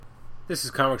This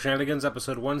is Comic Shenanigans,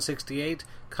 episode 168,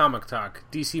 Comic Talk,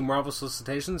 DC Marvel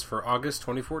solicitations for August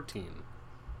 2014.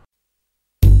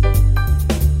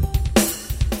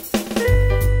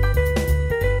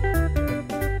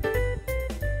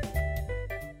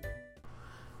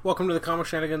 Welcome to the Comic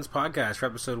Shenanigans podcast for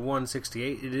episode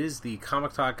 168. It is the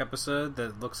Comic Talk episode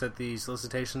that looks at the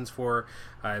solicitations for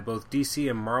both DC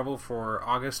and Marvel for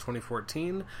August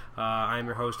 2014. I'm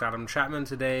your host, Adam Chapman.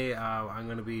 Today, I'm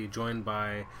going to be joined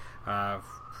by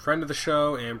friend of the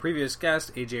show and previous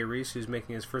guest, AJ Reese, who's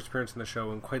making his first appearance on the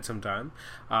show in quite some time.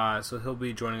 So he'll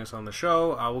be joining us on the show.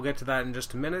 We'll get to that in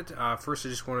just a minute. First, I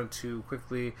just wanted to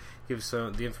quickly give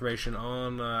the information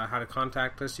on how to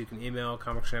contact us. You can email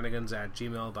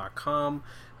comicshenanigans@gmail.com.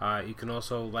 You can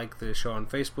also like the show on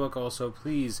Facebook. Also,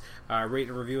 please rate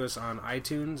and review us on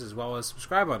iTunes, as well as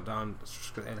subscribe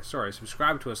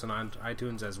to us on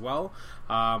iTunes as well.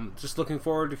 Just looking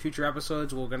forward to future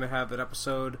episodes. We're going to have an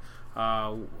episode,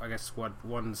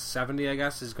 170,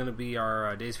 is going to be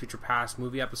our Days of Future Past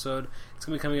movie episode. It's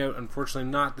going to be coming out, unfortunately,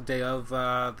 not the day of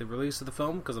the release of the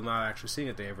film, because I'm not actually seeing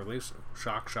it day of release.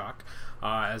 Shock.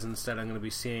 As instead I'm going to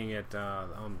be seeing it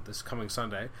on this coming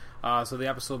Sunday. So the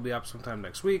episode will be up sometime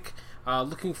next week.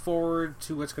 Looking forward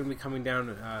to what's going to be coming down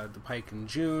the pike in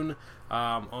June.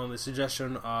 On the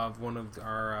suggestion of one of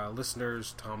our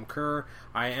listeners, Tom Kerr,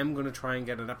 I am going to try and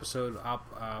get an episode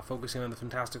up focusing on the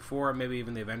Fantastic Four, maybe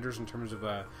even the Avengers, in terms of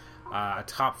a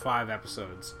top 5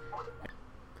 episodes.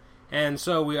 And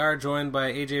so we are joined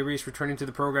by AJ Reese, returning to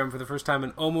the program for the first time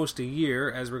in almost a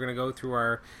year, as we're going to go through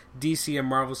our DC and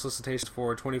Marvel solicitations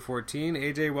for 2014.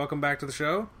 AJ, welcome back to the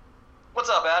show. What's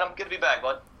up, Adam? Good to be back,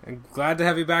 bud. I'm glad to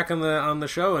have you back on the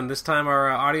show, and this time our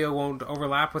audio won't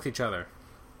overlap with each other.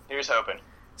 Here's hoping.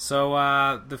 So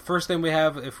the first thing we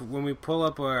have, when we pull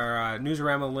up our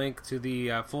Newsarama link to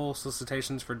the full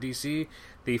solicitations for DC,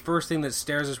 the first thing that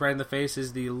stares us right in the face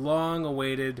is the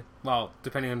long-awaited, well,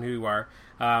 depending on who you are,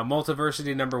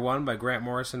 Multiversity #1 by Grant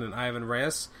Morrison and Ivan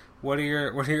Reyes. What are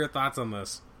your thoughts on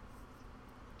this?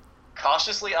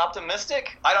 Cautiously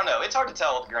optimistic? I don't know. It's hard to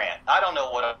tell with Grant. I don't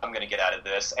know what I'm going to get out of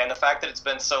this, and the fact that it's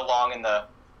been so long in the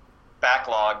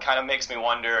backlog kind of makes me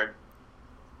wonder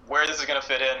where this is going to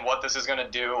fit in, what this is going to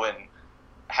do, and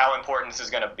how important this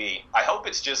is going to be. I hope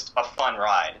it's just a fun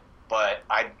ride, but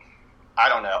I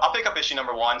don't know. I'll pick up issue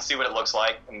 #1, see what it looks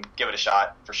like, and give it a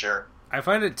shot for sure. I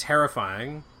find it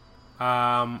terrifying,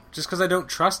 just because I don't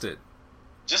trust it.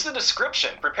 Just the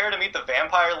description. Prepare to meet the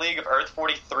Vampire League of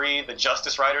Earth-43, the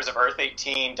Justice Riders of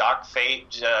Earth-18, Doc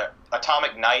Fate,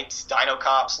 Atomic Knights, Dino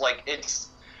Cops.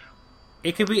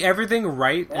 It could be everything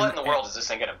right. What in the world is this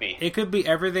thing going to be? It could be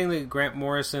everything that Grant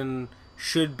Morrison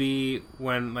should be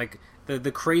when,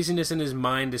 the craziness in his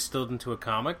mind distilled into a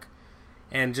comic,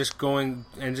 and just going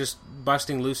and just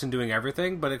busting loose and doing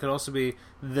everything, but it could also be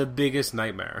the biggest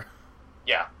nightmare.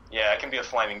 Yeah, it can be a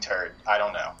flaming turd. I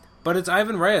don't know. But it's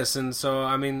Ivan Reyes, and so,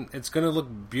 it's going to look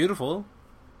beautiful.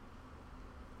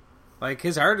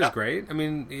 His art is great.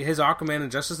 His Aquaman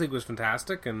and Justice League was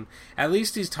fantastic, and at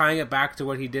least he's tying it back to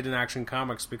what he did in Action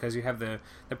Comics, because you have the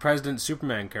President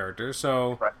Superman character,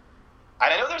 so... Right.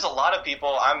 And I know there's a lot of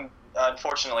people, I'm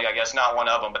unfortunately, I guess, not one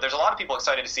of them, but there's a lot of people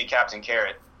excited to see Captain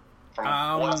Carrot, from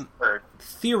what I've heard.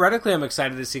 Theoretically, I'm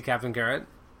excited to see Captain Carrot.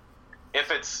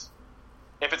 If it's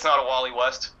not a Wally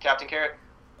West Captain Carrot?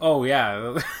 Oh,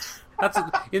 yeah. That's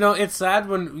it's sad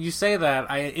when you say that.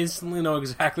 I instantly know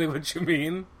exactly what you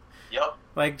mean. Yep.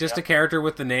 A character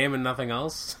with the name and nothing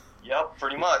else? Yep,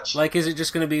 pretty much. Is it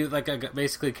just going to be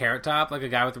basically Carrot Top, like a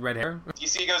guy with the red hair?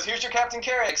 DC goes, here's your Captain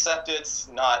Carrot, except it's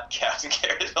not Captain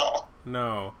Carrot at all.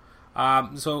 No.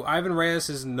 So Ivan Reyes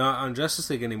is not on Justice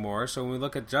League anymore, so when we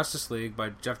look at Justice League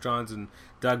by Jeff Johns and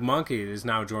Doug Mahnke is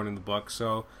now joining the book,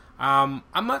 so... I'm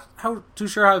not too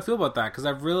sure how I feel about that, because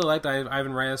I've really liked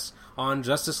Ivan Reyes on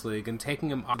Justice League, and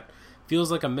taking him off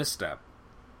feels like a misstep.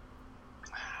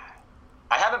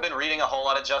 I haven't been reading a whole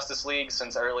lot of Justice League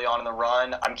since early on in the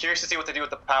run. I'm curious to see what they do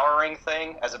with the Power Ring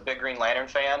thing. As a big Green Lantern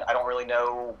fan, I don't really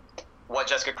know what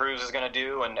Jessica Cruz is going to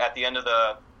do, and at the end of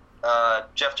the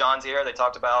Jeff Johns era, they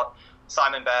talked about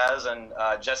Simon Baz and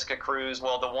Jessica Cruz,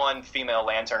 well, the one female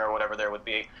Lantern or whatever there would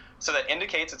be, so that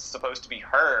indicates it's supposed to be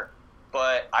her.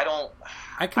 But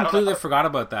I completely forgot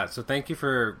about that, so thank you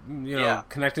for,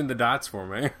 connecting the dots for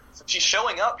me. So she's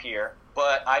showing up here,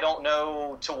 but I don't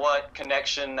know to what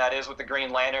connection that is with the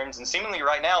Green Lanterns, and seemingly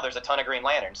right now there's a ton of Green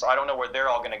Lanterns, so I don't know where they're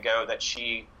all going to go, that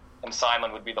she and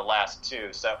Simon would be the last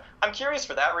two. So I'm curious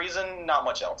for that reason, not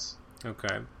much else.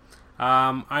 Okay.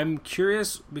 I'm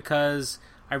curious because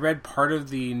I read part of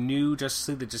the new Justice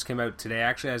League that just came out today,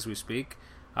 actually, as we speak.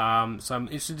 So I'm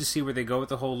interested to see where they go with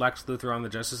the whole Lex Luthor on the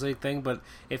Justice League thing, but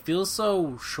it feels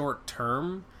so short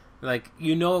term. Like,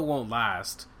 it won't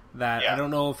last, that I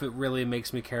don't know if it really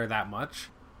makes me care that much.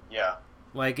 Yeah.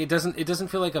 Like, it doesn't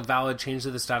feel like a valid change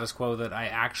to the status quo that I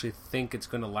actually think it's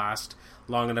going to last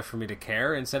long enough for me to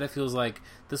care. Instead, it feels like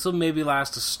this will maybe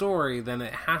last a story, then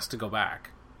it has to go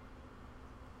back.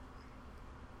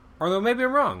 Or maybe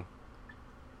I'm wrong.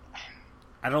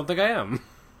 I don't think I am.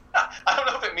 I don't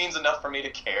know if it means enough for me to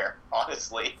care,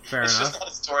 honestly. Fair it's enough. Just not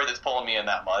a story that's pulling me in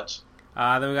that much.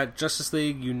 Then we got Justice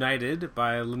League United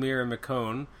by Lemire and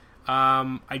McKone.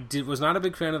 Was not a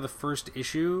big fan of the first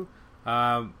issue.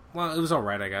 Well, it was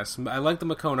alright, I guess. I like the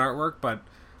McKone artwork, but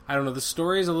I don't know, the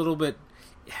story is a little bit...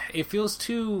 It feels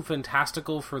too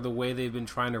fantastical for the way they've been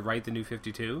trying to write the New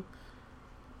 52.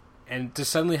 And to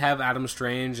suddenly have Adam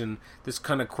Strange and this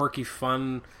kind of quirky,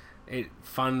 fun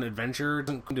adventure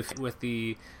doesn't come to fit with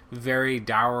the very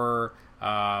dour,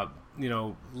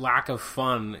 lack of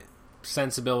fun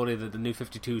sensibility that the New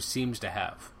 52 seems to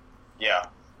have. Yeah.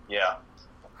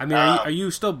 I mean, are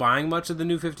you still buying much of the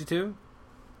New 52?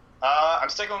 I'm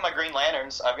sticking with my Green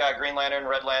Lanterns. I've got Green Lantern,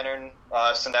 Red Lantern,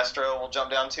 Sinestro we'll jump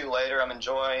down to later. I'm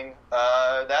enjoying.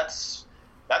 That's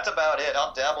about it.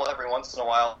 I'll dabble every once in a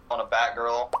while on a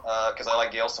Batgirl because I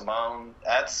like Gail Simone.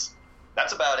 That's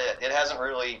about it. It hasn't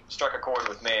really struck a chord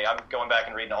with me. I'm going back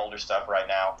and reading older stuff right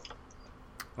now.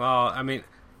 Well, I mean,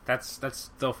 that's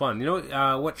still fun.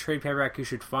 What trade paperback you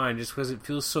should find, just because it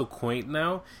feels so quaint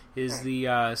now, is the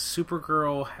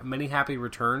Supergirl Many Happy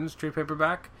Returns trade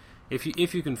paperback. If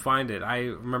you can find it. I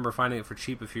remember finding it for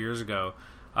cheap a few years ago.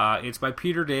 It's by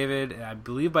Peter David, I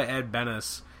believe by Ed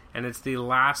Benes, and it's the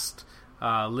last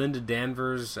Linda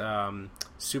Danvers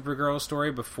Supergirl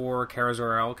story before Kara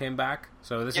Zor-El came back.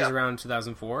 So this is around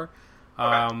 2004.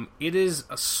 Okay. It is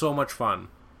so much fun.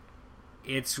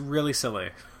 It's really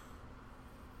silly.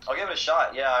 I'll give it a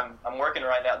shot. Yeah, I'm working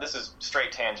right now. This is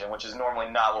straight tangent, which is normally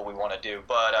not what we want to do.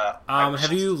 But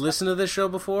have you listened to this show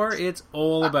before? It's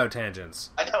all about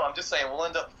tangents. I know. I'm just saying we'll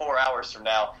end up 4 hours from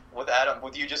now with Adam,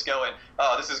 with you just going,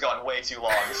 "Oh, this has gone way too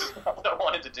long. This is not what I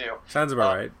wanted to do." Sounds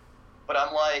about right. But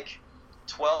I'm like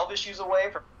 12 issues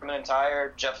away from an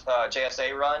entire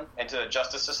JSA run into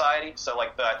Justice Society. So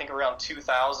like I think around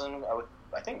 2000,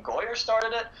 I think Goyer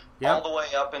started it all the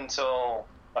way up until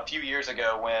a few years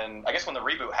ago when the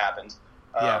reboot happened,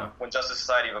 when Justice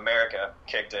Society of America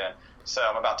kicked in. So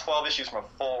I'm about 12 issues from a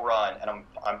full run, and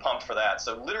I'm pumped for that.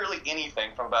 So literally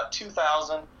anything from about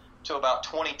 2000 to about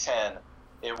 2010,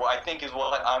 I think is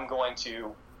what I'm going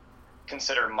to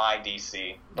consider my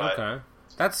DC. But okay.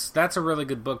 That's a really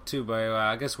good book too. By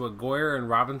Goyer and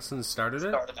Robinson started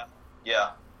it. Yeah.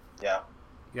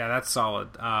 Yeah, that's solid.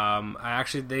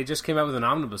 They just came out with an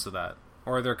omnibus of that,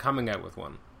 or they're coming out with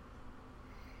one.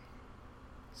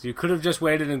 So you could have just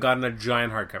waited and gotten a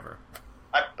giant hardcover.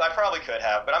 I probably could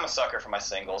have, but I'm a sucker for my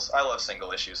singles. I love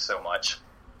single issues so much.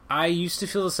 I used to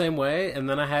feel the same way, and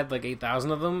then I had like 8,000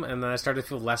 of them, and then I started to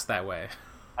feel less that way.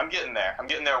 I'm getting there. I'm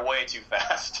getting there way too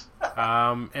fast.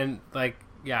 And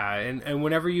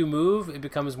whenever you move, it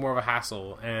becomes more of a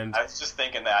hassle. And I was just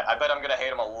thinking that. I bet I'm going to hate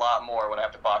them a lot more when I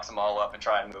have to box them all up and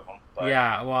try and move them. But...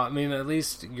 Yeah, well, I mean, at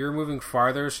least you're moving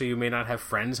farther, so you may not have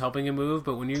friends helping you move,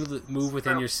 but when you move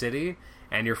within your city,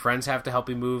 and your friends have to help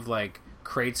you move, like,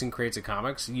 crates and crates of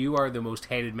comics, you are the most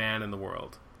hated man in the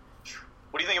world.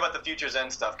 What do you think about the Future's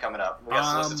End stuff coming up? We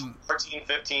got lists 14,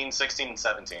 15, 16, and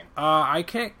 17. I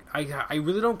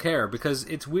really don't care, because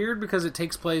it's weird because it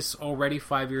takes place already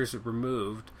 5 years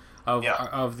removed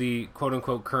of the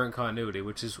quote-unquote current continuity,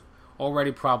 which is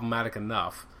already problematic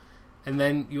enough. And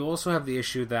then you also have the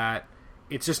issue that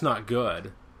it's just not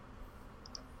good,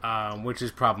 which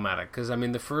is problematic. Because, I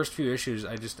mean, the first few issues,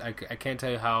 I can't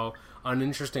tell you how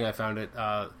uninteresting I found it.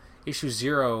 Issue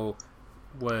 0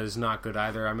 was not good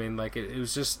either. I mean, like, it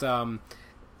was just the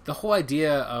whole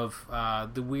idea of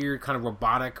the weird kind of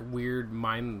robotic, weird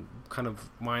mind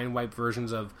wipe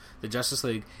versions of the Justice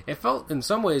League. It felt in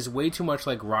some ways way too much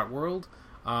like Rotworld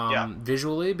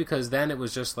visually, because then it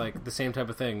was just like the same type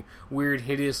of thing, weird,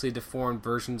 hideously deformed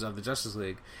versions of the Justice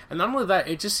League. And not only that,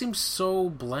 it just seems so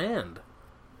bland.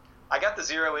 I got the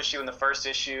 0 issue in the first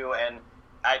issue, and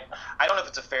I don't know if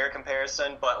it's a fair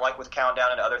comparison, but like with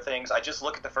Countdown and other things, I just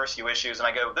look at the first few issues and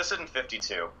I go, this isn't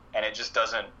 52, and it just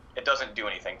doesn't do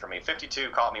anything for me. 52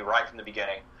 caught me right from the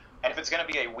beginning, and if it's going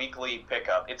to be a weekly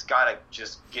pickup, it's got to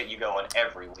just get you going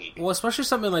every week. Well, especially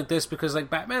something like this, because like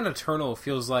Batman Eternal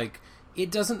feels like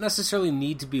it doesn't necessarily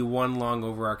need to be one long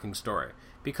overarching story,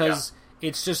 because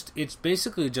it's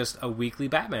basically just a weekly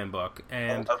Batman book,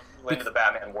 and a into the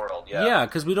Batman world. Yeah, yeah,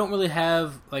 because we don't really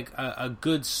have like a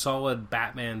good solid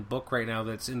Batman book right now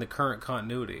that's in the current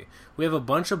continuity. We have a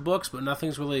bunch of books, but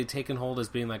nothing's really taken hold as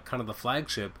being like kind of the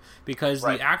flagship, because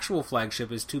the actual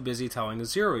flagship is too busy telling a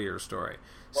 0-year story.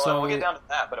 Well, so we'll get down to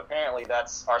that, but apparently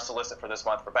that's our solicit for this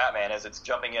month for Batman, is it's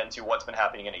jumping into what's been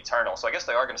happening in Eternal. So I guess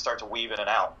they are going to start to weave in and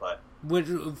out, but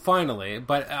finally,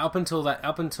 but up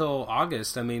until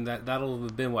August, I mean that'll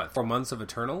have been 4 months of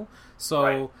Eternal.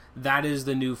 So that is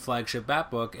the new flagship Bat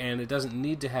book, and it doesn't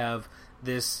need to have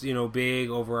this big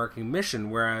overarching mission.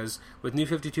 Whereas with New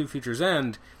 52 Future's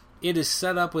End, it is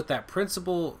set up with that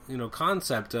principal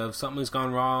concept of something's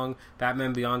gone wrong.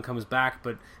 Batman Beyond comes back,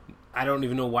 but I don't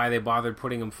even know why they bothered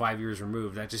putting him 5 years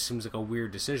removed. That just seems like a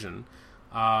weird decision.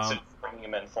 So bringing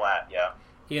him in flat, yeah.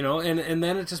 And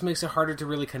then it just makes it harder to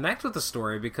really connect with the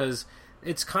story, because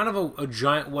it's kind of a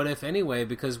giant what if anyway,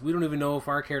 because we don't even know if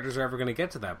our characters are ever going to get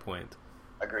to that point.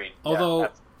 Agreed. Although,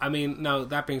 I mean, now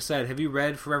that being said, have you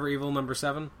read Forever Evil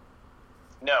 #7?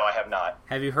 No, I have not.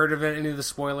 Have you heard of any of the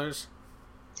spoilers?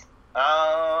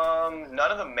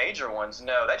 None of the major ones,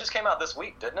 no. That just came out this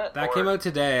week, didn't it? That came out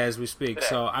today as we speak, today.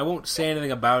 So I won't say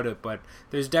anything about it, but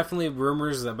there's definitely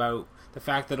rumors about the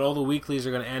fact that all the weeklies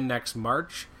are going to end next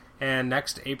March, and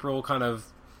next April kind of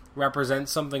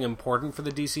represents something important for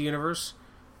the DC Universe.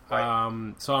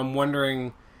 Right. So I'm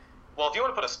wondering... Well, if you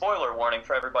want to put a spoiler warning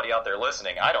for everybody out there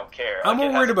listening, I don't care. I'm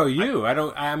more worried about you.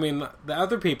 I mean, the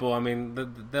other people, I mean,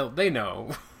 they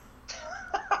know.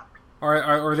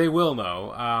 or they will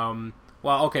know.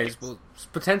 Well, okay,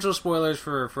 potential spoilers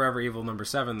for Forever Evil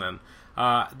 #7 then.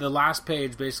 The last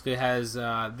page basically has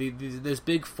this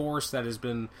big force that has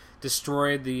been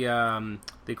destroyed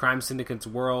the crime syndicate's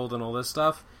world and all this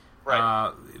stuff.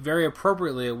 Right. Very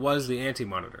appropriately, it was the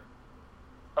Anti-Monitor.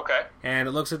 Okay. And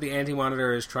it looks like the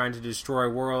Anti-Monitor is trying to destroy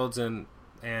worlds and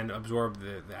absorb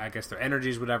I guess their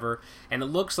energies, whatever. And it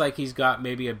looks like he's got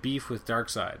maybe a beef with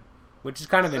Darkseid, which is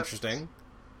kind of interesting.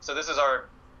 So this is our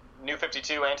New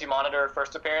 52 Anti-Monitor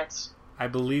first appearance? I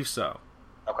believe so.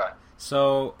 Okay.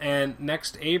 So, and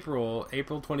next April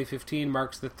 2015,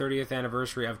 marks the 30th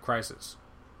anniversary of Crisis.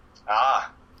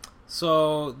 Ah.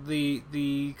 So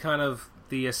the kind of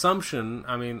the assumption,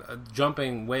 I mean,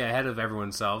 jumping way ahead of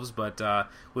everyone's selves, but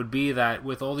would be that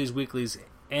with all these weeklies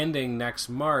ending next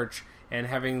March and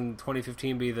having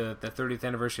 2015 be the 30th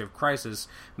anniversary of Crisis,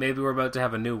 maybe we're about to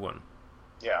have a new one.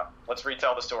 Yeah, let's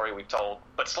retell the story we've told,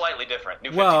 but slightly different. New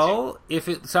 52. Well, if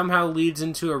it somehow leads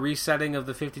into a resetting of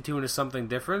the 52 into something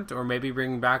different, or maybe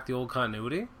bringing back the old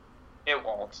continuity, it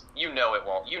won't. You know it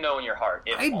won't. You know in your heart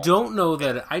it won't.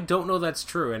 I don't know that's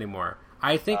true anymore.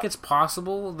 I think it's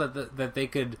possible that they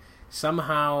could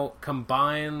somehow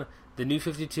combine the New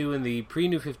 52 and the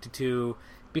pre-New 52,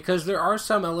 because there are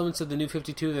some elements of the New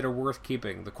 52 that are worth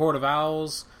keeping. The Court of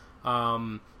Owls,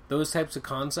 those types of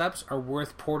concepts are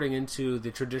worth porting into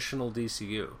the traditional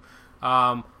DCU.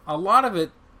 A lot of it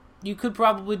you could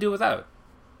probably do without.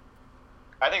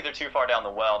 I think they're too far down the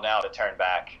well now to turn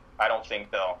back. I don't think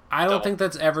they'll... I don't think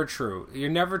that's ever true. You're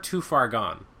never too far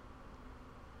gone.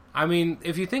 I mean,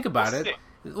 if you think about it...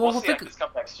 We'll see after this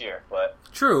comes next year, but...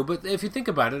 True, but if you think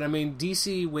about it, I mean,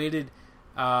 DC waited,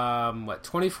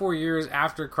 24 years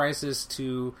after Crisis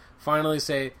to finally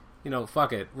say,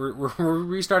 fuck it, we're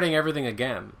restarting everything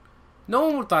again. No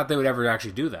one thought they would ever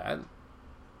actually do that.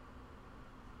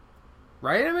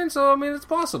 Right? I mean, it's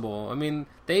possible. I mean,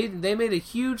 they made a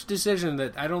huge decision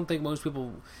that I don't think most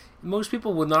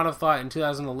people would not have thought in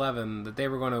 2011 that they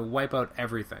were going to wipe out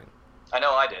everything. I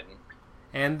know I didn't.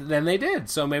 And then they did,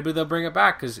 so maybe they'll bring it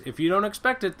back, because if you don't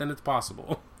expect it, then it's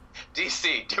possible.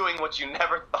 DC, doing what you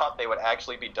never thought they would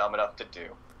actually be dumb enough to do.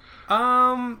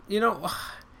 I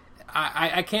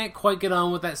can't quite get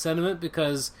on with that sentiment,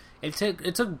 because it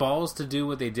took balls to do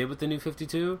what they did with the New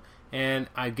 52, and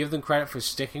I give them credit for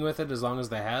sticking with it as long as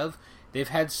they have. They've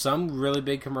had some really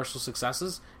big commercial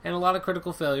successes, and a lot of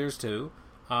critical failures, too.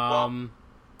 I don't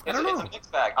know. It's a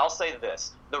mixed bag. I'll say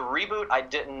this. The reboot,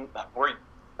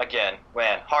 Again,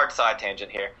 man, hard side tangent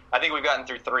here. I think we've gotten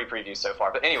through 3 previews so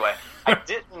far. But anyway, I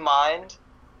didn't mind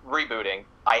rebooting.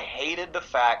 I hated the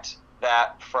fact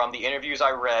that from the interviews I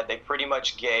read, they pretty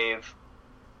much gave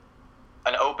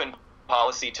an open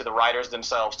policy to the writers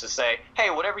themselves to say, hey,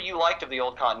 whatever you liked of the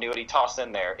old continuity, toss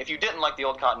in there. If you didn't like the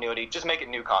old continuity, just make it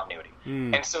new continuity.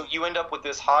 And so you end up with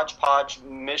this hodgepodge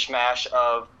mishmash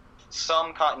of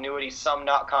some continuity, some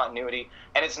not continuity,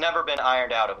 and it's never been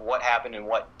ironed out of what happened and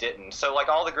what didn't. So, like,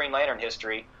 all the Green Lantern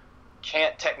history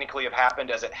can't technically have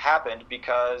happened as it happened,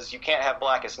 because you can't have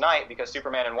Blackest Night because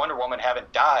Superman and Wonder Woman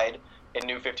haven't died in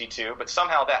New 52, but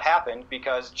somehow that happened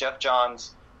because Jeff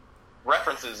Johns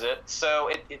references it.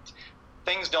 So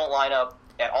things don't line up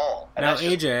at all. And now, that's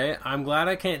just, AJ, I'm glad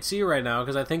I can't see you right now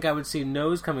because I think I would see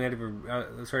blood coming out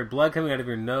of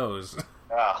your nose,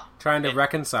 trying to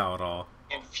reconcile it all.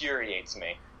 Infuriates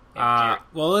me.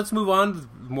 Well, let's move on to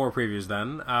more previews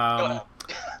then.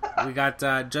 We got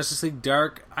Justice League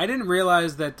Dark. I didn't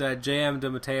realize that J.M.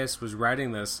 DeMatteis was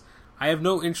writing this. I have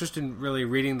no interest in really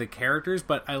reading the characters,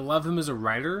 but I love him as a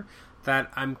writer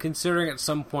that I'm considering at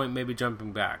some point maybe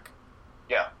jumping back.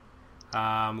 Yeah.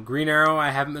 Green Arrow, I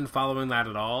haven't been following that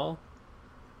at all.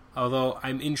 Although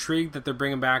I'm intrigued that they're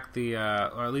bringing back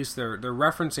or at least they're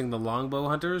referencing the Longbow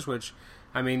Hunters, which,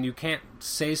 I mean, you can't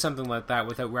say something like that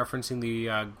without referencing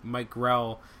the Mike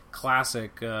Grell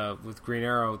classic with Green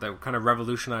Arrow that kind of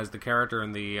revolutionized the character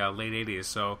in the late 80s.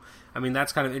 So, I mean,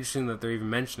 that's kind of interesting that they're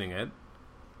even mentioning it.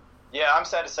 Yeah, I'm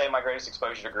sad to say my greatest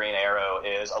exposure to Green Arrow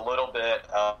is a little bit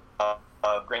of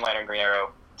Green Lantern, Green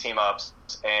Arrow team-ups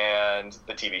and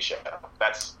the TV show.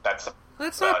 That's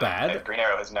not bad. Green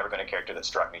Arrow has never been a character that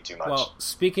struck me too much. Well,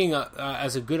 speaking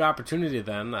as a good opportunity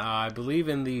then, I believe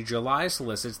in the July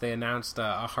solicits they announced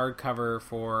a hardcover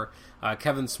for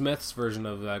Kevin Smith's version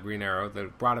of Green Arrow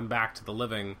that brought him back to the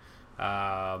living,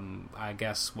 I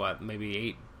guess,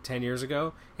 maybe 8-10 years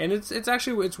ago. And it's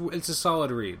actually a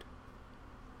solid read.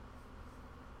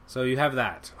 So you have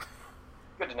that.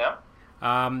 Good to know.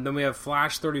 Then we have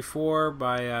Flash 34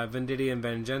 by Venditti and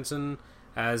Van Jensen,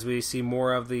 as we see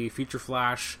more of the future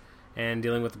Flash and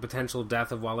dealing with the potential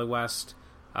death of Wally West.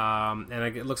 And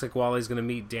it looks like Wally's going to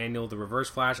meet Daniel, the Reverse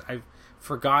Flash. I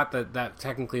forgot that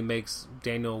technically makes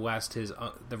Daniel West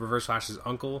the Reverse Flash's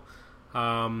uncle.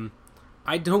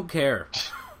 I don't care.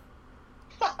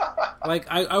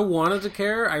 I wanted to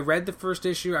care. I read the first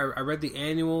issue. I read the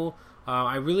annual.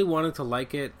 I really wanted to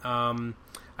like it.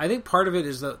 I think part of it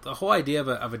is the whole idea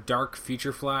of a dark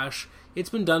future Flash. It's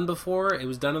been done before. It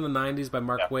was done in the 90s by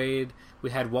Mark Waid. We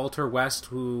had Walter West,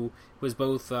 who was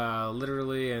both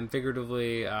literally and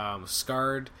figuratively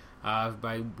scarred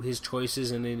by his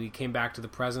choices, and then he came back to the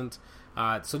present.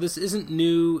 So this isn't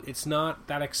new. It's not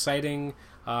that exciting.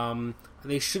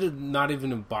 They should have not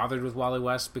even bothered with Wally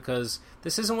West because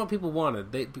this isn't what people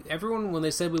wanted. Everyone, when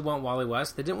they said we want Wally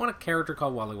West, they didn't want a character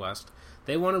called Wally West.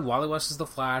 They wanted Wally West as the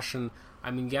Flash, and I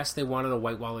mean, yes, they wanted a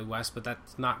white Wally West, but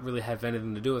that's not really have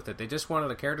anything to do with it. They just wanted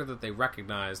a character that they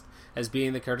recognized as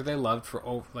being the character they loved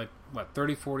for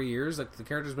 30, 40 years. Like, the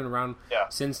character's been around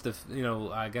since the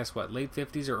I guess late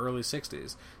 50s or early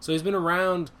 60s. So he's been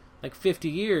around like 50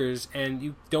 years, and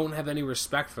you don't have any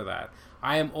respect for that.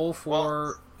 I am all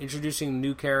for introducing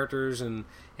new characters and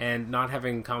not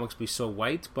having comics be so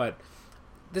white, but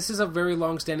this is a very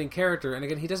long-standing character, and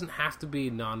again, he doesn't have to be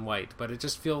non-white, but it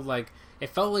just felt like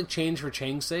change for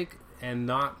change's sake and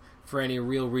not for any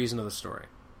real reason of the story.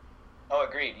 Oh,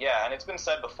 agreed. Yeah, and it's been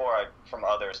said before from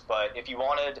others, but if you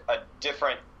wanted a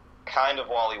different kind of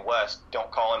Wally West, don't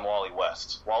call him Wally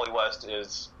West. Wally West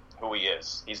is who he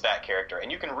is. He's that character,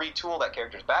 and you can retool that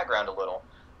character's background a little,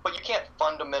 but you can't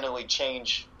fundamentally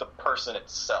change the person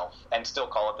itself and still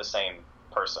call it the same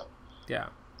person. Yeah.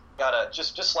 Gotta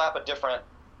just slap a different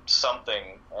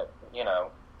something,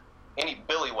 any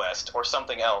Billy West or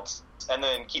something else, and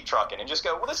then keep trucking and just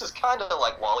go, well, this is kind of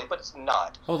like Wally, but it's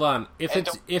not. Hold on. If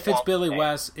it's Billy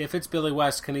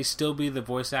West, can he still be the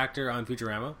voice actor on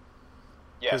Futurama?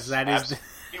 Yes, that is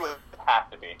he would have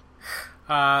to be.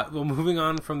 Well, moving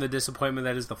on from the disappointment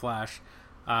that is the Flash,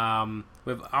 we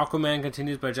have Aquaman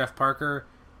continues by Jeff Parker,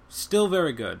 still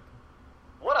very good.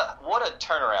 What a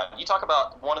turnaround. You talk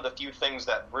about one of the few things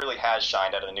that really has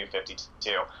shined out of the New 52.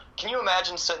 Can you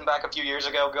imagine sitting back a few years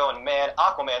ago going, man,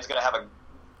 Aquaman's going to have a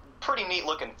pretty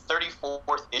neat-looking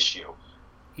 34th issue?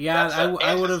 Yeah,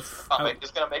 I would have...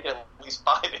 It's going to make it at least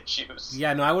 5 issues.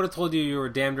 Yeah, no, I would have told you were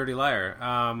a damn dirty liar.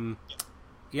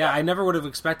 Yeah, I never would have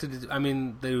expected it. I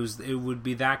mean, it would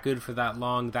be that good for that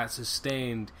long, that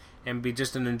sustained, and be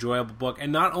just an enjoyable book.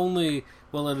 And not only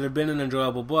will it have been an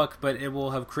enjoyable book, but it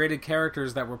will have created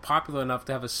characters that were popular enough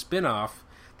to have a spin-off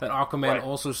that Aquaman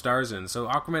also stars in. So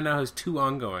Aquaman now has 2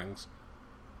 ongoings.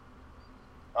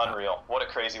 Unreal. What a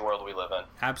crazy world we live in.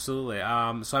 Absolutely.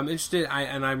 So I'm interested,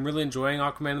 and I'm really enjoying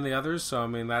Aquaman and the others, so I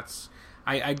mean,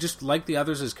 I just like the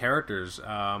others as characters.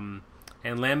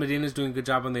 And Lan Medina's doing a good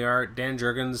job on the art. Dan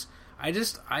Jurgens, I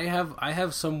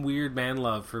have some weird man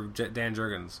love for Dan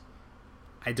Jurgens.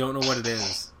 I don't know what it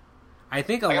is. I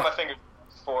got my fingers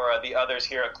for the others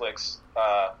HeroClix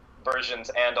versions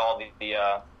and all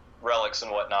the relics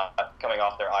and whatnot coming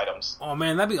off their items. Oh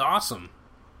man, that'd be awesome.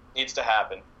 Needs to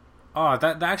happen. Oh,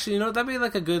 that actually, that'd be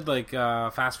like a good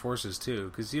Fast Forces too,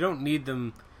 because you don't need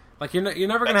them. Like you're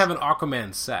never gonna have an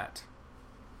Aquaman set.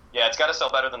 Yeah, it's got to sell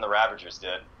better than the Ravagers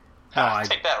did.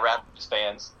 Take that, Ravagers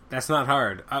fans. That's not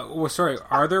hard. Sorry,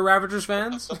 are there Ravagers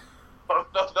fans?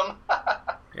 Both of them.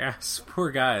 Yes,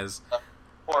 poor guys.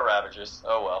 Poor Ravagers.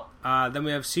 Oh well. Then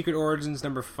we have Secret Origins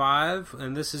number 5,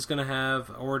 and this is going to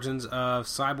have Origins of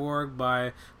Cyborg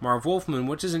by Marv Wolfman,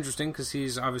 which is interesting because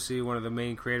he's obviously one of the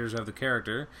main creators of the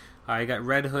character. You got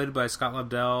Red Hood by Scott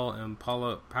Lobdell and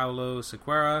Paulo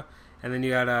Sequeira, and then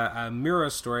you got a Mira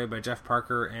story by Jeff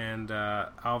Parker and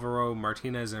Alvaro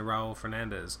Martinez and Raul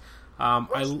Fernandez.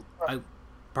 Pardon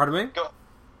me? I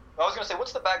was going to say,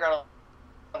 what's the background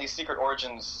on these Secret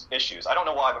Origins issues? I don't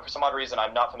know why, but for some odd reason,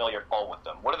 I'm not familiar at all with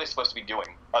them. What are they supposed to be doing,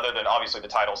 other than obviously the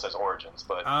title says Origins?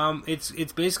 But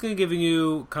it's basically giving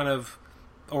you kind of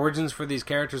origins for these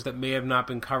characters that may have not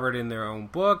been covered in their own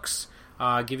books,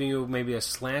 giving you maybe a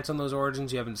slant on those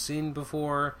origins you haven't seen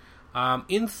before.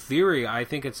 In theory, I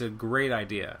think it's a great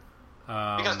idea.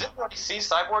 Because didn't we already see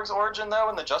Cyborg's origin, though,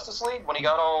 in the Justice League, when he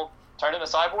got all turned into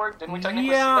Cyborg? Didn't we technically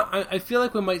see that? I feel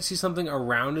like we might see something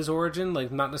around his origin,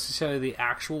 like not necessarily the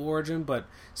actual origin, but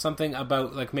something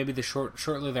about like maybe the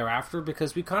shortly thereafter,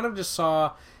 because we kind of just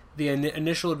saw the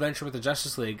initial adventure with the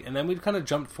Justice League, and then we kind of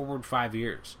jumped forward 5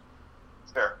 years.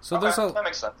 Fair. So that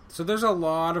makes sense. So there's a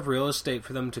lot of real estate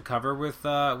for them to cover with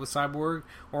Cyborg,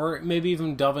 or maybe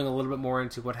even delving a little bit more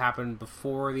into what happened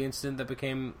before the incident that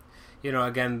became,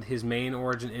 again, his main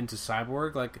origin into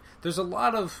Cyborg. Like, there's a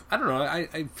lot of, I don't know,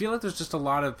 I feel like there's just a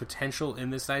lot of potential in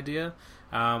this idea.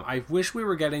 I wish we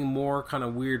were getting more kind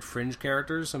of weird fringe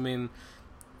characters. I mean,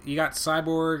 you got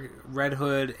Cyborg, Red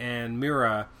Hood, and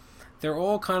Mira. They're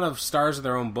all kind of stars of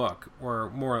their own book,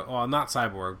 or more, well, not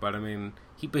Cyborg, but I mean,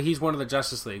 he's one of the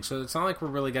Justice League, so it's not like we're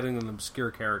really getting an obscure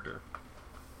character.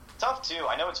 Tough, too.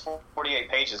 I know it's 48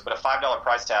 pages, but a $5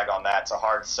 price tag on that's a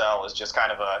hard sell is just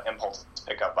kind of an impulse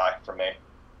pickup buy for me.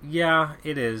 Yeah,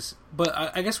 it is. But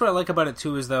I guess what I like about it,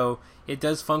 too, is, though, it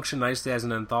does function nicely as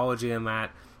an anthology in that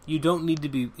you don't need to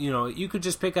be, you could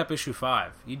just pick up issue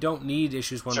 5. You don't need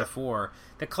issues 1 to 4.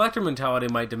 The collector mentality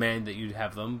might demand that you'd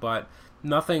have them, but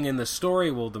nothing in the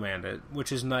story will demand it,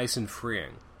 which is nice and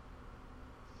freeing.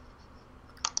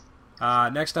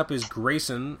 Next up is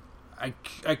Grayson. I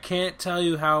can't tell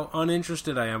you how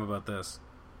uninterested I am about this.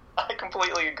 I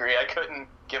completely agree. I couldn't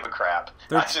give a crap.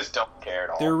 I just don't care at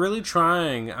all. They're really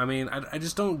trying. I mean, I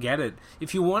just don't get it.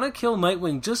 If you want to kill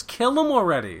Nightwing, just kill him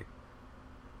already.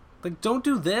 Like, don't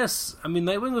do this. I mean,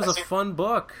 Nightwing was a fun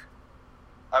book.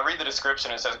 I read the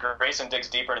description. It says Grayson digs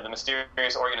deeper into the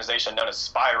mysterious organization known as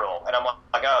Spiral. And I'm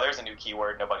like, oh, there's a new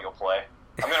keyword nobody will play.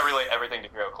 I'm going to relate everything to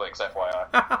HeroClix,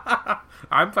 FYI.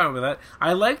 I'm fine with that.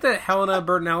 I like that Helena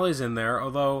Bertinelli's in there,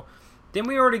 although didn't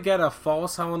we already get a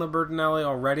false Helena Bertinelli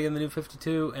already in the New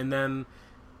 52, and then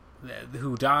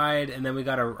who died, and then we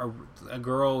got a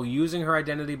girl using her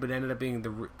identity but ended up being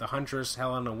the Huntress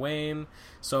Helena Wayne.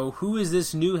 So who is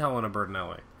this new Helena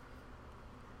Bertinelli?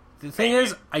 The thing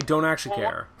is, I don't actually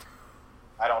care.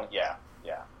 I don't, yeah.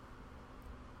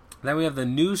 Then we have the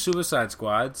new Suicide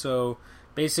Squad, so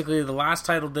basically the last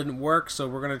title didn't work, so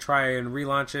we're going to try and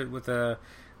relaunch it with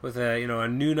a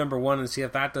new number 1 and see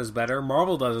if that does better.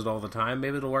 Marvel does it all the time.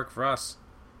 Maybe it'll work for us.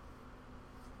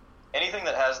 Anything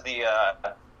that has the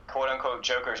quote-unquote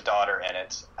Joker's daughter in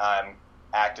it, I'm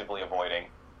actively avoiding.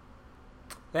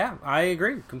 Yeah, I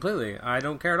agree completely. I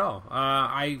don't care at all.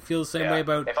 I feel the same way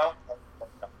about...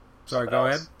 Sorry, go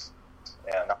ahead.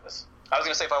 Yeah, not this. I was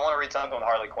going to say, if I want to read something with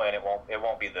Harley Quinn, it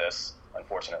won't be this,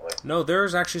 unfortunately. No,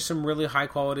 there's actually some really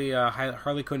high-quality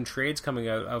Harley Quinn trades coming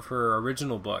out of her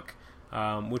original book,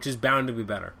 which is bound to be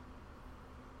better.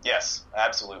 Yes,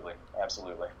 absolutely.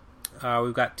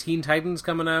 We've got Teen Titans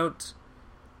coming out.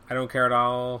 I don't care at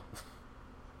all.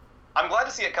 I'm glad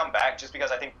to see it come back, just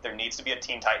because I think there needs to be a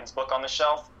Teen Titans book on the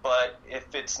shelf, but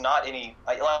if it's not any...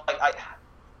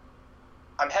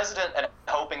 I'm hesitant and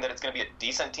hoping that it's going to be a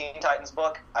decent Teen Titans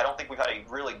book. I don't think we've had a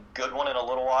really good one in a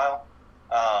little while.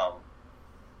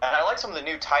 And I like some of the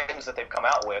new Titans that they've come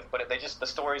out with, but the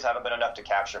stories haven't been enough to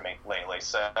capture me lately.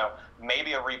 So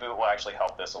maybe a reboot will actually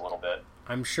help this a little bit.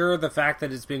 I'm sure the fact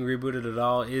that it's being rebooted at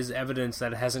all is evidence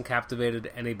that it hasn't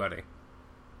captivated anybody.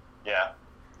 Yeah.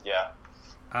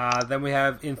 Then we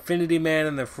have Infinity Man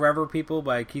and the Forever People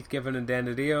by Keith Giffen and Dan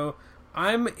DiDio.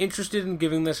 I'm interested in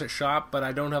giving this a shot, but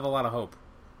I don't have a lot of hope.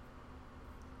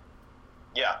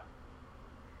 Yeah.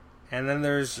 And then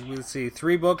there's,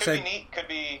 3 books. Could be neat, could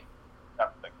be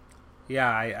nothing. Yeah,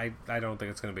 I don't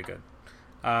think it's going to be good.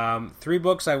 3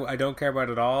 books I don't care about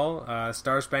at all.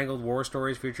 Star Spangled War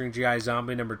Stories featuring G.I.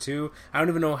 Zombie #2. I don't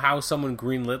even know how someone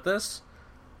greenlit this.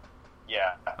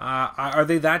 Yeah. Are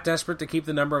they that desperate to keep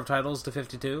the number of titles to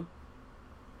 52?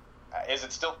 Is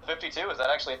it still 52? Is that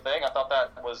actually a thing? I thought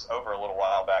that was over a little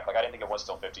while back. Like, I didn't think it was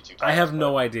still 52 titles. I have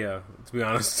no idea, to be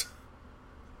honest.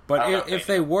 But if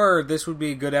they were, this would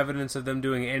be good evidence of them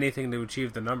doing anything to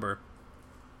achieve the number.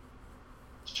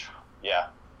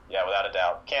 Yeah, without a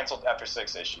doubt. Canceled after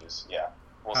 6 issues. Yeah,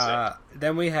 we'll see.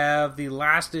 Then we have the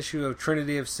last issue of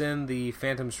Trinity of Sin, The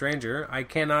Phantom Stranger. I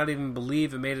cannot even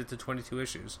believe it made it to 22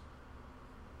 issues.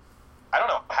 I don't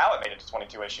know how it made it to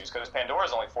 22 issues, because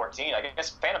Pandora's only 14. I guess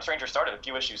Phantom Stranger started a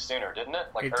few issues sooner, didn't it?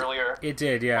 Earlier? It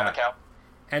did, yeah. On the count?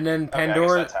 And then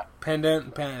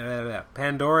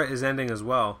Pandora is ending as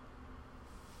well.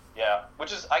 Yeah,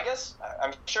 which is, I guess,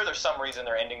 I'm sure there's some reason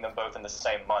they're ending them both in the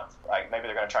same month. Like, maybe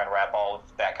they're going to try and wrap all of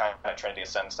that kind of Trinity of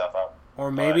Sin stuff up.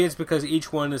 Or maybe it's because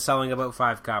each one is selling about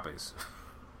 5 copies.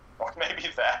 Or maybe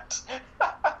that.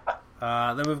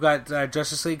 Then we've got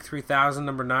Justice League 3000,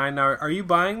 number 9. Now, are you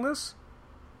buying this?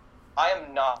 I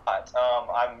am not.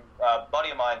 A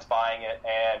buddy of mine's buying it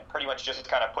and pretty much just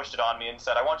kind of pushed it on me and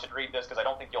said, I want you to read this because I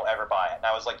don't think you'll ever buy it. And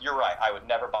I was like, you're right, I would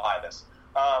never buy this.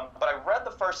 But I read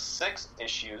the first 6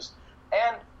 issues,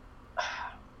 and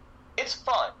it's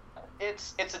fun.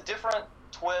 It's a different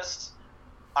twist.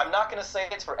 I'm not going to say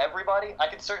it's for everybody. I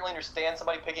can certainly understand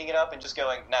somebody picking it up and just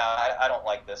going, nah, I don't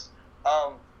like this.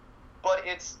 But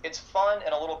it's fun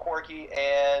and a little quirky,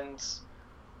 and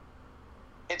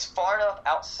it's far enough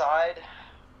outside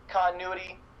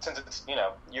continuity, since it's,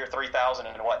 year 3000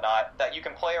 and whatnot, that you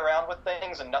can play around with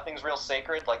things and nothing's real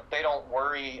sacred. Like, they don't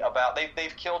worry about...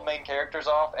 They've killed main characters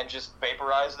off and just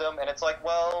vaporized them, and it's like,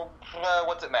 well,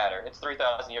 what's it matter? It's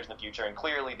 3,000 years in the future, and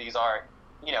clearly these aren't...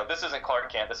 this isn't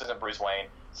Clark Kent, this isn't Bruce Wayne,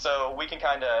 so we can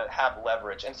kind of have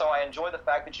leverage. And so I enjoy the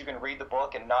fact that you can read the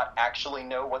book and not actually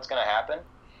know what's going to happen.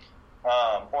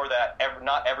 Or that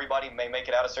not everybody may make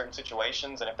it out of certain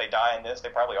situations, and if they die in this, they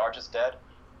probably are just dead.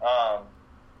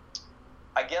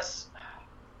 I guess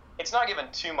it's not given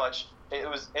too much. It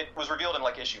was revealed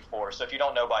in issue 4, so if you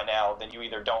don't know by now, then you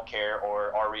either don't care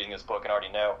or are reading this book and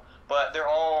already know. But they're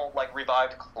all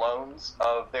revived clones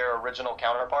of their original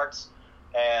counterparts,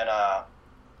 and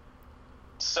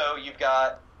so you've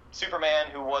got Superman,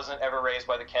 who wasn't ever raised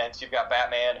by the Kents. You've got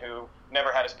Batman, who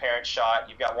never had his parents shot.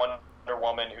 You've got Wonder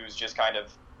Woman, who's just kind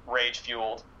of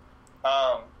rage-fueled.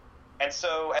 And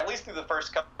so, at least through the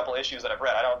first couple issues that I've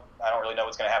read, I don't really know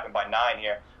what's going to happen by 9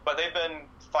 here, but they've been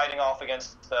fighting off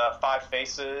against the 5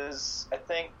 Faces, I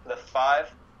think. The 5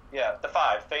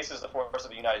 Faces, the Force of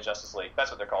the United Justice League.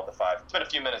 That's what they're called, the 5. It's been a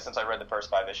few minutes since I read the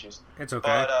first 5 issues. It's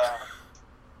okay. But,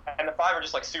 and the 5 are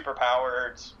just super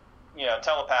powered,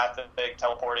 telepathic,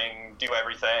 teleporting, do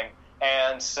everything.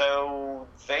 And so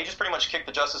they just pretty much kick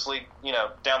the Justice League,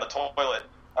 down the toilet,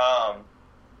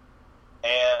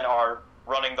 and are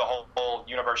running the whole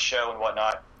universe show and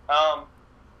whatnot.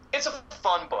 It's a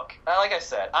fun book. Like I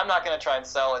said, I'm not going to try and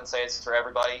sell it and say it's for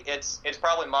everybody. It's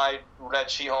probably my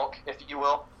Red She-Hulk, if you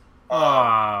will.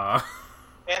 Fans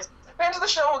of the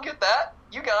show will get that.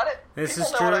 You got it. This People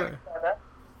is know true. What I mean by that.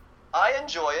 I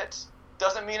enjoy it.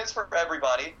 Doesn't mean it's for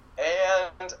everybody.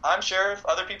 And I'm sure if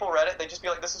other people read it, they'd just be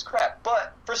like, this is crap.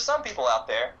 But for some people out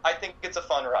there, I think it's a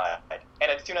fun ride. And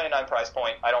at a $2.99 price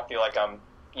point, I don't feel like I'm,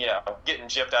 getting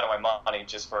gypped out of my money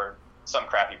just for some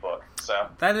crappy book. So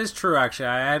that is true, actually.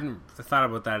 I hadn't thought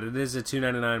about that. It is a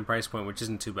 $2.99 price point, which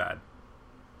isn't too bad.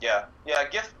 Yeah.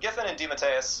 Giffen and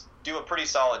DeMatteis do a pretty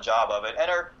solid job of it,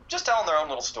 and are just telling their own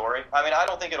little story. I mean, I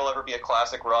don't think it'll ever be a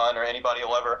classic run, or anybody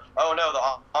will ever, oh no,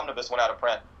 the omnibus went out of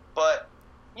print. But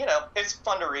it's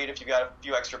fun to read if you got a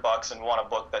few extra bucks and want a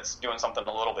book that's doing something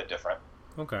a little bit different.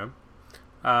 Okay.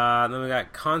 Then we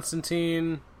got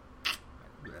Constantine.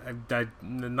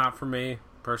 Not for me,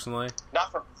 personally.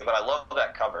 Not for me, but I love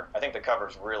that cover. I think the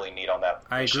cover's really neat on that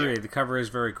I issue. agree. The cover is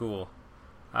very cool.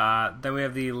 Then we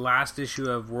have the last issue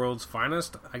of World's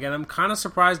Finest. Again, I'm kind of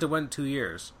surprised it went 2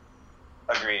 years.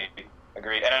 Agreed. And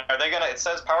are they going to... It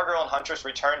says Power Girl and Huntress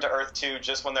return to Earth 2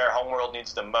 just when their homeworld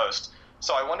needs them most.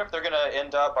 So I wonder if they're going to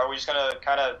end up... Are we just going to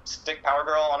kind of stick Power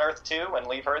Girl on Earth 2 and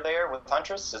leave her there with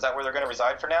Huntress? Is that where they're going to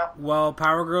reside for now? Well,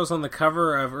 Power Girl's on the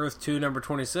cover of Earth 2, number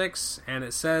 26, and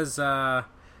it says,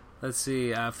 let's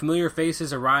see, familiar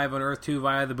faces arrive on Earth 2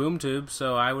 via the boom tube,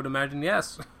 so I would imagine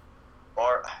yes.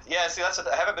 Or, yeah, see,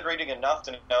 I haven't been reading enough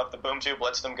to know if the boom tube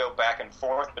lets them go back and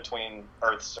forth between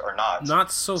Earths or not.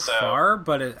 Not so far,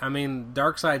 but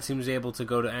Darkseid seems able to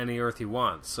go to any Earth he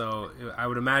wants, so I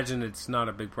would imagine it's not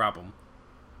a big problem.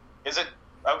 Is it...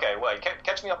 Okay, wait,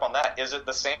 catch me up on that. Is it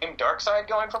the same Darkseid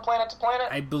going from planet to planet?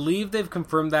 I believe they've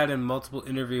confirmed that in multiple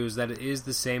interviews, that it is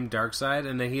the same Darkseid,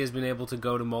 and that he has been able to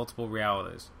go to multiple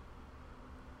realities.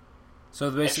 So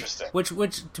basically,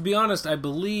 which to be honest, I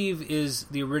believe is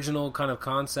the original kind of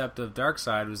concept of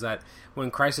Darkseid, was that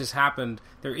when Crisis happened,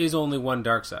 there is only one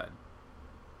Darkseid.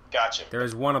 Gotcha. There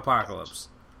is one Apocalypse.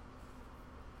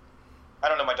 I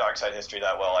don't know my Darkseid history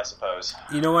that well, I suppose.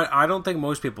 You know what? I don't think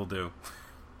most people do.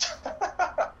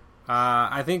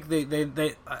 I think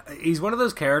they he's one of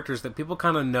those characters that people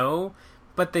kind of know,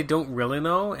 but they don't really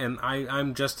know, and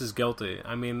I'm just as guilty.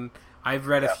 I mean, I've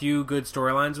read a few good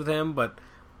storylines with him, but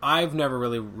I've never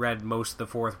really read most of the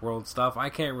Fourth World stuff. I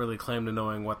can't really claim to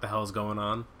knowing what the hell's going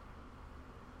on.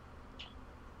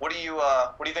 What do you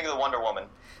think of the Wonder Woman?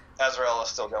 Azrael is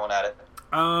still going at it.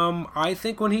 I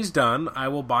think when he's done, I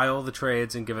will buy all the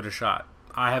trades and give it a shot.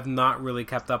 I have not really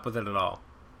kept up with it at all.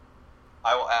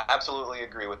 I will absolutely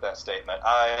agree with that statement.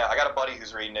 I got a buddy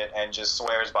who's reading it and just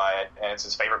swears by it, and it's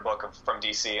his favorite book from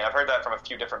DC. And I've heard that from a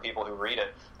few different people who read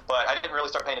it. But I didn't really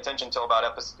start paying attention until about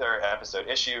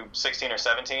issue 16 or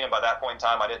 17, and by that point in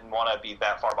time, I didn't want to be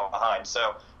that far behind.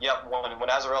 So, yep, when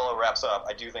Azarello wraps up,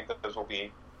 I do think that those will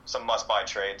be some must-buy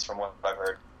trades from what I've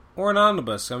heard. Or an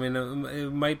omnibus. I mean,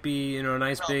 it might be a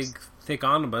nice big thick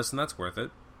omnibus, and that's worth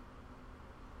it.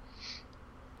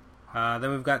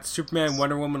 Then we've got Superman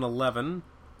Wonder Woman 11.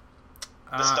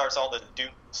 This starts all the Doom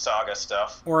Saga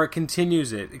stuff. Or it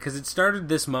continues it, because it started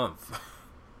this month.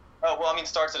 Oh, well, I mean,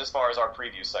 starts it as far as our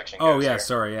preview section goes. Oh, yeah, here.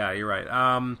 sorry, yeah, you're right.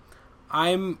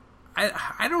 I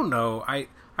don't know.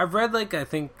 I've read, I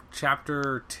think,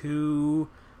 chapter 2.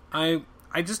 I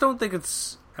just don't think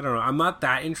it's... I don't know. I'm not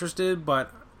that interested,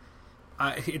 but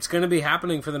it's going to be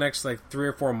happening for the next, 3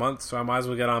 or 4 months, so I might as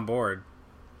well get on board.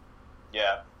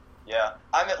 Yeah.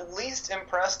 I'm at least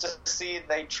impressed to see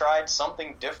they tried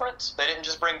something different. They didn't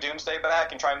just bring Doomsday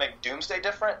back and try and make Doomsday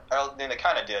different. I mean, they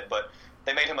kind of did, but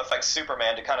they made him affect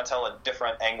Superman to kind of tell a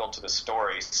different angle to the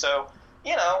story. So,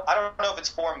 I don't know if it's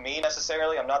for me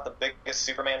necessarily. I'm not the biggest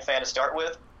Superman fan to start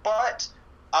with, but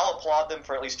I'll applaud them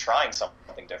for at least trying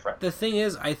something different. The thing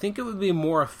is, I think it would be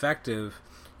more effective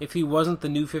if he wasn't the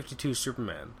New 52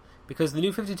 Superman. Because the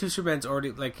New 52 Superman's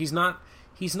already, he's not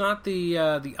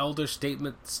the elder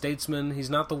statesman. He's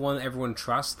not the one everyone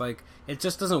trusts. It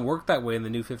just doesn't work that way in the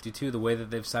New 52, the way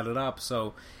that they've set it up.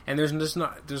 So, and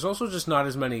there's also just not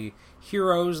as many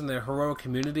heroes, and the heroic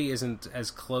community isn't as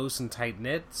close and tight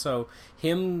knit. So,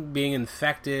 him being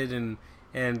infected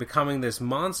and becoming this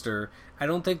monster, I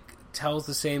don't think tells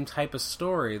the same type of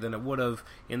story than it would have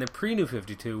in the pre-New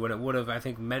 52, when it would have, I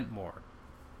think, meant more.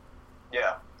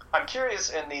 Yeah, I'm curious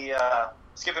in the.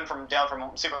 Skipping down from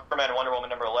Superman and Wonder Woman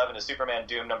number 11 to Superman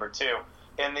Doom number 2.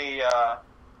 In the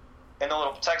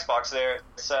little text box there, it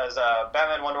says,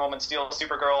 Batman, Wonder Woman, Steel,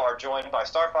 Supergirl are joined by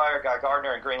Starfire, Guy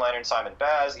Gardner, and Green Lantern Simon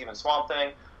Baz, even Swamp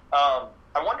Thing. I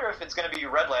wonder if it's going to be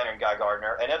Red Lantern Guy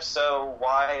Gardner, and if so,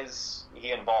 why is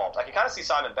he involved? I can kind of see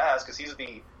Simon Baz, because he's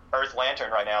the Earth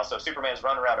Lantern right now, so if Superman's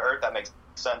running around Earth, that makes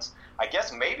sense. I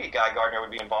guess maybe Guy Gardner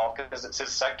would be involved, because it's his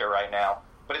sector right now.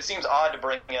 But it seems odd to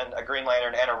bring in a Green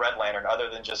Lantern and a Red Lantern, other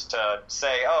than just to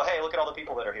say, oh, hey, look at all the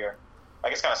people that are here. I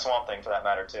guess kind of Swamp Thing for that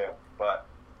matter, too. But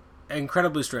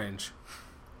incredibly strange.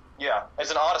 Yeah,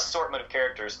 it's an odd assortment of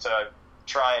characters to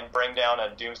try and bring down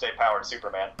a Doomsday-powered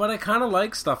Superman. But I kind of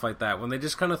like stuff like that, when they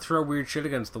just kind of throw weird shit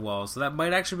against the wall. So that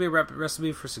might actually be a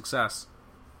recipe for success.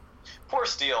 Poor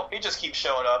Steel. He just keeps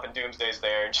showing up, and Doomsday's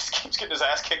there, and just keeps getting his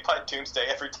ass kicked by Doomsday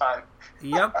every time.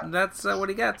 Yep, that's what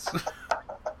he gets.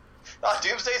 Oh,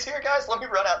 Doomsday's here, guys? Let me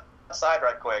run outside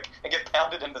right quick and get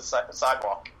pounded into the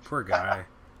sidewalk. Poor guy.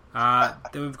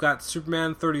 Then we've got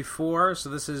Superman 34, so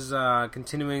this is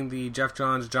continuing the Jeff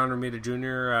Johns, John Romita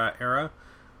Jr. Era.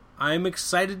 I'm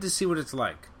excited to see what it's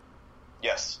like.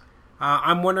 Yes.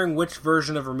 I'm wondering which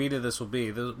version of Romita this will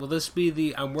be. Will this be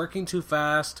the I'm working too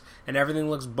fast and everything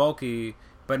looks bulky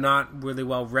but not really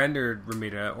well rendered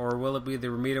Romita, or will it be the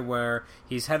Romita where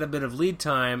he's had a bit of lead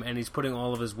time and he's putting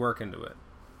all of his work into it?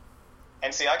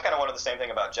 And see, I kind of wanted the same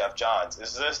thing about Jeff Johns.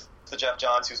 Is this the Jeff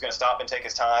Johns who's going to stop and take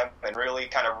his time and really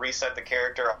kind of reset the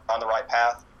character on the right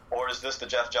path? Or is this the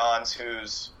Jeff Johns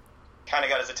who's kind of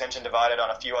got his attention divided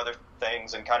on a few other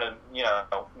things and kind of,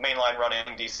 mainline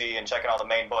running DC and checking all the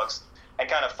main books and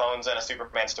kind of phones in a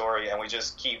Superman story and we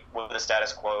just keep with the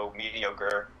status quo,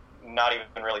 mediocre, not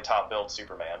even really top-billed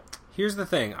Superman? Here's the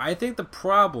thing. I think the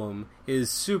problem is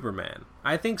Superman.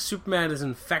 I think Superman is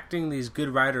infecting these good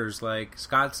writers like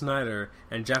Scott Snyder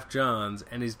and Jeff Johns,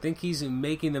 and I think he's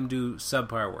making them do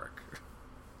subpar work.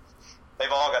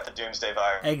 They've all got the Doomsday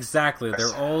virus. Exactly.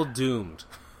 They're all doomed.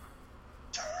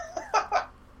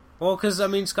 Well, because,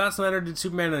 Scott Snyder did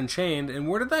Superman Unchained, and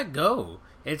where did that go?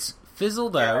 It's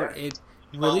fizzled out. It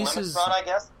releases... Run, I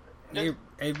guess?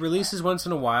 It releases once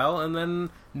in a while, and then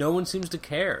no one seems to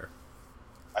care.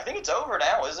 I think it's over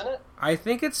now, isn't it? I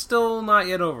think it's still not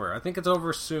yet over. I think it's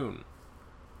over soon.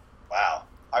 Wow.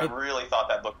 I really thought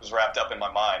that book was wrapped up in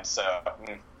my mind, so...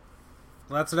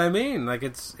 That's what I mean. Like,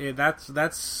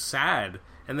 that's sad.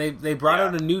 And they brought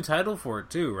out a new title for it,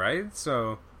 too, right?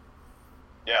 So...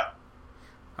 Yeah.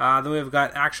 Then we've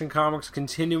got Action Comics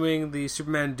continuing the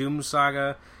Superman Doom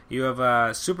saga. You have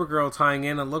Supergirl tying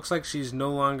in. It looks like she's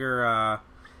no longer a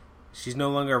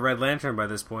Red Lantern by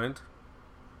this point.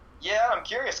 Yeah, I'm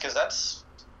curious, because that's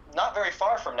not very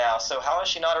far from now. So how is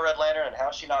she not a Red Lantern, and how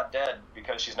is she not dead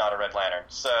because she's not a Red Lantern?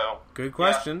 So good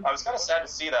question. Yeah, I was kind of sad to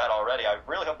see that already. I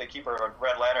really hope they keep her a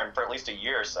Red Lantern for at least a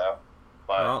year or so.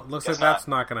 But well, looks like that's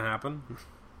not going to happen.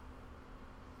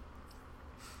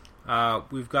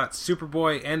 We've got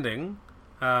Superboy ending,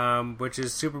 which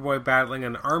is Superboy battling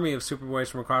an army of Superboys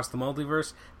from across the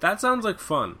multiverse. That sounds like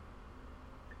fun.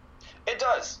 It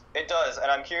does,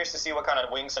 and I'm curious to see what kind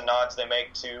of winks and nods they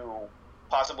make to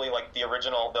possibly like the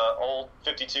original, the old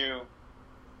 52,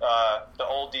 the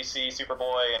old DC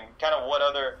Superboy, and kind of what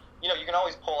other, you can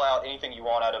always pull out anything you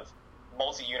want out of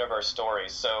multi-universe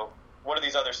stories. So what are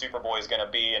these other Superboys going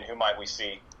to be, and who might we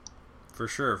see? For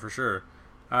sure.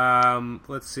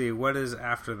 Let's see, what is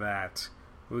after that?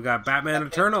 We got Batman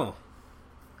Eternal.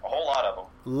 A whole lot of them.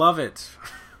 Love it.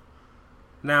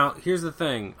 Now, here's the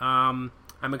thing.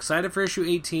 I'm excited for issue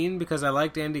 18 because I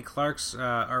liked Andy Clark's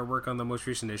artwork on the most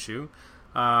recent issue.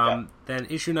 Then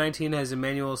issue 19 has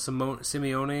Emmanuel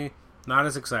Simeone. Not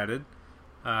as excited.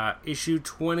 Issue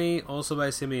 20, also by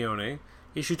Simeone.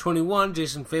 Issue 21,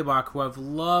 Jason Fabok, who I've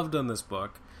loved on this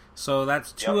book. So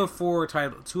that's two of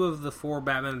the four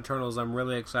Batman Eternals I'm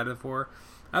really excited for.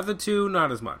 Other two,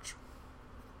 not as much.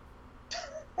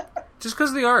 Just because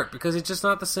of the art, because it's just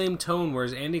not the same tone,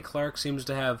 whereas Andy Clark seems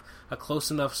to have a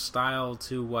close enough style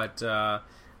to what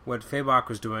Fabok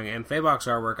was doing. And Fabok's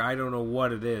artwork, I don't know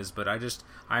what it is, but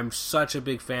I'm such a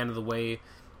big fan of the way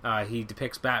he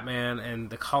depicts Batman,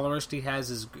 and the colorist he has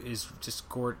is just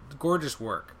gorgeous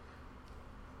work.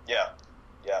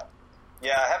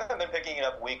 Yeah, I haven't been picking it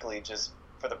up weekly just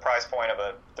for the price point of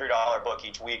a $3 book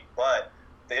each week, but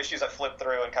the issues I flipped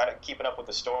through and kind of keeping up with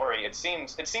the story, it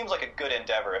seems like a good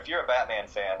endeavor. If you're a Batman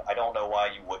fan, I don't know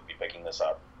why you wouldn't be picking this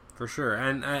up. For sure,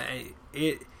 and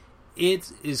it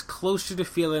is closer to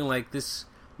feeling like this.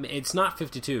 It's not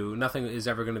 52. Nothing is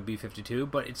ever going to be 52,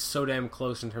 but it's so damn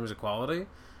close in terms of quality.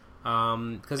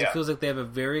 Because it feels like they have a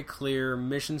very clear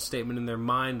mission statement in their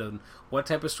mind on what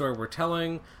type of story we're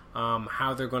telling,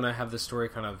 how they're going to have the story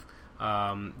kind of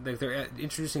they're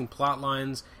introducing plot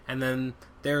lines, and then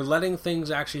they're letting things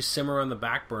actually simmer on the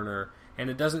back burner, and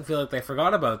it doesn't feel like they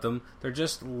forgot about them. They're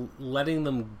just letting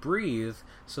them breathe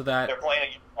so that they're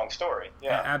playing a long story.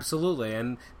 Yeah, absolutely.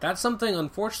 And that's something,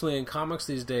 unfortunately, in comics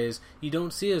these days you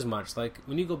don't see as much. Like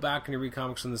when you go back and you read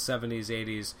comics from the 70s,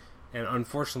 80s, and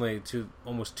unfortunately to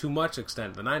almost too much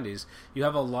extent the 90s, you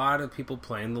have a lot of people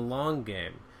playing the long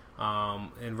game,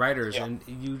 and writers, and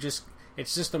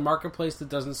it's just a marketplace that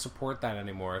doesn't support that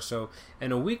anymore. So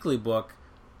in a weekly book,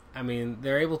 I mean,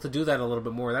 they're able to do that a little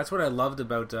bit more. That's what I loved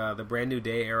about the Brand New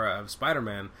Day era of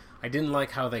Spider-Man. I didn't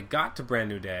like how they got to Brand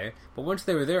New Day, but once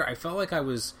they were there, I felt like I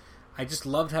just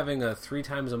loved having a 3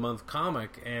 times a month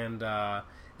comic, and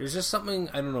there's just something,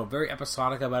 I don't know, very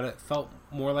episodic about it. It felt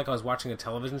more like I was watching a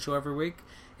television show every week,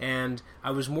 and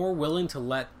I was more willing to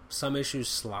let some issues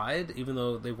slide, even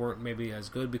though they weren't maybe as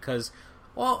good, because,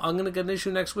 well, I'm going to get an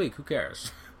issue next week, who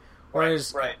cares?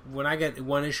 Whereas when I get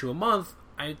one issue a month,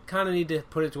 I kind of need to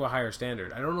put it to a higher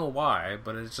standard. I don't know why,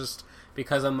 but it's just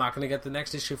because I'm not going to get the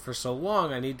next issue for so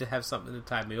long, I need to have something to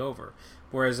tide me over.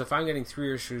 Whereas if I'm getting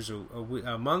 3 issues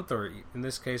a month, or in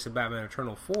this case a Batman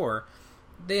Eternal 4,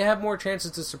 they have more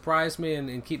chances to surprise me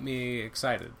and keep me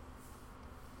excited.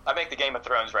 I make the Game of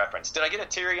Thrones reference. Did I get a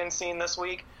Tyrion scene this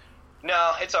week?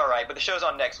 No, it's all right, but the show's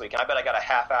on next week, and I bet I got a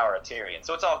half hour of Tyrion,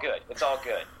 so it's all good.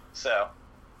 So...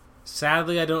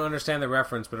 Sadly, I don't understand the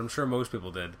reference, but I'm sure most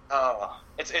people did. Oh,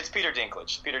 it's Peter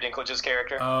Dinklage. Peter Dinklage's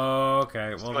character. Oh,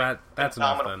 okay. Well, that's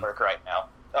enough then. Work right now.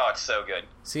 Oh, it's so good.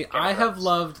 See, I have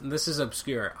loved, and this is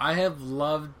obscure, I have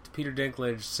loved Peter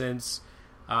Dinklage since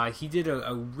he did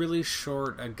a really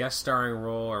short guest starring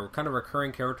role, or kind of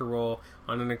recurring character role,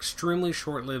 on an extremely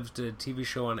short-lived TV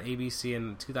show on ABC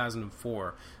in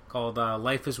 2004 called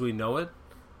Life as We Know It.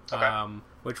 Okay.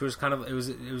 Which was kind of, it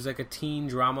was like a teen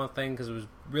drama thing, because it was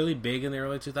really big in the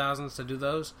early 2000s to do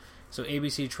those. So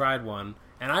ABC tried one,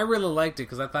 and I really liked it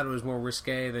because I thought it was more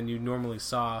risque than you normally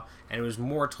saw, and it was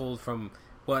more told from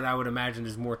what I would imagine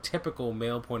is more typical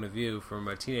male point of view, from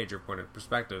a teenager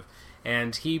perspective.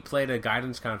 And he played a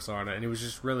guidance counselor on it, and he was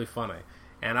just really funny.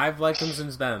 And I've liked him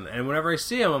since then. And whenever I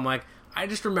see him, I'm like, I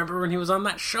just remember when he was on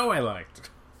that show I liked.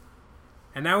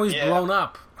 And now he's blown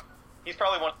up. He's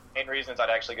probably one of the main reasons I'd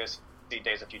actually go see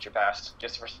Days of Future Past,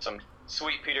 just for some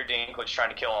sweet Peter Dinklage trying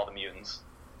to kill all the mutants.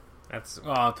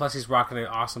 Plus he's rocking an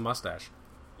awesome mustache.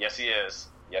 Yes, he is.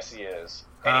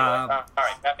 Anyway, all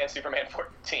right, Batman Superman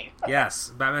 14. Yes,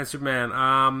 Batman Superman.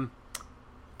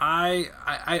 I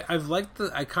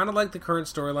kind of like the current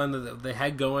storyline that they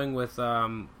had going with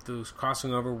those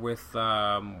crossing over with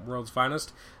World's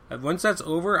Finest. Once that's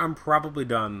over, I'm probably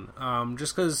done.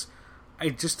 Just because I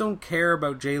just don't care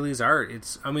about Jay Lee's art.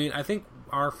 I think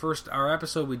our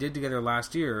episode we did together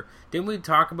last year, didn't we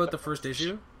talk about the first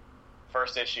issue?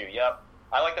 First issue, yep.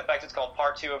 I like the fact it's called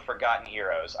Part 2 of Forgotten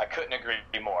Heroes. I couldn't agree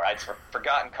more. It's a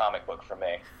forgotten comic book for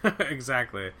me.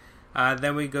 Exactly.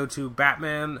 Then we go to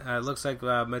Batman. It looks like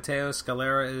Matteo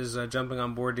Scalera is jumping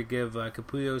on board to give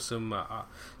Capullo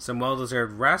some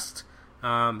well-deserved rest.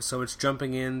 So it's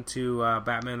jumping into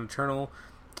Batman Eternal.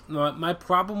 My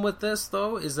problem with this,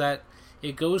 though, is that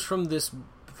it goes from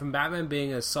Batman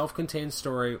being a self-contained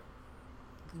story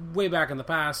way back in the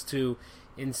past to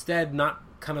instead not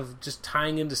kind of just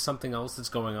tying into something else that's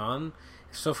going on.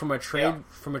 So from a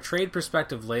trade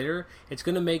perspective later, it's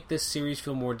going to make this series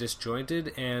feel more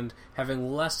disjointed and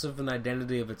having less of an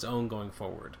identity of its own going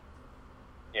forward.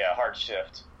 Yeah, hard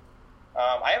shift.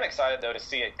 I am excited though to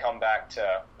see it come back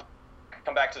to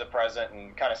the present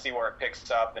and kind of see where it picks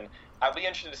up. And I'd be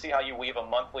interested to see how you weave a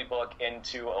monthly book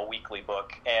into a weekly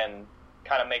book and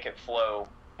kind of make it flow,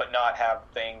 but not have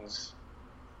things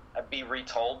be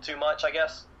retold too much, I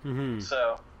guess. Mm-hmm.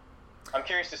 So I'm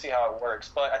curious to see how it works,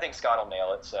 but I think Scott will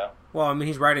nail it. So. Well, I mean,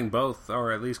 he's writing both,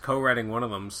 or at least co-writing one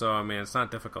of them. So I mean, it's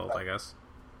not difficult, right. I guess.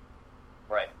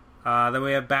 Right. Then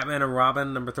we have Batman and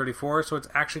Robin, number 34. So it's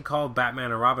actually called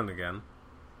Batman and Robin again.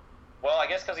 Well, I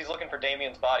guess because he's looking for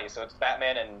Damian's body, so it's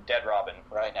Batman and Dead Robin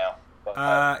right now.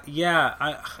 But,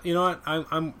 yeah. You know what?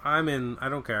 I'm in. I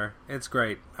don't care. It's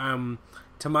great.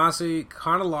 Tomasi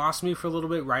kind of lost me for a little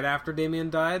bit right after Damian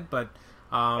died, but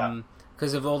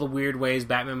because of all the weird ways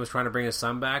Batman was trying to bring his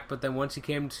son back. But then once he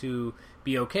came to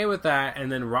be okay with that,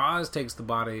 and then Ra's takes the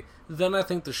body, then I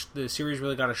think the series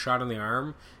really got a shot in the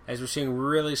arm, as we're seeing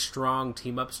really strong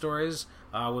team-up stories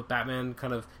with Batman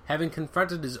kind of having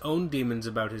confronted his own demons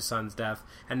about his son's death,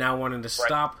 and now wanting to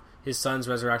stop his son's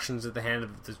resurrections at the hand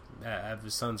of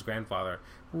his son's grandfather.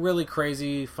 Really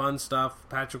crazy, fun stuff.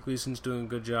 Patrick Gleason's doing a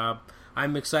good job.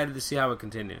 I'm excited to see how it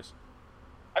continues.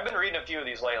 I've been reading a few of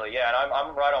these lately, yeah, and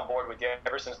I'm right on board with you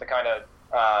ever since the kind of...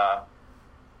 I'm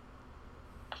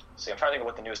trying to think of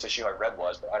what the newest issue I read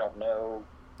was, but I don't know.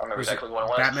 I don't remember exactly what it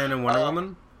was. Batman and Wonder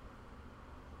Woman?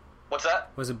 What's that?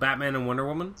 Was it Batman and Wonder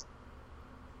Woman?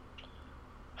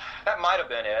 That might have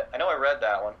been it. I know I read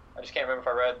that one. I just can't remember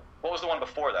if I read... What was the one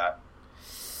before that?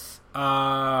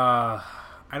 I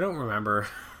don't remember.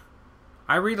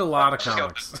 I read a lot of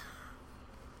comics.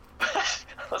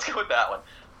 Let's go with that one.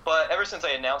 But ever since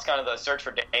they announced kind of the search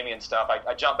for Damian stuff,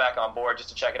 I jumped back on board just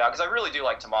to check it out, because I really do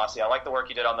like Tomasi. I like the work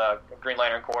he did on the Green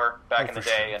Lantern Corps back in the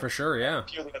day. For sure, yeah. A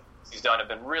few of the other things he's done have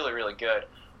been really, really good.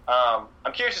 I'm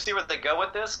curious to see where they go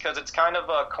with this, because it's kind of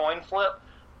a coin flip.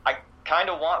 I kind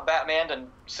of want Batman to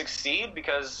succeed,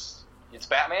 because it's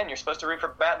Batman. You're supposed to root for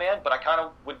Batman, but I kind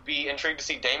of would be intrigued to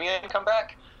see Damian come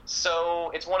back.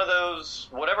 So it's one of those,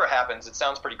 whatever happens, it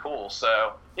sounds pretty cool.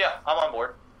 So, yeah, I'm on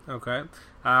board. Okay.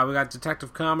 We got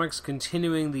Detective Comics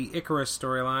continuing the Icarus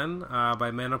storyline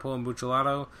by Manapul and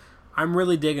Buccellato. I'm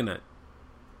really digging it.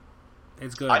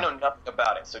 It's good. I know nothing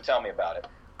about it, so tell me about it.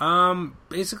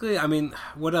 Basically, I mean,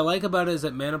 what I like about it is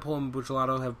that Manapul and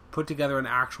Buccellato have put together an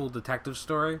actual detective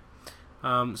story.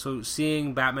 So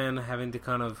seeing Batman having to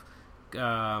kind of,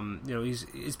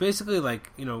 it's basically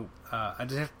like, a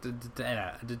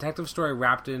detective story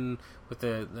wrapped in with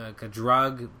a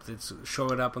drug that's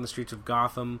showing up on the streets of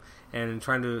Gotham, and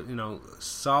trying to,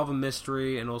 solve a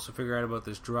mystery and also figure out about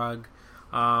this drug.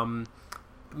 I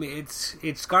mean,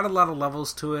 it's got a lot of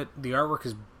levels to it. The artwork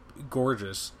is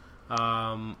gorgeous.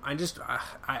 I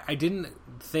didn't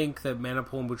think that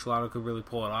Manapul and Buccellato could really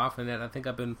pull it off, and I think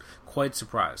I've been quite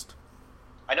surprised.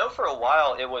 I know for a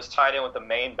while it was tied in with the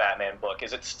main Batman book.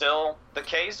 Is it still the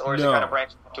case, or is it kind of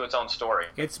branched to its own story?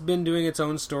 It's been doing its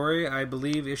own story. I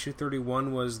believe issue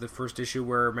 31 was the first issue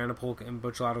where Manapul and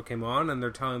Buccellato came on, and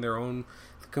they're telling their own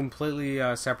completely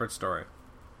separate story.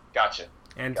 Gotcha.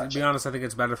 And to be honest, I think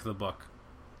it's better for the book.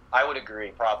 I would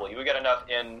agree, probably. We get enough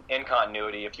in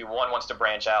continuity. If one wants to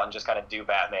branch out and just kind of do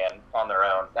Batman on their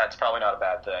own, that's probably not a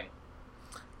bad thing.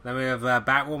 Then we have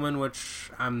Batwoman, which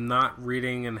I'm not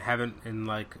reading and haven't in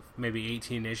like maybe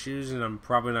 18 issues, and I'm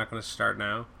probably not going to start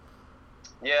now.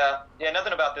 Yeah,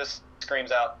 nothing about this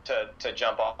screams out to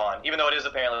jump on, even though it is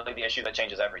apparently the issue that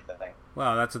changes everything.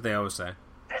 Well, that's what they always say.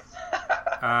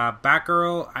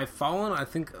 Batgirl, I've fallen. I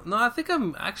think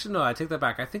I'm actually no. I take that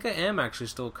back. I think I am actually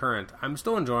still current. I'm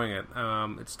still enjoying it.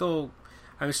 I'm still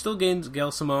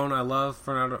Gail Simone. I love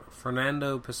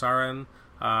Fernando Pizarro.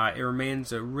 It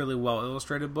remains a really well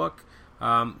illustrated book.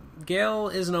 Gail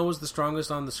isn't always the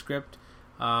strongest on the script.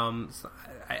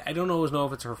 I don't always know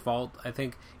if it's her fault. I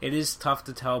think it is tough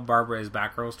to tell Barbara as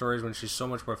Batgirl stories when she's so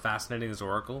much more fascinating as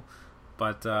Oracle.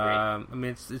 But I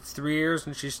mean, it's 3 years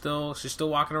and she's still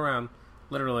walking around,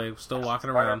 literally still walking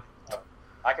around.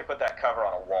 I could put that cover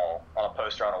on a wall, on a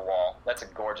poster on a wall. That's a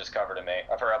gorgeous cover to me.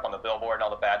 Of her up on the billboard and all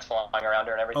the bats flying around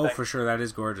her and everything. Oh, for sure, that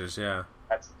is gorgeous. Yeah.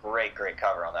 That's a great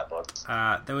cover on that book.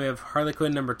 Then we have Harley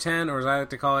Quinn number 10, or as I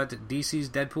like to call it, DC's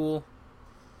Deadpool.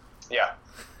 Yeah.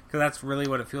 Because that's really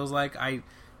what it feels like. I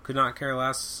could not care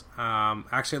less.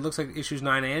 Actually, it looks like issues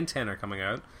 9 and 10 are coming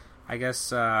out. I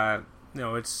guess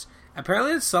it's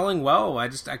apparently it's selling well. I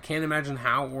can't imagine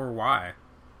how or why.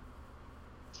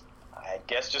 I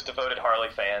guess just devoted Harley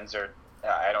fans, or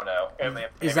I don't know.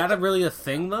 Is that really a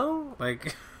thing though?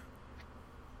 Like,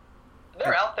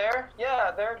 they're out there.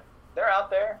 Yeah, they're out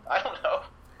there. I don't know.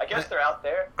 I guess they're out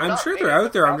there. I'm sure they're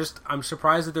out there. I'm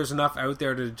surprised that there's enough out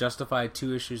there to justify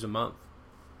 2 issues a month.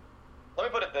 Let me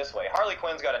put it this way: Harley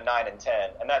Quinn's got a 9 and 10,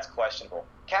 and that's questionable.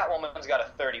 Catwoman's got a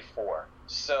 34.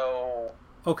 So.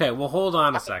 Okay, well, hold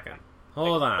on a second.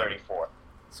 Hold on. 34.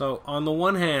 So, on the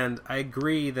one hand, I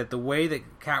agree that the way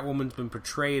that Catwoman's been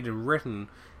portrayed and written,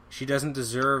 she doesn't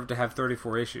deserve to have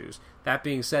 34 issues. That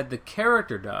being said, the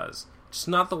character does. Just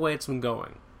not the way it's been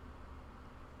going.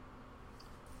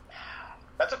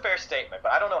 That's a fair statement,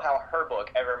 but I don't know how her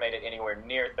book ever made it anywhere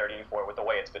near 34 with the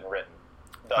way it's been written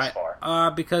thus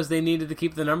far. Because they needed to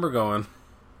keep the number going.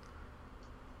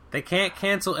 They can't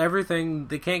cancel everything.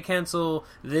 They can't cancel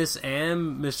this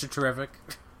and Mr. Terrific.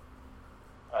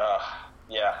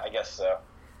 Yeah, I guess so.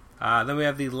 Then we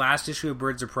have the last issue of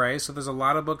Birds of Prey, so there's a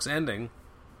lot of books ending.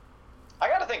 I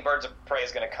gotta think Birds of Prey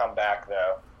is gonna come back,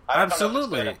 though.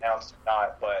 Absolutely. I don't know if it's been announced or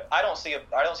not, but I don't see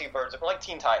Birds of Prey, like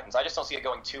Teen Titans. I just don't see it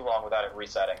going too long without it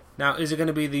resetting. Now, is it going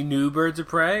to be the new Birds of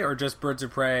Prey, or just Birds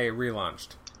of Prey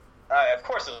relaunched? Of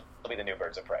course it'll be the new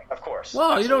Birds of Prey. Of course.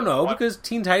 Well, absolutely. You don't know, because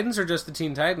Teen Titans are just the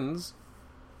Teen Titans.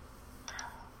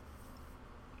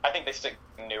 I think they stick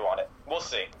new on it. We'll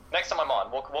see. Next time I'm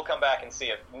on, we'll come back and see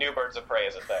if new Birds of Prey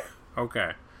is a thing.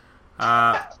 Okay.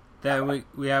 Then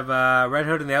we have Red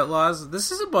Hood and the Outlaws.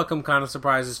 This is a book I'm kind of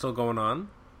surprised is still going on.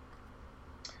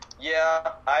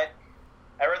 Yeah, I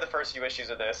read the first few issues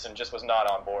of this and just was not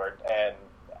on board, and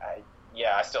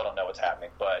I still don't know what's happening.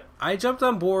 But I jumped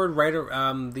on board right.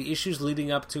 The issues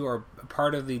leading up to are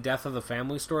part of the Death of the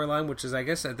Family storyline, which is, I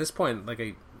guess, at this point like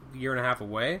a year and a half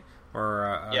away or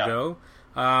ago.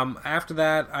 After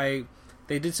that,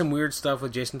 they did some weird stuff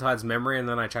with Jason Todd's memory, and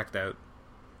then I checked out.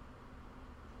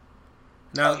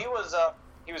 Now he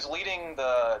was leading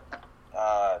the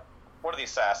what are the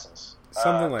assassins?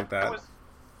 Something like that.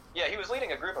 He was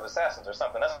leading a group of assassins or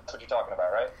something. That's what you're talking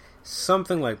about, right?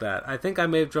 Something like that. I think I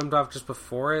may have jumped off just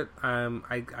before it.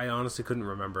 I honestly couldn't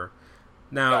remember.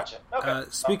 Now, gotcha. Okay.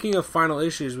 Speaking of final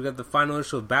issues, we got the final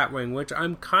issue of Batwing, which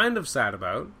I'm kind of sad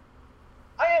about.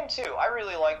 I am too. I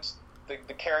really liked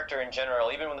the character in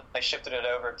general, even when they shifted it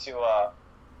over to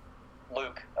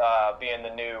Luke being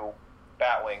the new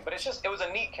Batwing. But it was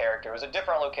a neat character. It was a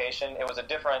different location. It was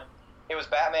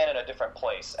Batman in a different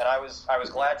place, and I was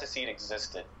glad to see it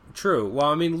existed. True. Well,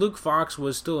 I mean, Luke Fox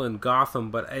was still in Gotham,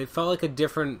 but it felt like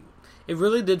it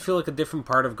really did feel like a different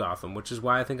part of Gotham, which is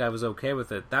why I think I was okay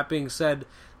with it. That being said,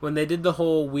 when they did the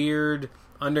whole weird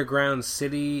underground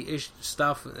city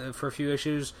stuff for a few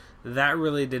issues, that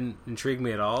really didn't intrigue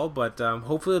me at all, but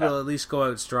hopefully it'll at least go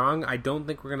out strong. I don't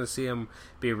think we're going to see him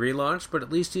be relaunched, but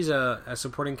at least he's a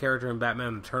supporting character in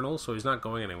Batman Eternal, so he's not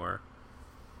going anywhere.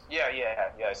 Yeah.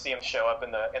 I see him show up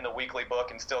in the weekly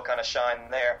book and still kind of shine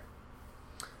there.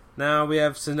 Now we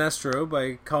have Sinestro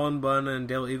by Cullen Bunn and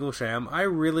Dale Eaglesham. I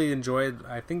really enjoyed.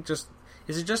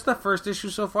 Is it just the first issue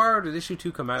so far, or did issue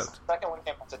 2 come out? The second one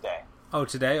came out today. Oh,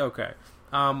 today? Okay.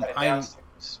 I'm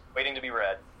waiting to be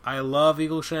read. I love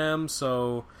Eaglesham,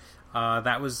 so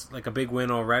that was like a big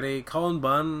win already. Cullen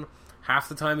Bunn, half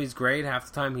the time he's great, half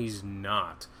the time he's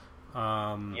not. But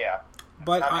I'm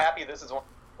happy this is one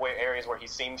areas where he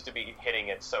seems to be hitting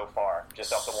it so far,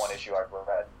 just off the one issue I've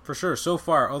read. For sure, so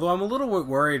far. Although I'm a little bit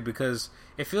worried because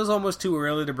it feels almost too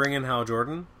early to bring in Hal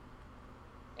Jordan.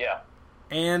 Yeah.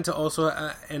 And to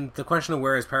also, and the question of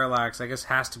where is Parallax, I guess,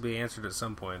 has to be answered at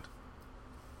some point.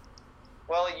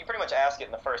 Well, you pretty much ask it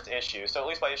in the first issue, so at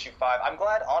least by issue 5, I'm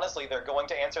glad, honestly, they're going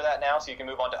to answer that now, so you can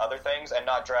move on to other things and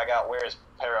not drag out where is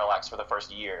Parallax for the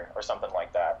first year or something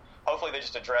like that. hopefully they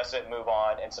just address it, move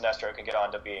on, and Sinestro can get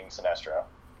on to being Sinestro.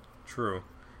 True.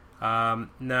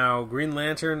 Now, Green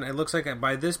Lantern, it looks like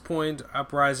by this point,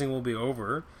 Uprising will be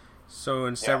over. So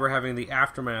instead we're having the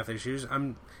Aftermath issues.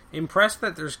 I'm impressed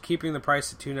that they're keeping the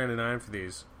price at $2.99 for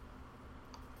these.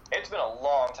 It's been a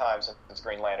long time since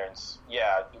Green Lantern's,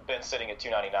 been sitting at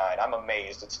 $2.99. I'm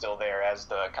amazed it's still there as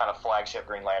the kind of flagship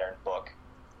Green Lantern book.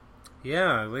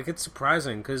 Yeah, like, it's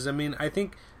surprising, because, I mean, I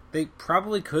think they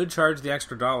probably could charge the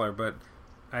extra $1, but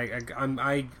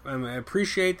I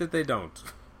appreciate that they don't.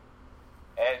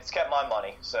 And it's kept my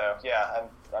money, so, yeah,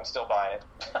 I'm still buying it.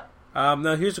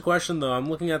 Now, here's a question, though. I'm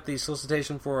looking at the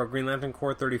solicitation for Green Lantern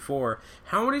Corps 34.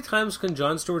 How many times can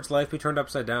John Stewart's life be turned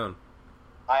upside down?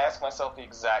 I ask myself the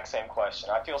exact same question.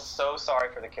 I feel so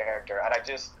sorry for the character, and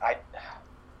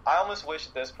I almost wish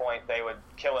at this point they would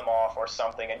kill him off or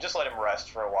something and just let him rest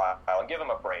for a while and give him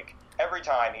a break. Every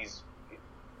time he's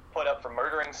put up for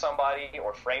murdering somebody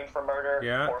or framed for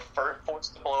murder or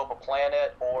forced to blow up a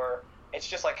planet, or it's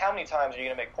just like, how many times are you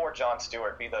going to make poor John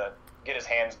Stewart get his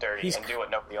hands dirty and do what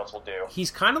nobody else will do?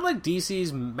 He's kind of like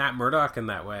DC's Matt Murdock in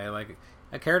that way, like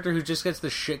a character who just gets the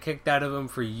shit kicked out of him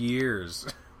for years.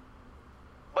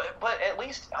 But at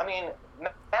least, I mean,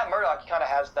 Matt Murdock kind of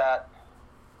has that,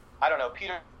 I don't know,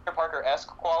 Peter Parker-esque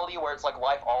quality where it's like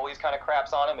life always kind of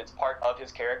craps on him. It's part of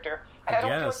his character. And I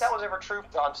don't feel like that was ever true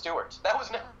for John Stewart. That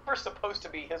was never supposed to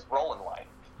be his role in life.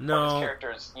 No. Or his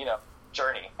character's,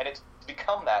 journey. And it's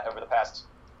become that over the past,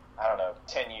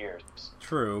 10 years.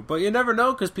 True. But you never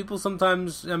know, because people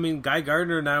sometimes, Guy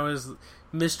Gardner now is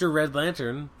Mr. Red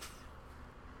Lantern.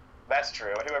 That's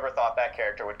true. Whoever thought that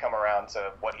character would come around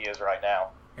to what he is right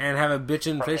now. And have a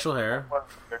bitchin' facial hair.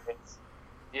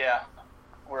 Yeah.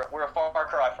 We're a far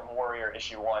cry from Warrior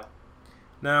issue 1.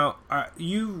 Now,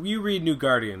 you read New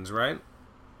Guardians, right?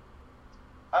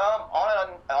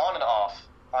 On and off.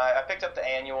 I picked up the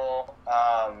annual.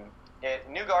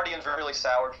 New Guardians really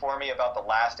soured for me about the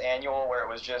last annual, where it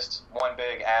was just one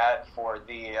big ad for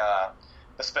the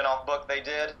spin-off book they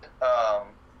did.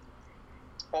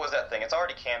 What was that thing? It's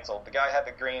already canceled. The guy had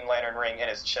the Green Lantern ring in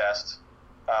his chest.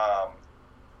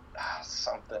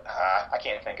 Something. I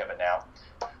can't think of it now.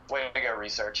 Way to go,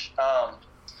 research.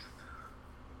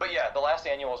 But yeah, the last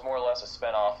annual was more or less a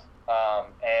spinoff,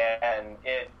 and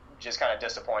it just kind of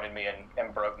disappointed me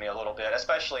and broke me a little bit,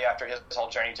 especially after his whole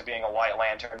journey to being a White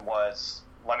Lantern was,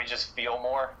 let me just feel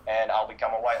more, and I'll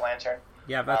become a White Lantern.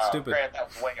 Yeah, that's stupid. Granted, that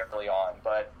was way early on,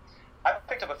 but I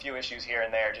picked up a few issues here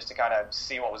and there just to kind of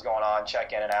see what was going on,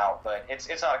 check in and out, but it's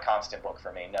not a constant book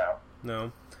for me, no.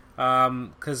 No.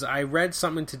 Because I read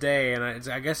something today, and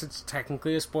I guess it's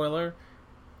technically a spoiler,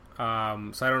 so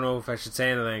I don't know if I should say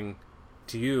anything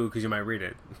to you, because you might read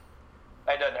it.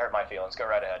 It doesn't hurt my feelings. Go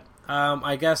right ahead.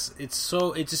 I guess it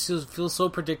just feels so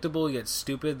predictable yet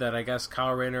stupid that I guess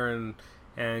Kyle Rayner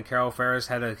and Carol Ferris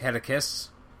had a kiss.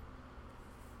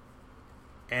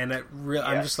 And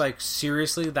I'm just like,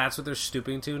 seriously, that's what they're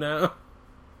stooping to now?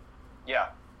 Yeah.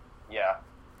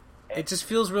 It just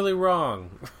feels really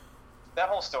wrong. That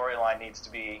whole storyline needs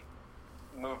to be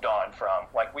moved on from.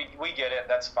 Like, we get it,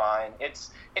 that's fine.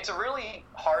 It's a really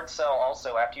hard sell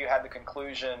also after you had the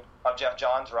conclusion of Jeff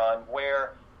Johns' run,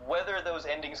 where whether those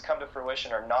endings come to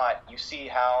fruition or not, you see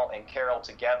Hal and Carol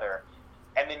together,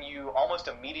 and then you almost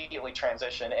immediately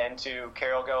transition into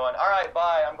Carol going, all right,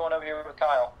 bye, I'm going over here with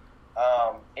Kyle.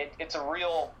 It's a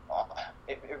real...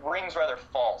 It rings rather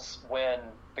false when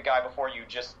the guy before you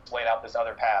just laid out this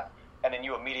other path, and then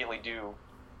you immediately do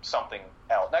something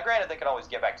else. Now, granted, they could always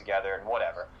get back together and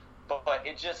whatever, but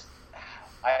it just...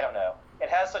 I don't know. It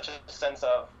has such a sense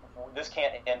of, this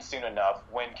can't end soon enough.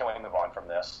 When can we move on from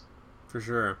this? For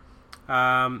sure.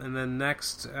 And then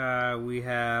next, we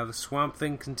have Swamp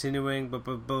Thing continuing, but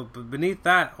beneath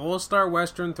that, All-Star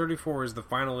Western 34 is the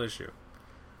final issue.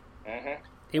 Mm-hmm.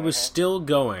 It was still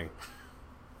going.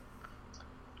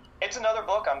 It's another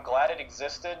book. I'm glad it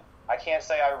existed. I can't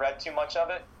say I read too much of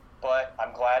it, but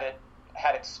I'm glad it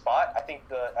had its spot. I think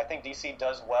DC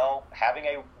does well having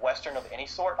a Western of any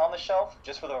sort on the shelf,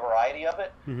 just for the variety of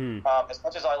it. Mm-hmm. As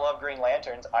much as I love Green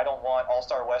Lanterns, I don't want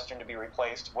All-Star Western to be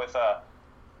replaced with a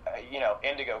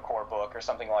Indigo Corps book or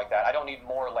something like that. I don't need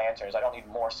more Lanterns. I don't need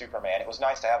more Superman. It was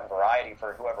nice to have a variety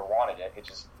for whoever wanted it. It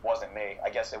just wasn't me. I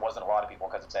guess it wasn't a lot of people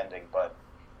because it's ending, but...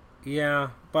 Yeah,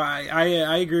 but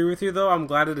I agree with you, though. I'm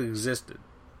glad it existed.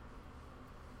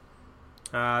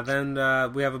 Then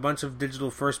we have a bunch of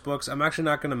digital first books. I'm actually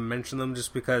not going to mention them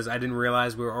just because I didn't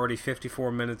realize we were already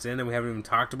 54 minutes in and we haven't even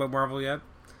talked about Marvel yet.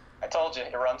 I told you,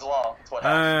 it runs long. That's what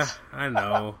happens. I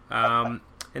know.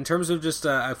 In terms of just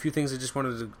a few things, I just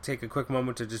wanted to take a quick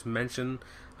moment to just mention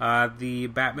the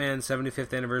Batman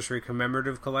 75th Anniversary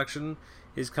Commemorative Collection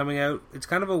is coming out. It's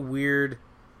kind of a weird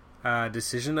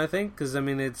decision, I think, because, I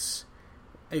mean, it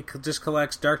just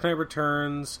collects Dark Knight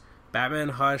Returns, Batman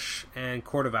Hush, and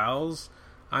Court of Owls.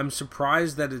 I'm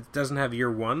surprised that it doesn't have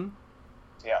Year One.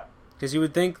 Yeah. Because you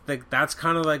would think that that's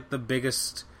kind of like the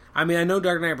biggest... I mean, I know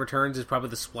Dark Knight Returns is probably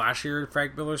the splashier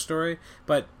Frank Miller story,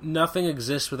 but nothing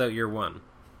exists without Year One.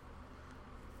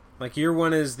 Like, Year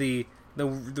One is the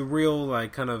real,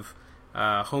 like, kind of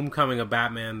homecoming of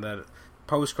Batman, that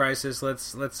post-crisis,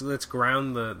 let's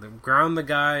ground the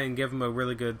guy and give him a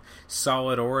really good,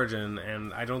 solid origin,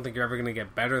 and I don't think you're ever going to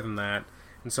get better than that,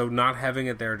 and so not having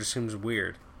it there just seems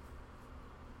weird.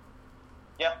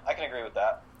 Yeah, I can agree with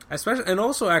that. Especially, and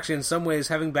also, actually, in some ways,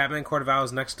 having Batman Court of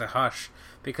Owls next to Hush,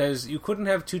 because you couldn't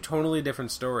have two totally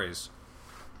different stories.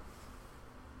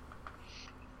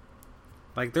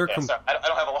 Like, they're... So I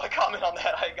don't have a lot of comment on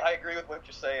that. I agree with what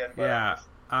you're saying. But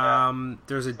yeah.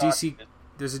 There's a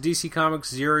DC Comics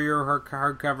Zero-Year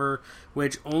hardcover,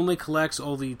 which only collects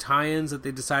all the tie-ins that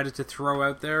they decided to throw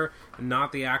out there, and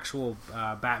not the actual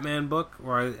Batman book,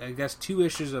 or I guess 2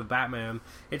 issues of Batman.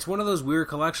 It's one of those weird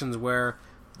collections where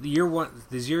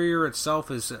the Zero-Year itself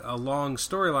is a long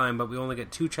storyline, but we only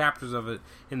get 2 chapters of it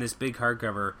in this big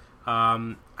hardcover.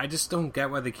 I just don't get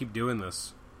why they keep doing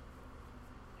this.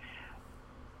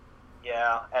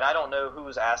 Yeah, and I don't know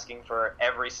who's asking for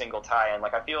every single tie-in.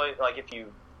 Like, I feel like if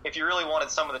you really wanted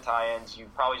some of the tie-ins, you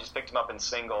probably just picked them up in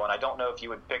single, and I don't know if you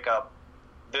would pick up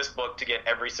this book to get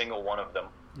every single one of them.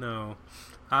 No.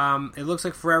 It looks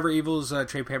like Forever Evil's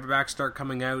trade paperbacks start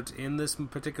coming out in this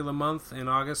particular month, in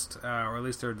August, or at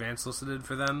least they're advance listed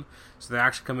for then. So they're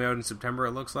actually coming out in September,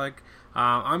 it looks like.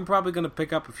 I'm probably going to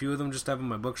pick up a few of them just to have on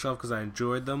my bookshelf because I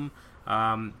enjoyed them.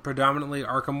 Predominantly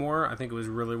Arkham War. I think it was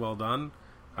really well done.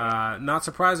 Not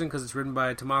surprising because it's written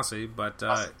by Tomasi, but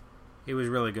it was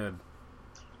really good.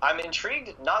 I'm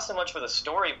intrigued, not so much for the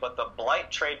story, but the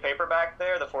Blight trade paperback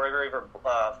there, the Forever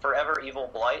Evil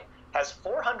Blight, has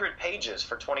 400 pages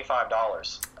for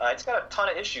 $25. It's got a ton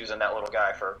of issues in that little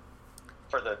guy for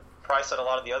the price that a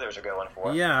lot of the others are going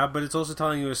for. Yeah, but it's also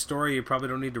telling you a story you probably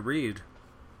don't need to read.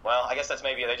 Well, I guess that's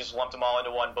maybe they just lumped them all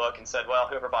into one book and said, well,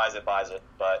 whoever buys it, buys it.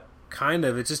 But kind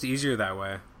of. It's just easier that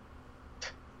way.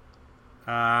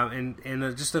 And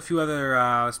just a few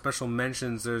other special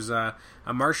mentions. There's a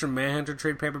Martian Manhunter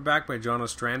trade paperback by John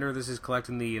Ostrander. This is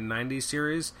collecting the 90s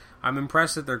series. I'm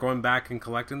impressed that they're going back and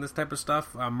collecting this type of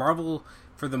stuff. Marvel,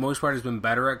 for the most part, has been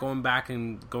better at going back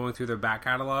and going through their back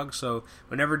catalog. So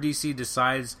whenever DC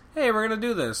decides, hey, we're going to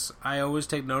do this, I always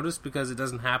take notice because it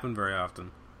doesn't happen very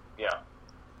often.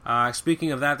 Yeah.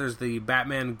 Speaking of that, there's the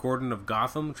Batman Gordon of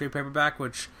Gotham trade paperback,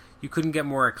 which you couldn't get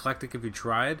more eclectic if you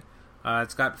tried.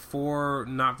 It's got 4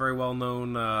 not very well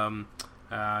known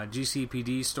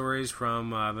GCPD stories from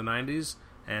the 90s,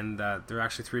 and they're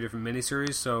actually 3 different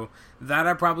miniseries, so that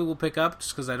I probably will pick up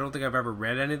just because I don't think I've ever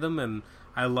read any of them, and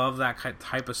I love that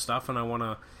type of stuff, and I want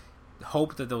to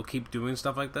hope that they'll keep doing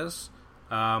stuff like this.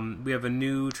 We have a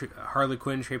new Harley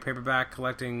Quinn trade paperback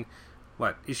collecting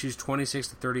issues 26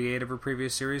 to 38 of her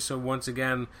previous series, so once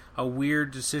again, a weird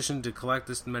decision to collect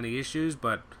this many issues,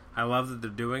 but I love that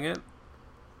they're doing it.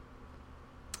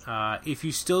 If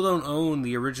you still don't own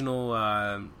the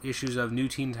original issues of New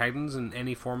Teen Titans in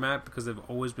any format, because they've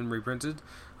always been reprinted,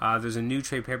 there's a new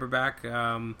trade paperback,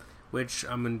 which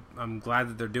I'm glad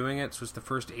that they're doing it. So it's the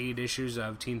first 8 issues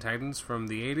of Teen Titans from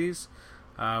the 80s,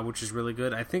 which is really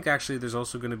good. I think actually there's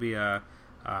also going to be a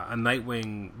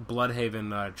Nightwing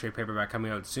Bloodhaven trade paperback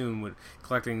coming out soon, with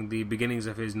collecting the beginnings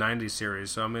of his 90s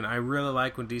series. So I mean, I really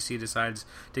like when DC decides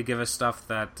to give us stuff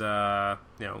that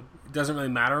doesn't really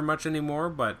matter much anymore,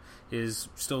 but is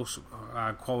still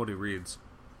quality reads.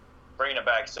 Bringing it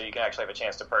back so you can actually have a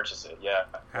chance to purchase it. Yeah,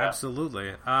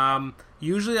 absolutely.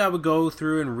 Usually I would go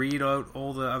through and read out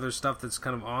all the other stuff that's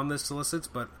kind of on this solicits,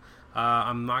 but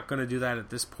I'm not going to do that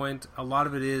at this point. A lot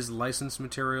of it is licensed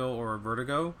material or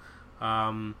Vertigo.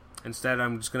 Instead,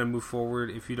 I'm just going to move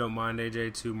forward, if you don't mind,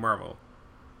 AJ, to Marvel.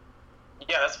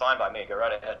 Yeah, that's fine by me. Go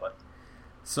right ahead, bud.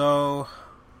 So,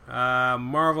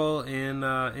 Marvel in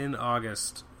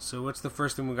August. So, what's the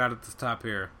first thing we got at the top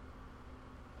here?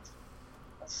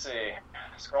 Let's see.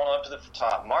 Scrolling up to the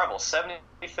top. Marvel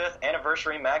 75th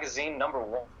Anniversary Magazine number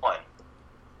 1.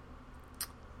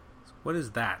 What is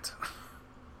that?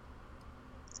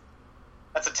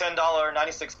 That's a $10,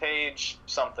 96-page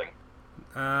something.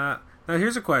 Now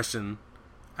here's a question.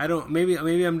 Maybe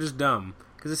I'm just dumb,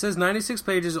 because it says 96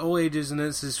 pages, all ages, and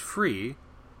this is free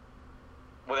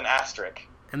with an asterisk.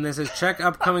 And this says check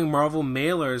upcoming Marvel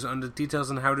mailers under details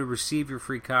on how to receive your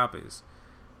free copies.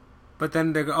 But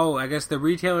then I guess the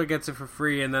retailer gets it for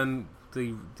free, and then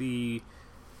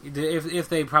if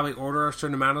they probably order a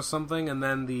certain amount of something, and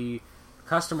then the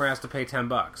customer has to pay $10.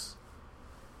 That's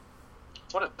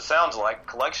what it sounds like.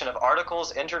 Collection of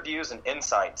articles, interviews, and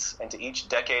insights into each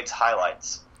decade's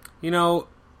highlights. You know,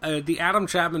 the Adam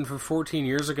Chapman from 14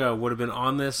 years ago would have been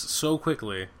on this so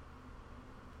quickly.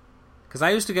 Because I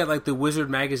used to get, like, the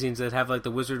Wizard magazines that have, like, the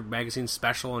Wizard magazine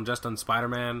special and just on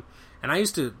Spider-Man, and I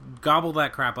used to gobble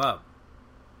that crap up.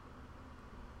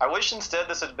 I wish instead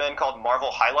this had been called Marvel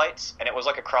Highlights, and it was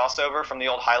like a crossover from the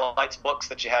old Highlights books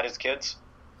that you had as kids.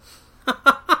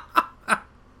 I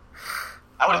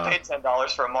would have paid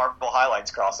 $10 for a Marvel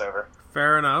Highlights crossover.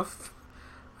 Fair enough.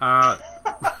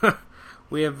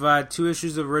 We have 2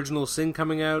 issues of Original Sin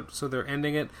coming out, so they're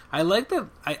ending it. I like that.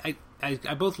 I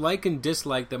both like and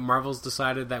dislike that Marvel's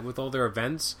decided that with all their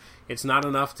events, it's not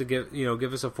enough to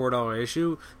give us a $4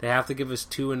 issue. They have to give us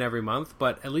 2 in every month,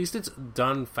 but at least it's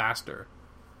done faster.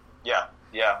 Yeah.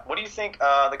 What do you think?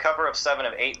 The cover of 7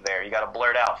 of 8 there. You got a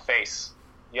blurred out face.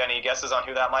 You got any guesses on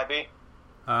who that might be?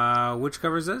 Which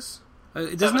cover is this?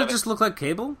 Doesn't it just look like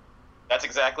Cable? That's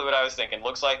exactly what I was thinking.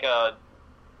 Looks like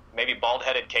maybe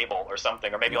bald-headed Cable or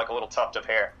something, or maybe like a little tuft of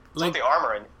hair. It's like the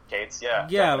armor indicates, yeah.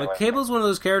 Yeah, but Cable's one of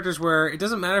those characters where it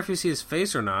doesn't matter if you see his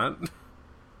face or not.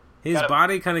 His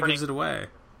body kind of gives it away.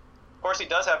 Of course, he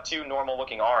does have 2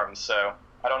 normal-looking arms, so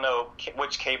I don't know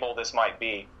which Cable this might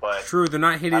be, but... True, they're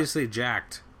not hideously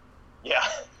jacked. Yeah.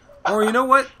 Or you know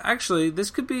what? Actually,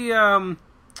 this could be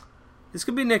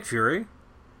Nick Fury.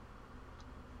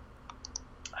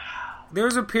 There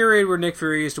was a period where Nick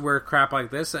Fury used to wear crap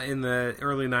like this in the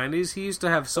early 90s. He used to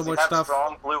have so much stuff.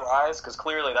 Strong blue eyes? Because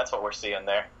clearly that's what we're seeing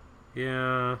there.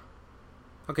 Yeah.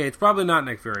 Okay, it's probably not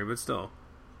Nick Fury, but still.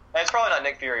 And it's probably not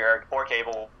Nick Fury or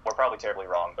Cable. We're probably terribly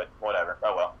wrong, but whatever.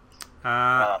 Oh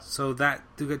well. So that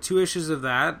we got 2 issues of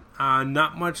that.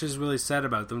 Not much is really said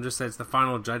about them. Just that it's the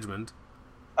final judgment.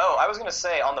 Oh, I was going to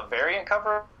say, on the variant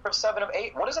cover of 7 of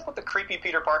 8, what is up with the creepy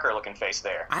Peter Parker looking face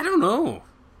there? I don't know.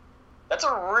 That's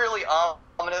a really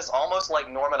ominous, almost like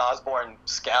Norman Osborn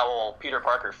scowl Peter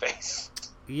Parker face.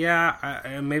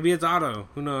 Yeah, maybe it's Otto.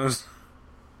 Who knows?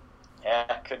 Yeah,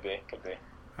 could be.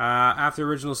 After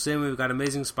Original Sin, we've got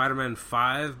Amazing Spider-Man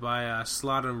 5 by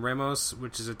Slott and Ramos,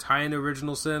 which is a tie-in to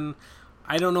Original Sin.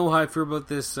 I don't know how I feel about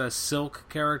this Silk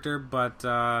character, but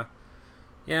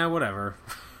yeah, whatever.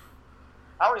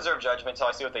 I'll reserve judgment until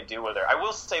I see what they do with her. I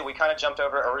will say we kind of jumped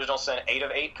over Original Sin 8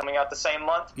 of 8 coming out the same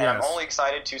month, and I'm only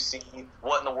excited to see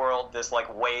what in the world this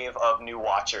like wave of new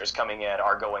Watchers coming in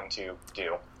are going to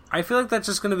do. I feel like that's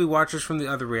just going to be Watchers from the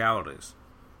other realities.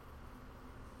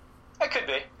 It could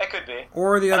be.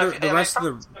 Or the rest of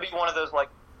the... It's going to be one of those like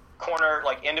corner,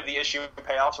 like end of the issue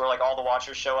payoffs where like all the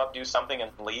Watchers show up, do something, and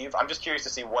leave. I'm just curious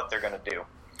to see what they're going to do.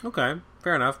 Okay,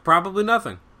 fair enough. Probably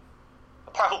nothing.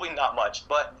 Probably not much,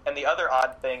 and the other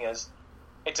odd thing is,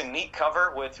 it's a neat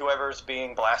cover with whoever's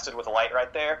being blasted with light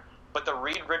right there, but the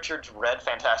Reed Richards red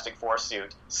Fantastic Four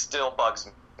suit still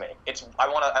bugs me. I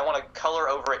want to color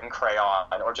over it in crayon,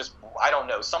 or just, I don't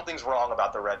know, something's wrong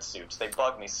about the red suits. They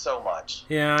bug me so much.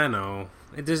 Yeah, I know.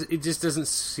 It just doesn't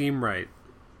seem right.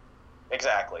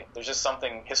 Exactly. There's just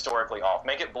something historically off.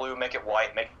 Make it blue, make it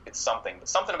white, make it something, but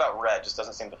something about red just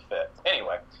doesn't seem to fit.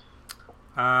 Anyway.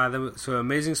 So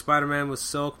Amazing Spider-Man with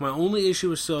Silk. My only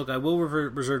issue with Silk, I will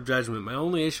reserve judgment. My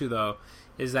only issue, though,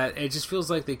 is that it just feels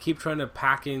like they keep trying to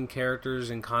pack in characters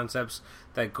and concepts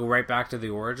that go right back to the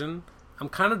origin. I'm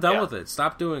kind of done with it.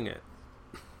 Stop doing it.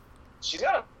 She's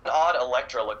got an odd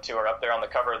Elektra look to her up there on the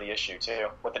cover of the issue, too,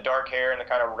 with the dark hair and the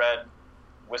kind of red,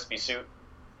 wispy suit.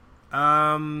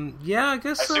 Yeah, I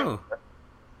guess so.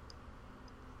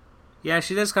 Yeah,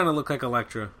 she does kind of look like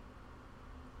Elektra.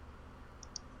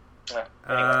 Anyway.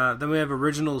 Then we have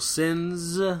Original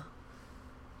Sins.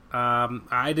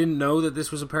 I didn't know that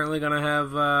this was apparently going to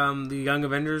have the Young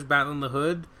Avengers battling the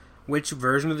Hood. Which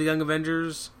version of the Young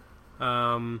Avengers?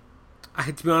 To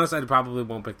be honest, I probably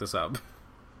won't pick this up.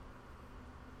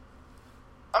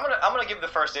 I'm gonna give the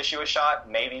first issue a shot.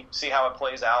 Maybe see how it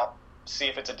plays out. See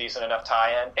if it's a decent enough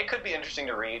tie-in. It could be interesting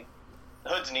to read. The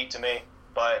Hood's neat to me,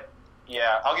 but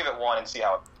yeah, I'll give it 1 and see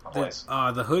how it plays.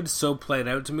 The Hood's so played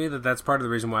out to me that's part of the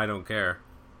reason why I don't care.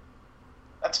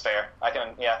 That's fair. I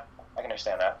can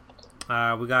understand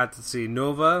that. We got to see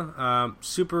Nova.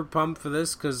 Super pumped for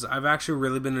this because I've actually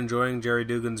really been enjoying Jerry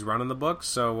Dugan's run on the book.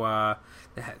 So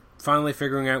finally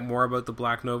figuring out more about the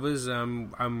Black Novas,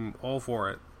 I'm all for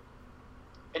it.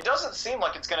 It doesn't seem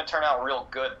like it's going to turn out real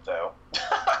good, though.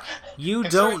 You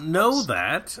don't know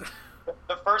that.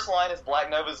 the first line is Black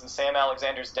Nova's and Sam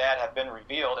Alexander's dad have been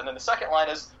revealed, and then the second line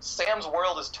is Sam's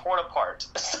world is torn apart.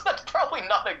 So that's probably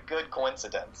not a good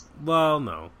coincidence. Well,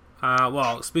 no.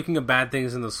 Well, speaking of bad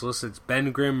things in this list, it's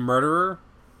Ben Grimm murderer.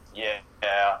 Yeah.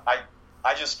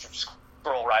 I just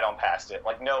scroll right on past it.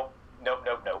 Like, nope.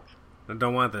 I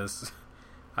don't want this.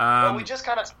 Well, we just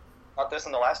kind of about this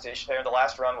in the last issue, or the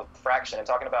last run with Fraction, and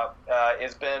talking about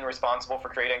is Ben responsible for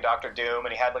creating Doctor Doom,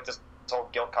 and he had like this whole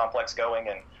guilt complex going,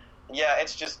 and yeah,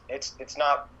 it's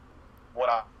not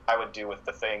what I would do with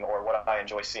the Thing, or what I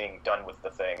enjoy seeing done with the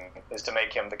Thing, is to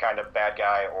make him the kind of bad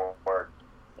guy, or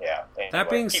yeah. Anyway,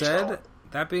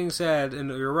 that being said, and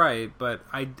you're right, but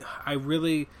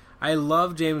I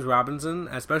love James Robinson,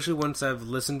 especially once I've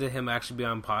listened to him actually be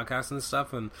on podcasts and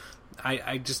stuff, and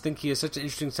I just think he has such an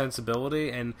interesting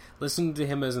sensibility, and listening to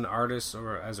him as an artist,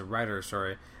 or as a writer,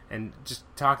 and just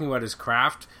talking about his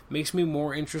craft makes me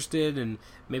more interested and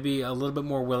maybe a little bit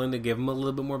more willing to give him a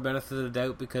little bit more benefit of the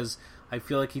doubt, because I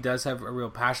feel like he does have a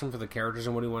real passion for the characters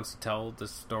and what he wants to tell the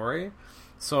story.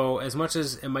 So as much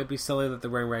as it might be silly that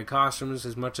they're wearing red costumes,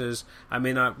 as much as I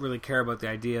may not really care about the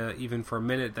idea even for a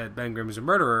minute that Ben Grimm is a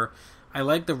murderer, I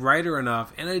like the writer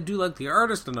enough, and I do like the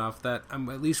artist enough, that I'm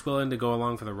at least willing to go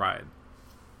along for the ride.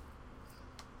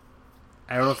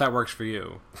 I don't know if that works for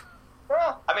you.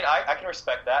 Well, I mean, I can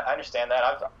respect that. I understand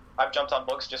that. I've jumped on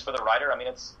books just for the writer. I mean,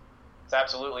 it's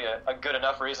absolutely a good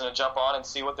enough reason to jump on and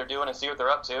see what they're doing and see what they're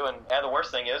up to. And the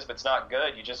worst thing is, if it's not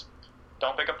good, you just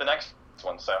don't pick up the next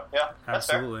one. So, yeah, that's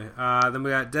absolutely. Then we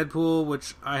got Deadpool,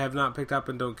 which I have not picked up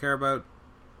and don't care about,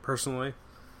 personally.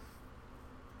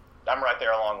 I'm right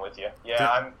there along with you.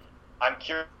 Yeah, I'm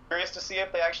curious to see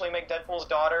if they actually make Deadpool's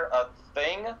daughter a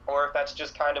thing, or if that's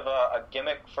just kind of a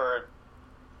gimmick for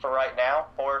right now,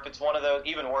 or if it's one of those,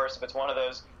 even worse, if it's one of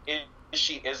those, is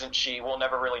she, isn't she, we'll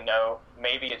never really know.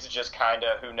 Maybe it's just kind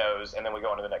of, who knows, and then we go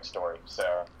into the next story.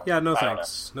 So yeah, no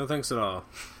thanks. No thanks at all.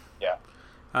 Yeah.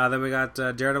 Then we got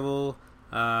Daredevil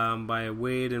by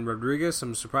Wade and Rodriguez.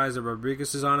 I'm surprised that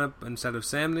Rodriguez is on it instead of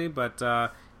Samney, but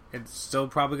it's still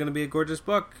probably going to be a gorgeous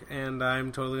book, and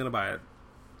I'm totally going to buy it.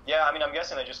 Yeah, I mean, I'm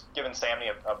guessing they're just giving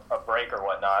Samney a break or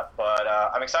whatnot, but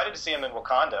I'm excited to see him in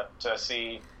Wakanda. To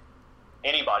see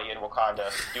anybody in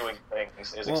Wakanda doing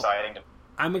things is exciting to me.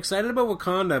 I'm excited about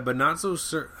Wakanda, but not so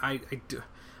certain. I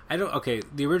don't. Okay,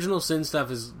 the original sin stuff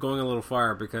is going a little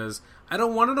far, because I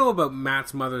don't want to know about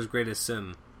Matt's mother's greatest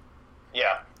sin.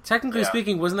 Yeah. Technically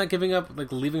speaking, wasn't that giving up,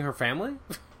 like, leaving her family?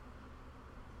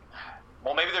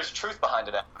 Well, maybe there's truth behind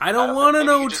it. I don't want to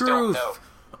know truth.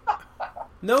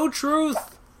 No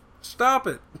truth. Stop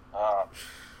it.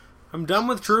 I'm done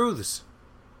with truths.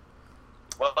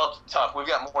 Well, tough. We've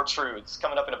got more truths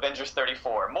coming up in Avengers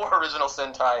 34. More original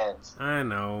sin tie-ins. I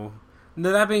know.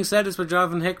 Now, that being said, it's with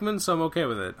Jonathan Hickman, so I'm okay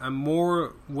with it. I'm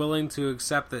more willing to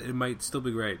accept that it might still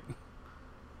be great.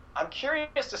 I'm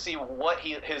curious to see what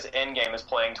his endgame is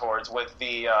playing towards with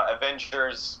the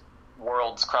Avengers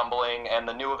worlds crumbling and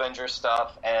the new Avengers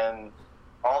stuff and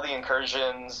all the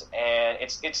incursions, and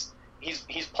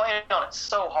he's playing on it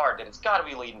so hard that it's got to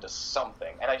be leading to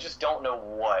something, and I just don't know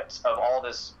what of all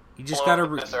this. You just got to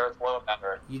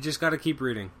Earth. You just got to keep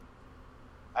reading.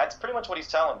 That's pretty much what he's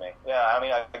telling me. Yeah, I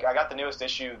mean, I got the newest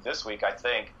issue this week, I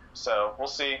think. So we'll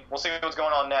see what's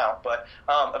going on now. But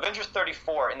Avengers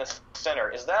 34 in the center,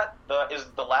 is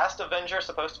the last Avenger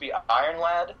supposed to be Iron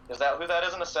Lad? Is that who that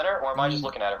is in the center, or am I just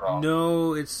looking at it wrong?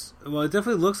 No, it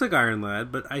definitely looks like Iron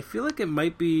Lad, but I feel like it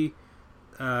might be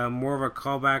more of a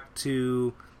callback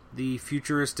to the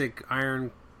futuristic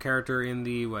Iron character in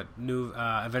the new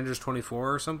Avengers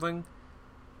 24 or something.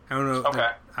 I don't know. Okay.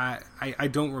 I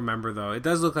don't remember though. It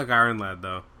does look like Iron Lad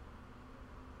though.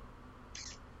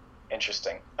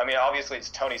 Interesting. I mean, obviously it's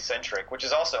Tony-centric, which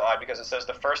is also odd because it says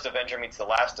the first Avenger meets the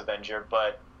last Avenger,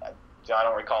 but I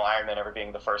don't recall Iron Man ever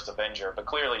being the first Avenger, but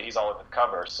clearly he's all over the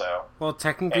cover, so... Well,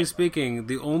 technically speaking,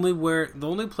 the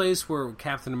only place where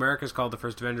Captain America is called the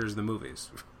first Avenger is the movies.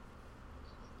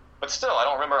 But still, I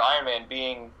don't remember Iron Man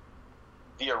being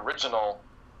the original...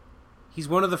 He's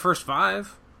one of the first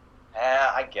 5.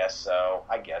 I guess so.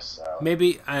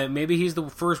 Maybe he's the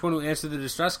first one who answered the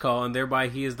distress call, and thereby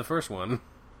he is the first one.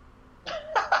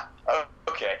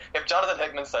 Okay, if Jonathan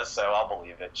Hickman says so, I'll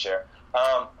believe it, sure.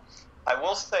 I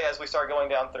will say, as we start going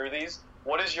down through these,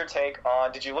 what is your take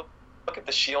on... Did you look at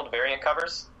the S.H.I.E.L.D. variant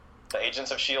covers? The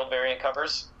Agents of S.H.I.E.L.D. variant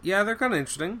covers? Yeah, they're kind of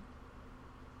interesting.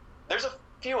 There's a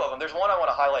few of them. There's one I want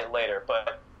to highlight later,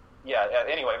 but yeah,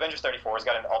 anyway, Avengers 34 has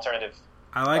got an alternative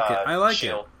I like S.H.I.E.L.D.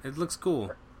 it. It looks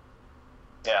cool.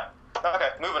 Yeah. Okay,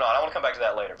 moving on. I want to come back to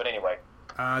that later, but anyway.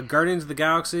 Guardians of the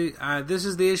Galaxy. This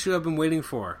is the issue I've been waiting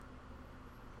for.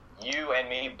 You and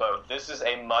me both. This is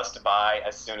a must-buy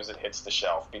as soon as it hits the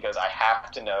shelf, because I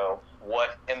have to know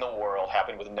what in the world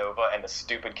happened with Nova and the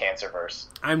stupid Cancerverse.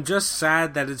 I'm just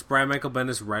sad that it's Brian Michael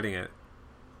Bendis writing it.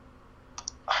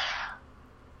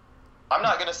 I'm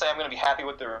not going to say I'm going to be happy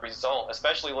with the result,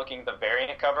 especially looking at the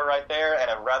variant cover right there and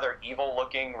a rather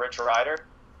evil-looking Rich Rider.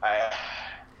 I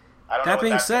don't know. That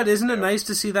being said, isn't it nice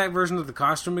to see that version of the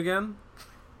costume again?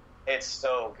 It's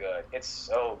so good. It's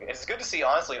so good. It's good to see,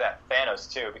 honestly, that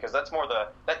Thanos, too, because that's more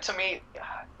that to me,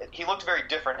 he looked very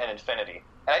different in Infinity.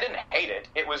 And I didn't hate it.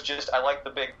 It was just, I like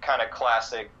the big kind of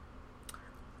classic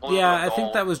blue. Yeah, I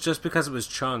think that was just because it was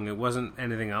Chung. It wasn't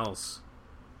anything else.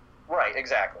 Right,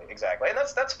 exactly. And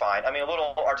that's fine. I mean, a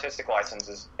little artistic license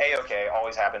is A-okay,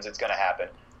 always happens, it's going to happen.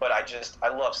 But I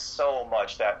love so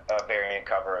much that variant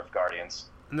cover of Guardians.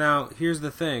 Now, here's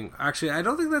the thing. Actually, I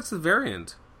don't think that's the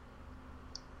variant.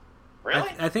 Really?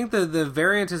 I think the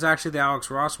variant is actually the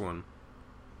Alex Ross one.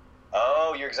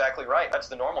 Oh, you're exactly right. That's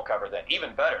the normal cover then.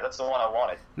 Even better. That's the one I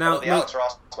wanted. Now, the Alex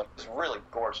Ross one is really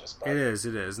gorgeous. But... It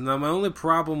is. Now, my only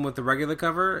problem with the regular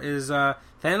cover is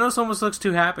Thanos almost looks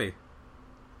too happy.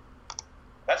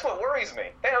 That's what worries me.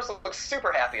 Thanos looks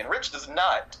super happy, and Rich does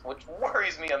not, which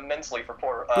worries me immensely for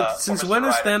poor. But since when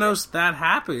is Thanos that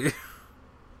happy?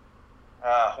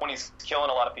 When he's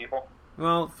killing a lot of people.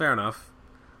 Well, fair enough.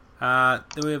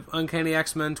 Then we have Uncanny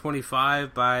X-Men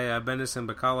 25 by Bendis and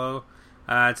Bacalo.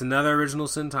 It's another Original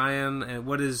Sin tie-in. And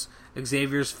what is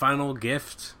Xavier's final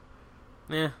gift?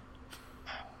 I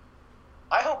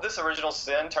hope this Original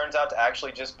Sin turns out to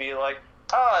actually just be like,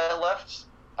 I left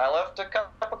a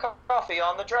cup of coffee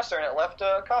on the dresser and it left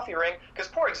a coffee ring, because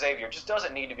poor Xavier just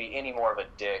doesn't need to be any more of a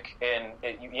dick in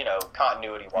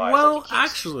continuity-wise. Well,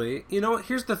 actually,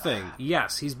 here's the thing.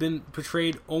 Yes, he's been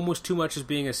portrayed almost too much as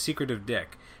being a secretive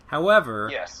dick. However,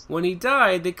 yes. When he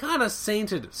died, they kind of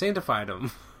sanctified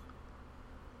him.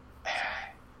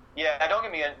 Yeah, don't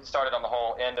get me started on the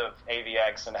whole end of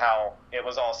AVX and how it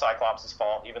was all Cyclops'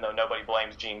 fault, even though nobody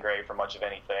blames Jean Grey for much of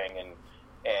anything.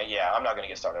 And yeah, I'm not going to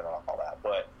get started on all that.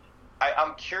 But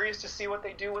I'm curious to see what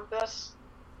they do with this.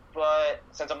 But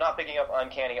since I'm not picking up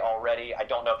Uncanny already, I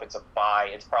don't know if it's a buy.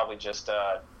 It's probably just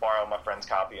borrow my friend's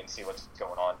copy and see what's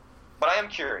going on. But I am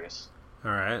curious.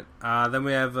 All right. Then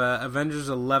we have Avengers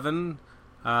 11.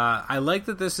 I like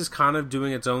that this is kind of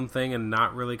doing its own thing and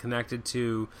not really connected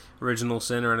to Original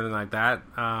Sin or anything like that.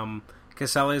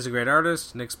 Caselli is a great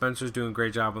artist. Nick Spencer's doing a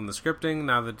great job on the scripting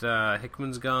now that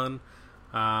Hickman's gone.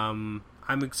 I'm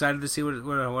excited to see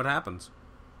what happens.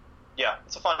 Yeah,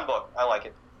 it's a fun book. I like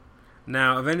it.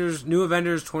 Now, New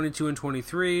Avengers 22 and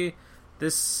 23.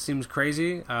 This seems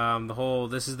crazy.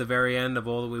 This is the very end of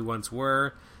all that we once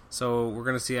were. So we're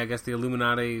going to see, I guess, the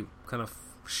Illuminati kind of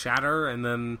shatter, and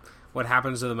then what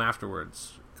happens to them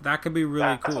afterwards. That could be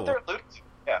really cool. That's what they're alluding to.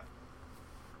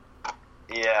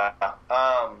 Yeah.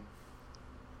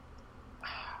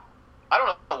 I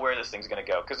don't know where this thing's going to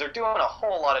go, because they're doing a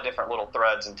whole lot of different little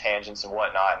threads and tangents and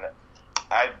whatnot. And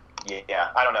I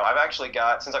don't know.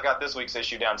 Since I've got this week's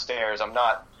issue downstairs, I'm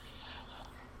not...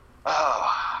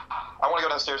 I want to go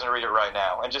downstairs and read it right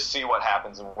now and just see what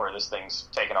happens and where this thing's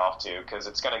taken off to, because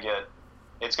it's going to get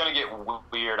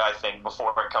weird, I think, before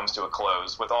it comes to a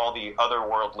close with all the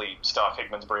otherworldly stuff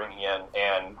Hickman's bringing in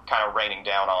and kind of raining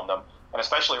down on them, and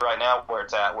especially right now where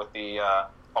it's at with the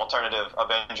alternative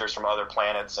Avengers from other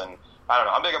planets. And I don't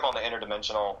know, I'm big up on the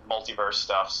interdimensional multiverse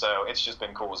stuff, so it's just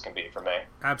been cool as can be for me.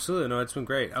 Absolutely, no, it's been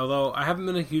great. Although I haven't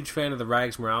been a huge fan of the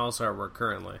Rags Morales artwork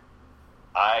currently.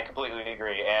 I completely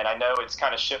agree, and I know it's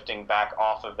kind of shifting back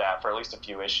off of that for at least a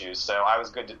few issues. So I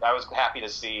was happy to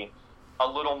see a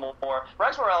little more.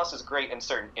 Rags Morales is great in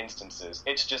certain instances.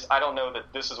 It's just I don't know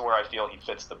that this is where I feel he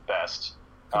fits the best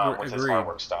with his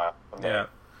artwork style. Yeah.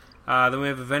 Then we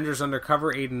have Avengers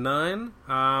Undercover 8 and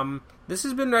 9. This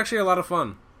has been actually a lot of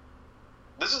fun.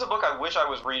 This is a book I wish I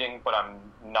was reading, but I'm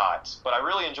not. But I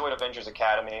really enjoyed Avengers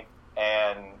Academy,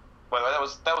 and that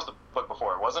was the book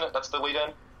before, wasn't it? That's the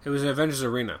lead-in. It was Avengers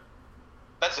Arena.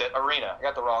 That's it, Arena. I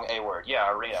got the wrong A word.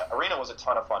 Yeah, Arena. Arena was a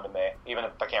ton of fun to me, even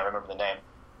if I can't remember the name.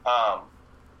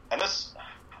 And this,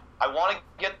 I want to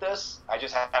get this. I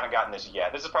just haven't gotten this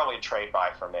yet. This is probably a trade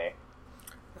buy for me.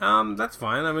 That's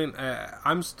fine. I mean,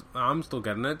 I'm still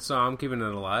getting it, so I'm keeping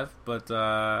it alive. But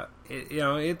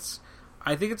it's.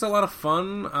 I think it's a lot of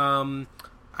fun.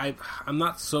 I'm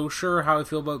not so sure how I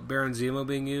feel about Baron Zemo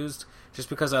being used, just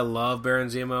because I love Baron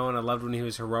Zemo and I loved when he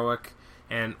was heroic.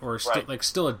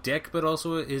 Still a dick, but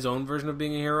also his own version of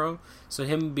being a hero. So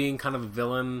him being kind of a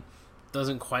villain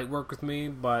doesn't quite work with me,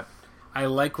 but I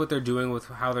like what they're doing with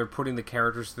how they're putting the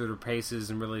characters through their paces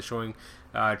and really showing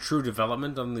true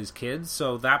development on these kids.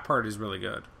 So that part is really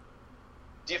good.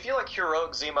 Do you feel like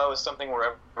heroic Zemo is something we're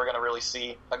ever going to really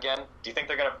see again? Do you think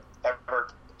they're going to ever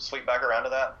sweep back around to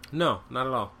that? No, not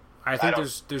at all. I think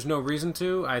there's no reason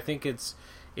to. I think it's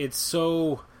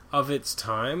so of its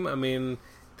time. I mean,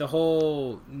 the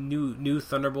whole new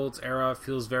Thunderbolts era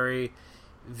feels very,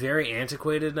 very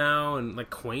antiquated now and like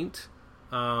quaint.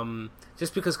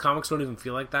 Just because comics don't even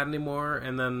feel like that anymore.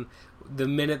 And then the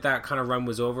minute that kind of run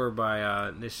was over by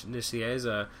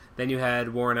Nicieza, then you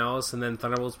had Warren Ellis, and then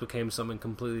Thunderbolts became something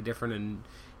completely different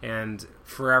and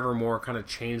forevermore kind of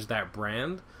changed that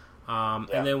brand.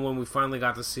 And then when we finally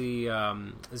got to see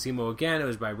Zemo again, it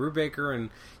was by Brubaker, and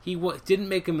he didn't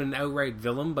make him an outright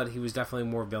villain, but he was definitely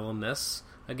more villainous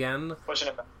again. Pushing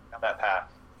him down that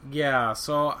path. Yeah,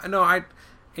 so,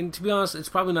 and to be honest, it's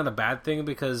probably not a bad thing,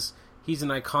 because he's an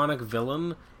iconic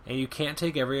villain, and you can't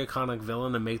take every iconic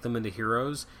villain and make them into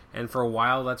heroes, and for a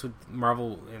while that's what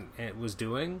Marvel was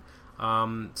doing.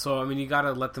 So, I mean, you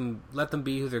gotta let them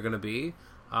be who they're gonna be.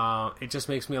 It just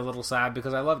makes me a little sad,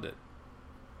 because I loved it.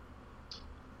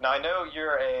 Now, I know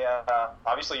you're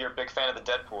obviously you're a big fan of the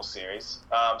Deadpool series.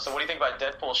 So what do you think about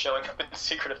Deadpool showing up in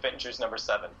Secret Avengers number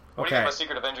 7? What do you think about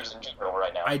Secret Avengers in general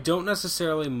right now? I don't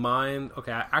necessarily mind.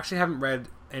 Okay, I actually haven't read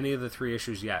any of the 3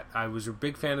 issues yet. I was a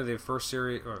big fan of the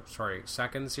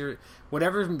second series,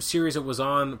 whatever series it was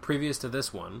on previous to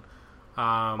this one.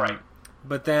 Right.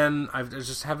 But then I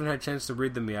just haven't had a chance to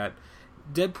read them yet.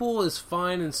 Deadpool is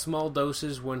fine in small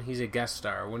doses when he's a guest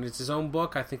star. When it's his own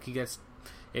book, I think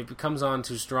it comes on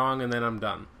too strong, and then I'm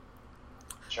done.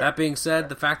 Sure. That being said,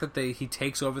 the fact that he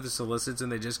takes over the solicits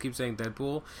and they just keep saying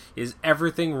Deadpool is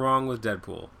everything wrong with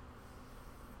Deadpool.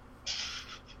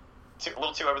 A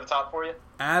little too over the top for you?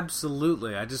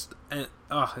 Absolutely. It's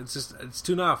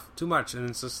too much, and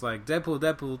it's just like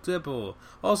Deadpool.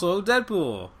 Also,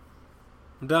 Deadpool.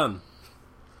 I'm done.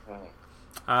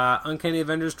 Uncanny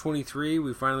Avengers 23.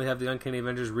 We finally have the Uncanny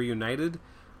Avengers reunited.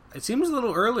 It seems a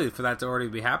little early for that to already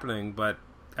be happening, but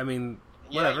I mean,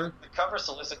 whatever. Yeah, the cover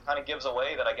solicit kind of gives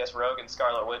away that I guess Rogue and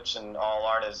Scarlet Witch and all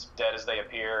aren't as dead as they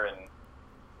appear, and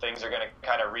things are going to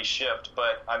kind of reshift.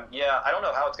 But I don't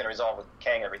know how it's going to resolve with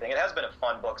Kang and everything. It has been a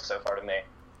fun book so far to me.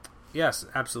 Yes,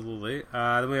 absolutely.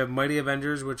 Then we have Mighty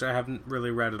Avengers, which I haven't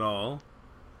really read at all.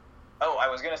 Oh, I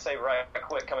was going to say right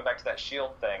quick, coming back to that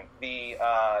S.H.I.E.L.D. thing. The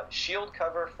S.H.I.E.L.D.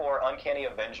 cover for Uncanny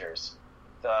Avengers,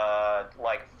 the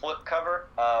flip cover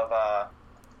of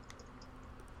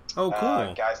oh,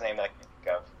 cool. Guy's name that I can't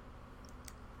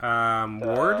think of.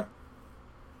 Ward?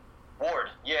 Ward.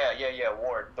 Yeah,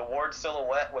 Ward. The Ward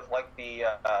silhouette with the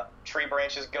tree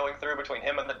branches going through between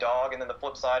him and the dog, and then the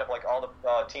flip side of all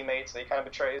the teammates that he kind of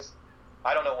betrays.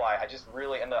 I don't know why. I just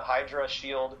really, and the Hydra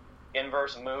S.H.I.E.L.D.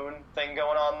 inverse moon thing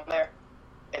going on there.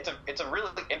 It's a really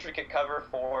intricate cover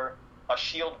for a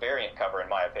S.H.I.E.L.D. variant cover, in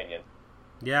my opinion.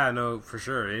 Yeah, no, for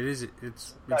sure. It's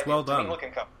well done.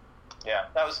 Looking cover. Yeah,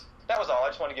 that was all. I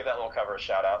just want to give that little cover a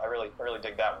shout out. I really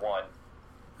dig that one.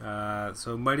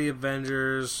 So Mighty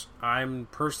Avengers. I'm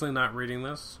personally not reading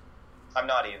this. I'm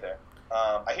not either.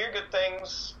 I hear good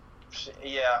things.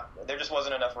 Yeah, there just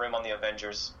wasn't enough room on the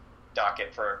Avengers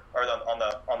docket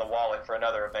on the wallet for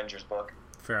another Avengers book.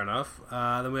 Fair enough.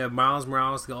 Then we have Miles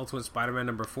Morales, The Ultimate Spider-Man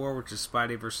number 4, which is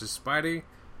Spidey versus Spidey.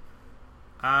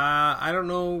 I don't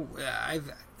know.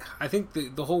 I think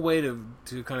the whole way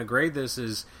to kind of grade this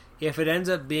is if it ends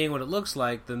up being what it looks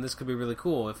like, then this could be really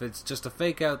cool. If it's just a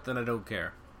fake out, then I don't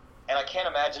care. And I can't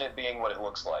imagine it being what it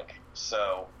looks like.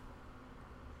 So,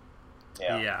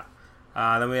 yeah.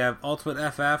 Then we have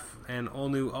Ultimate FF and All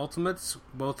New Ultimates,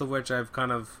 both of which I've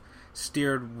kind of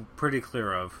steered pretty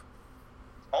clear of.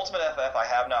 Ultimate FF I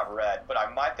have not read, but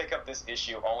I might pick up this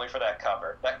issue only for that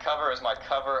cover. That cover is my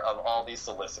cover of all these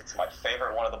solicits, my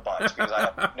favorite one of the bunch, because I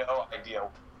have no idea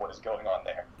what is going on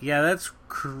there. Yeah, that's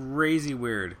crazy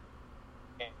weird.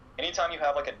 Anytime you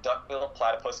have a duck-billed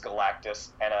platypus Galactus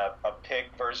and a pig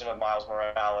version of Miles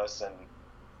Morales, and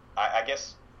I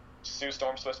guess Sue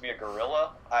Storm's supposed to be a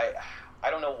gorilla, I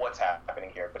don't know what's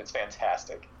happening here, but it's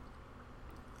fantastic.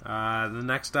 The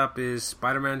next up is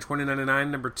Spider-Man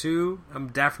 2099 number 2. I'm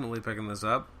definitely picking this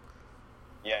up.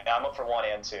 Yeah, I'm up for 1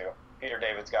 and 2. Peter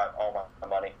David's got all my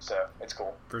money, so it's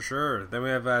cool. For sure. Then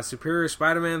we have Superior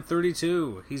Spider-Man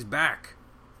 32. He's back.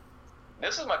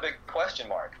 This is my big question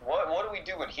mark. What are we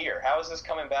doing here? How is this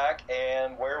coming back,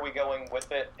 and where are we going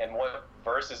with it, and what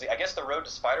verse is it? I guess the road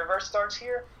to Spider-Verse starts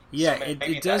here? Yeah, so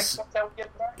it does.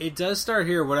 It does start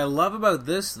here. What I love about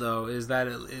this, though, is that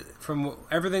from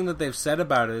everything that they've said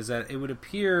about it, is that it would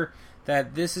appear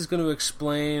that this is going to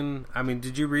explain. I mean,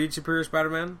 did you read Superior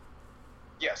Spider-Man?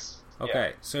 Yes. Okay,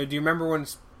 yeah. So do you remember when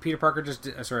Peter Parker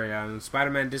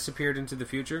Spider-Man disappeared into the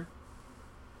future?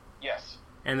 Yes.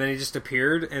 and then he just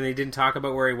appeared, and he didn't talk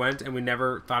about where he went, and we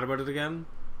never thought about it again?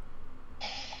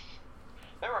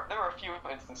 There were a few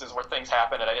instances where things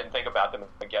happened and I didn't think about them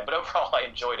again, but overall I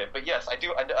enjoyed it. But yes, I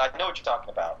do. I know what you're talking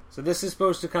about. So this is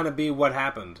supposed to kind of be what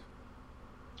happened.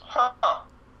 Huh.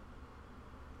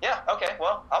 Yeah, okay,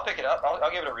 well, I'll pick it up. I'll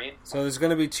give it a read. So there's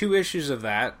going to be 2 issues of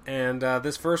that, and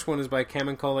this first one is by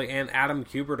Camuncoli and Adam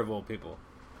Kubert, of all people.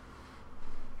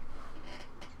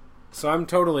 So I'm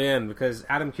totally in, because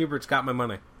Adam Kubert's got my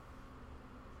money.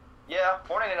 Yeah,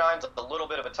 $4.99 is a little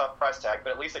bit of a tough price tag,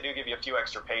 but at least they do give you a few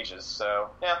extra pages. So,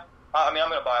 yeah. I mean, I'm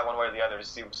going to buy it one way or the other to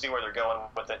see where they're going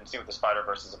with it and see what the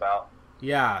Spider-Verse is about.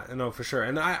 Yeah, no, for sure.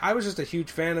 And I was just a huge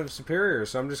fan of Superior,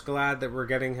 so I'm just glad that we're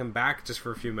getting him back just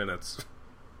for a few minutes.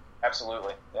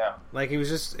 Absolutely, yeah. Like, it was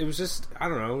just, I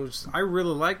don't know, I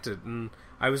really liked it, and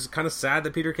I was kind of sad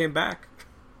that Peter came back.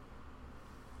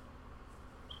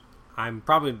 I'm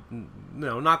probably,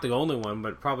 not the only one,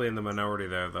 but probably in the minority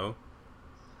there, though.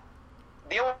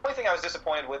 The only thing I was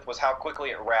disappointed with was how quickly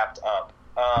it wrapped up.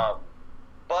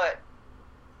 But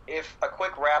if a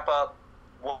quick wrap-up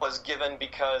was given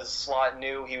because Slott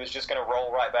knew he was just going to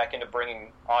roll right back into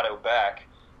bringing Otto back,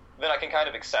 then I can kind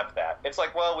of accept that. It's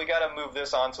like, well, we got to move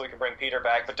this on so we can bring Peter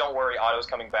back, but don't worry, Otto's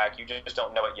coming back. You just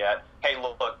don't know it yet. Hey,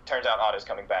 look, turns out Otto's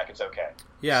coming back. It's okay.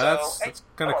 Yeah, that's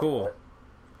kind of cool.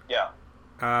 Yeah.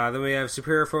 Then we have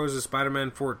Superior Foes of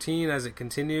Spider-Man 14 as it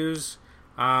continues.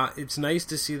 It's nice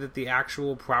to see that the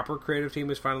actual proper creative team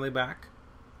is finally back.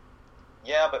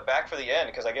 Yeah, but back for the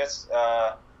end, because I guess...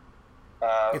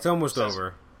 it's almost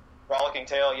over. Rollicking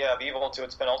Tale, of Evil to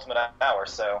its penultimate hour,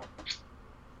 so...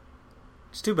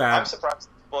 It's too bad. I'm surprised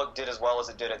the book did as well as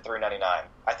it did at $3.99.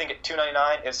 I think at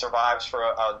 $2.99 it survives for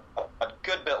a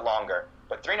good bit longer,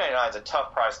 but $3.99 is a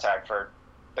tough price tag for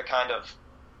the kind of...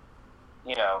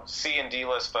 C and D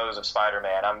list foes of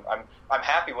Spider-Man. I'm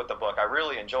happy with the book. I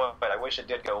really enjoy it. I wish it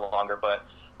did go longer, but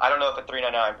I don't know if a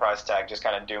 $3.99 price tag just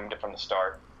kind of doomed it from the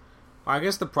start. I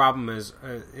guess the problem is,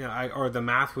 or the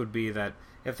math would be that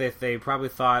if they probably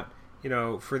thought,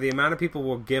 for the amount of people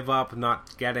we'll give up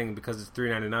not getting because it's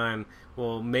 $3.99,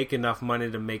 we'll make enough money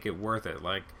to make it worth it.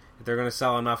 Like, if they're going to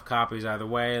sell enough copies either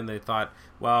way, and they thought,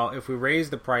 well, if we raise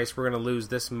the price, we're going to lose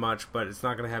this much, but it's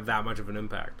not going to have that much of an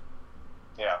impact.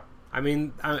 Yeah. I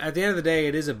mean, at the end of the day,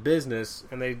 it is a business,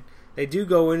 and they do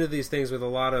go into these things with a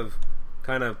lot of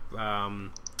kind of,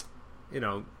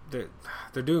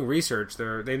 they're doing research.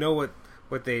 They know what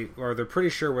they're pretty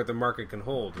sure what the market can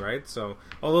hold, right? So,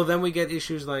 although then we get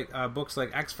issues like books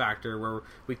like X Factor, where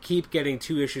we keep getting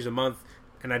 2 issues a month,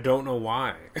 and I don't know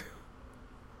why.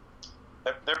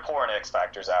 They're pouring X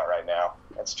Factors out right now.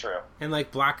 That's true. And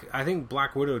like I think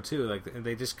Black Widow too. Like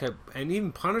they just kept, and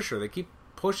even Punisher, they keep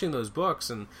pushing those books,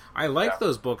 and I like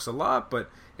those books a lot, but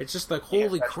it's just like,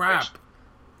 holy crap,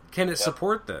 can it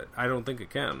support that? I don't think it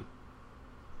can.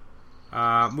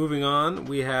 Moving on,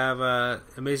 we have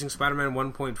Amazing Spider-Man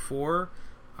 1.4.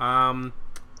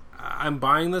 I'm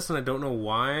buying this, and I don't know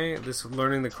why. This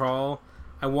Learning the Crawl,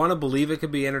 I want to believe it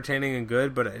could be entertaining and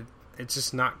good, but it's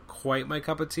just not quite my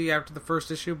cup of tea after the first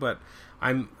issue, but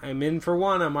I'm in for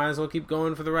one. I might as well keep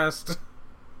going for the rest.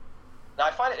 Now,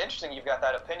 I find it interesting you've got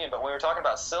that opinion, but when we were talking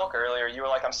about Silk earlier, you were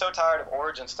like, I'm so tired of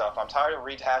origin stuff. I'm tired of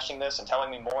rehashing this and telling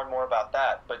me more and more about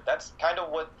that. But that's kind of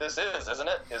what this is, isn't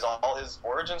it? Is all his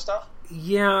origin stuff?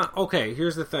 Yeah, okay,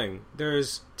 here's the thing.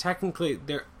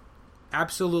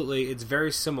 Absolutely, it's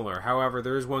very similar. However,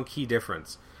 there is one key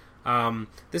difference.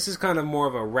 This is kind of more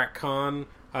of a retcon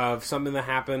of something that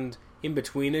happened in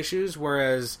between issues,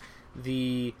 whereas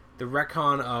the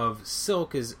retcon of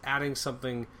Silk is adding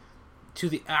something to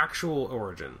the actual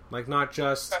origin, like not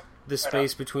just the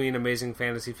space between Amazing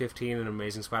Fantasy 15 and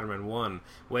Amazing Spider-Man 1,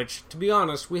 which, to be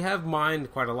honest, we have mined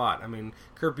quite a lot. I mean,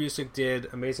 Kurt Busiek did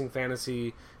Amazing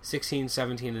Fantasy 16,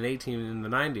 17, and 18 in the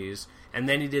 90s, and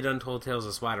then he did Untold Tales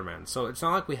of Spider-Man, so it's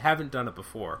not like we haven't done it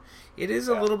before. It is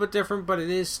a little bit different, but it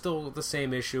is still the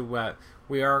same issue, where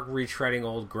we are retreading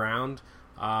old ground.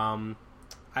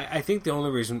 I think one of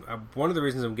the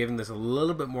reasons I'm giving this a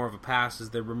little bit more of a pass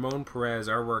is that Ramon Perez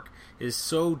artwork is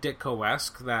so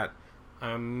Ditko-esque that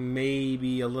I'm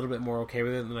maybe a little bit more okay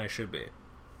with it than I should be.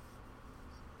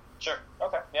 Sure.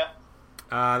 Okay. Yeah.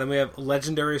 Then we have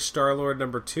Legendary Star-Lord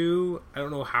number 2. I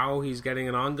don't know how he's getting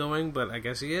an ongoing, but I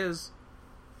guess he is.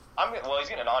 He's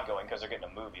getting an ongoing because they're getting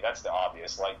a movie. That's the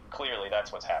obvious. Like, clearly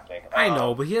that's what's happening. I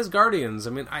know, but he has Guardians. I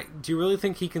mean, do you really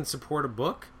think he can support a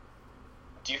book?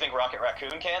 Do you think Rocket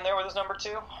Raccoon can there with his number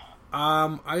 2?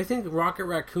 I think Rocket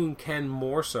Raccoon can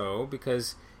more so,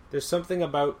 because there's something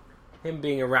about him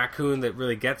being a raccoon that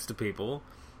really gets to people.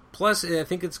 Plus, I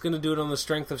think it's going to do it on the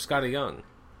strength of Scotty Young.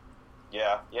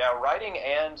 Yeah, writing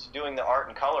and doing the art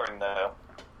and coloring, though.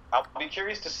 I'll be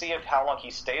curious to see if how long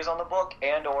he stays on the book,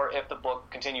 and or if the book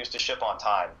continues to ship on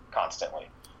time constantly.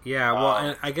 Yeah, well,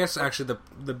 and I guess actually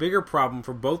the bigger problem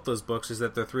for both those books is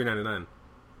that they're $3.99.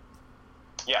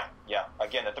 Yeah.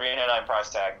 Again, the $3.99 price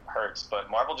tag hurts, but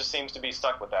Marvel just seems to be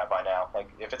stuck with that by now. Like,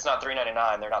 if it's not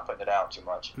 $3.99, they're not putting it out too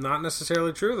much. Not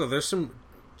necessarily true, though. There's some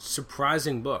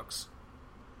surprising books.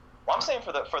 Well, I'm saying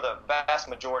for the vast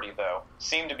majority, though,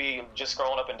 seem to be just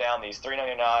scrolling up and down these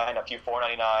 $3.99, a few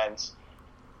 $4.99s.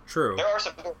 True. There are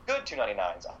some good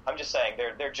 $2.99s. I'm just saying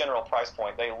their general price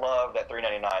point. They love that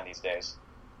 $3.99 these days.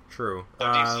 True. So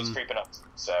DC's creeping up.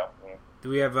 So. Do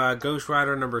we have Ghost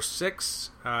Rider number 6?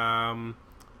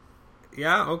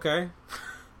 Yeah. Okay.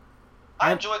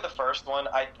 I enjoyed the first one.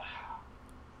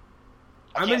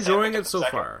 I'm enjoying it so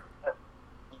far.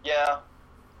 Yeah.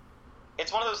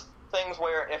 It's one of those things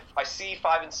where if I see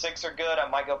 5 and 6 are good, I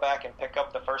might go back and pick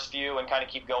up the first few and kind of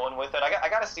keep going with it. I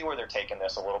got to see where they're taking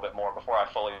this a little bit more before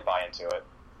I fully buy into it.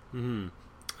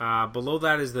 Mm-hmm. Below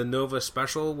that is the Nova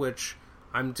Special, which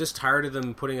I'm just tired of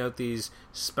them putting out these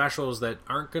specials that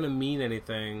aren't going to mean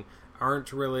anything,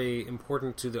 aren't really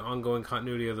important to the ongoing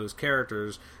continuity of those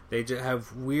characters. They just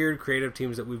have weird creative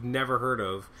teams that we've never heard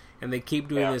of, and they keep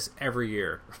doing this every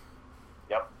year.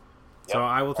 Yep. So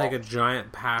I will take a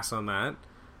giant pass on that.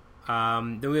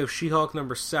 Then we have She-Hulk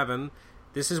number 7.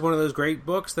 This is one of those great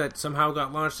books that somehow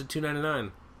got launched at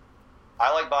 $2.99.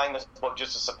 I like buying this book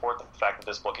just to support the fact that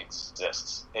this book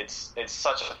exists. It's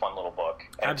such a fun little book.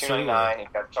 And Absolutely. $2.99,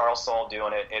 you've got Charles Soule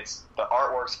doing it. The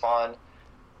artwork's fun.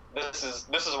 This is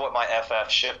what my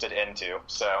FF shifted into.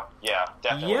 So yeah,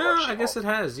 definitely. Yeah, I guess it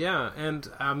has. Yeah, and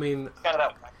I mean, kind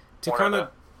of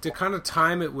that to kind of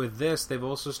time it with this, they've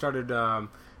also started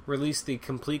release the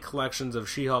complete collections of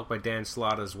She-Hulk by Dan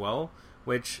Slott as well,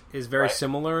 which is very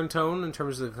similar in tone in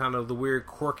terms of kind of the weird,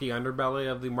 quirky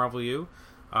underbelly of the Marvel U.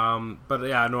 But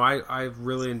yeah, no, I've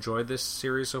really enjoyed this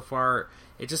series so far.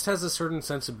 It just has a certain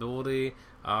sensibility.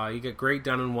 You get great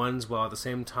done-in-ones while at the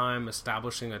same time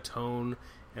establishing a tone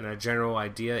and a general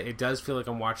idea. It does feel like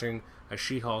I'm watching a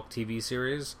She-Hulk TV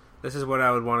series. This is what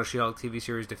I would want a She-Hulk TV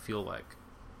series to feel like.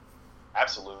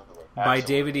 Absolutely. By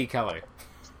David E. Kelly.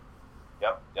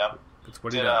 Yep. That's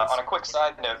what he does. On a quick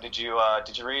side note, did you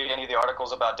read any of the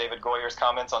articles about David Goyer's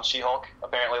comments on She-Hulk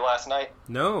apparently last night?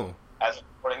 No. As of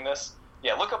recording this?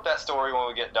 Yeah, look up that story when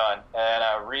we get done,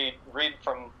 and read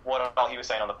from what all he was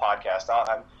saying on the podcast.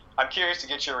 I'm curious to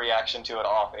get your reaction to it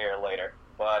off air later.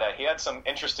 But he had some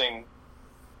interesting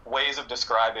ways of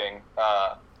describing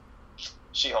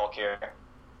She-Hulk here.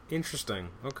 Interesting.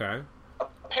 Okay.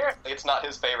 Apparently, it's not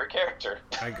his favorite character.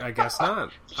 I guess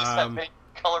not. He just had many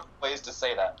colorful ways to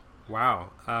say that. Wow.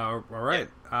 All right.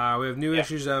 We have new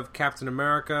issues of Captain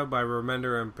America by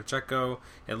Remender and Pacheco.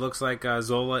 It looks like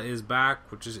Zola is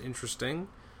back, which is interesting.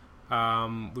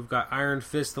 We've got Iron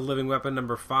Fist, the Living Weapon,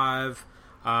 number 5.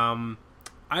 I'm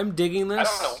digging this.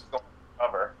 I don't know what's going on the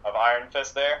cover of Iron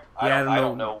Fist there. I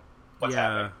don't know what's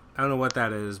happening. I don't know what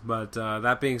that is, but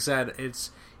that being said,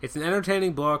 it's an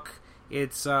entertaining book.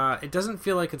 It doesn't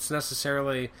feel like it's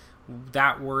necessarily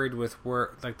that worried with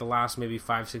like the last maybe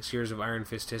 5-6 years of Iron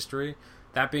Fist history.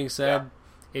 That being said,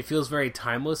 it feels very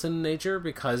timeless in nature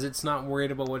because it's not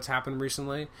worried about what's happened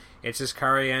recently. It's just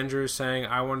Kari Andrews saying,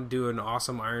 "I want to do an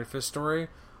awesome Iron Fist story.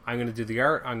 I'm going to do the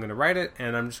art. I'm going to write it,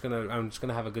 and I'm just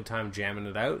gonna have a good time jamming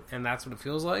it out." And that's what it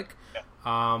feels like. Yeah.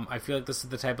 I feel like this is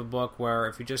the type of book where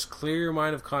if you just clear your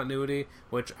mind of continuity,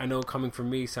 which I know coming from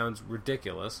me sounds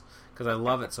ridiculous because I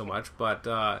love it so much,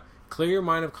 but clear your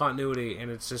mind of continuity, and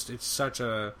it's such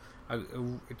a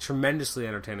tremendously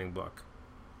entertaining book.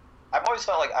 I've always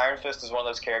felt like Iron Fist is one of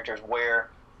those characters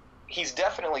where he's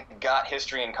definitely got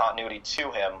history and continuity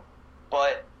to him,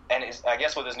 but I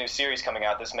guess with his new series coming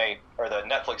out, or the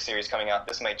Netflix series coming out,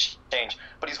 this may change.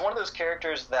 But he's one of those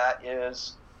characters that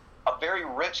is a very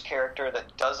rich character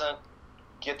that doesn't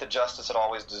get the justice it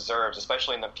always deserves,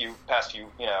 especially in the past few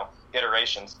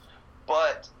iterations.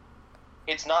 But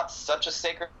it's not such a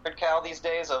sacred cow these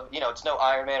days of, it's no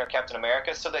Iron Man or Captain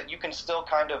America, so that you can still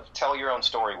kind of tell your own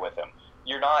story with him.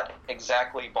 You're not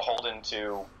exactly beholden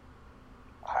to,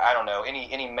 I don't know, any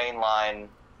mainline.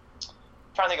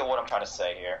 I'm trying to think of what I'm trying to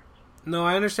say here. No,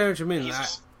 I understand what you mean.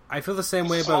 I feel the same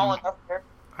way about.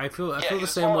 I feel the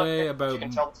same way about. You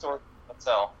can tell the story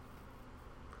itself.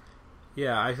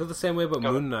 Yeah, I feel the same way about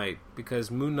Moon Knight, because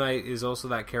Moon Knight is also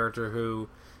that character who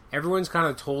everyone's kind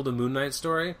of told a Moon Knight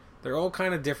story. They're all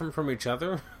kind of different from each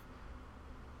other,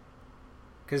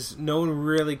 because no one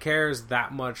really cares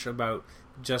that much about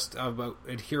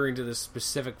adhering to this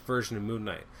specific version of Moon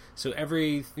Knight. So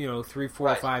every 3, 4,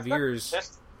 or 5 years.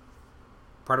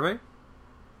 Pardon me?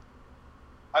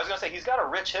 I was going to say he's got a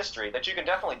rich history that you can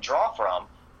definitely draw from,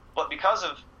 but because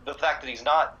of the fact that he's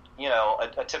not,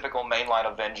 a typical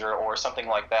mainline Avenger or something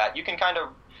like that, you can kind of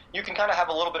have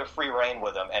a little bit of free reign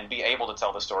with him and be able to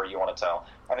tell the story you want to tell.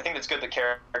 And I think it's good that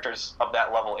characters of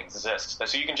that level exist,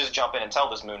 so you can just jump in and tell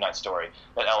this Moon Knight story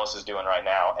that Ellis is doing right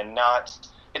now, and not.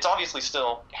 It's obviously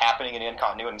still happening in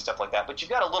continuity and stuff like that, but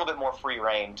you've got a little bit more free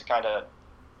reign to kind of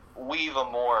weave a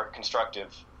more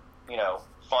constructive,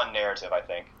 fun narrative, I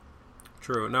think.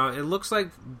 True. Now, it looks like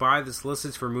by the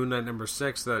solicits for Moon Knight number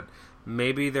 6 that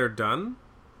maybe they're done.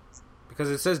 Because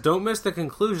it says, don't miss the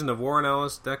conclusion of Warren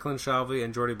Ellis, Declan Shalvey,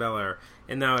 and Jordi Belair.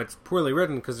 And now it's poorly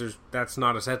written because that's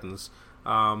not a sentence.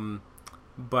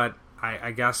 But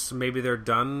I guess maybe they're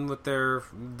done with their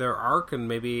arc, and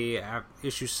maybe at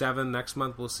issue 7 next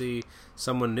month we'll see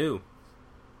someone new.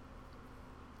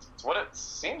 It's what it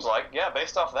seems like, yeah,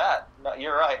 based off that.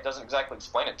 You're right, it doesn't exactly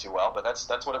explain it too well, but that's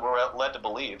what we're led to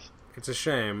believe. It's a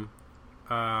shame,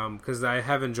 because I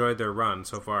have enjoyed their run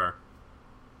so far.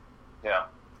 Yeah.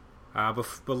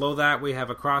 Below that, we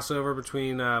have a crossover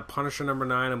between Punisher number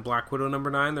 9 and Black Widow number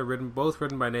 9. They're both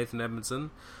written by Nathan Edmondson.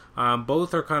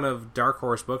 Both are kind of dark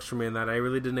horse books for me in that I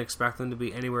really didn't expect them to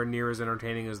be anywhere near as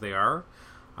entertaining as they are.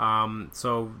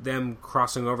 So them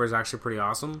crossing over is actually pretty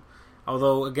awesome.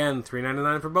 Although, again,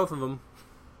 $3.99 for both of them.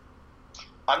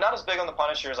 I'm not as big on the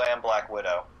Punisher as I am Black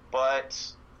Widow, but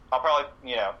I'll probably,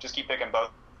 just keep picking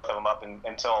both of them up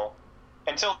until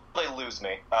they lose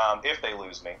me, if they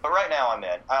lose me. But right now I'm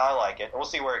in. I like it. We'll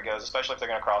see where it goes, especially if they're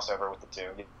going to cross over with the two.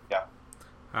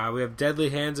 Yeah. We have Deadly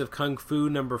Hands of Kung Fu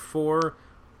number 4.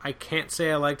 I can't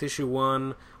say I liked issue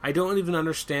 1. I don't even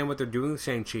understand what they're doing with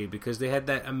Shang-Chi, because they had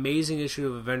that amazing issue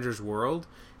of Avengers World,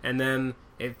 and then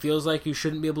it feels like you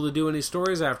shouldn't be able to do any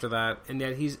stories after that, and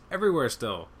yet he's everywhere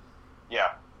still.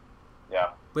 Yeah. Yeah.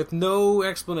 With no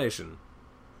explanation.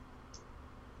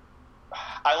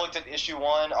 I looked at issue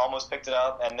 1, almost picked it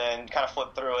up, and then kind of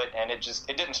flipped through it, and it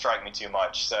didn't strike me too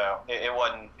much. So it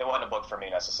wasn't a book for me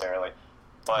necessarily.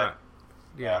 But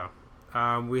yeah.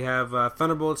 We have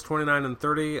Thunderbolts 29 and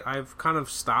 30. I've kind of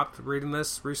stopped reading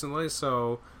this recently,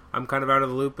 so I'm kind of out of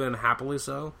the loop, and happily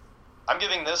so. I'm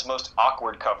giving this most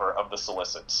awkward cover of the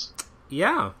solicits.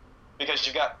 Yeah. Because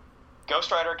you've got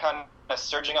Ghost Rider kind of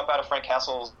surging up out of Frank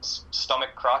Castle's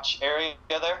stomach crotch area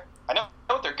there. I know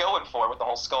what they're going for with the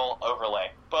whole skull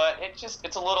overlay, but it's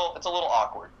a little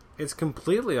awkward. It's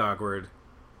completely awkward.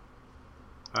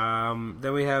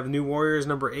 Then we have New Warriors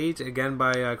number 8, again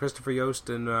by Christopher Yost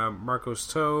and Marcos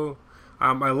To.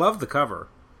 I love the cover.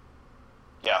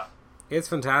 Yeah. It's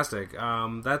fantastic.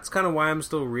 That's kind of why I'm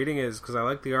still reading it, is because I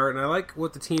like the art, and I like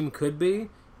what the team could be.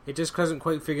 It just hasn't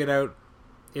quite figured out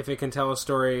if it can tell a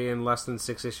story in less than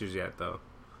 6 issues yet, though.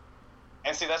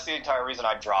 And see, that's the entire reason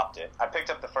I dropped it. I picked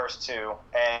up the first 2,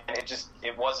 and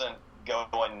it wasn't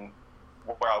going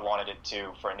where I wanted it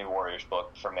to for a New Warriors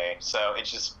book for me. So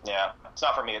it's just, it's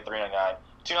not for me at $3.99.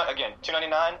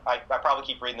 $2.99, I probably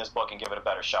keep reading this book and give it a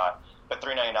better shot. But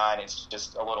 $3.99, it's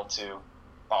just a little too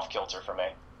off-kilter for me.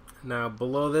 Now,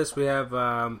 below this, we have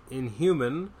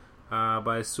Inhuman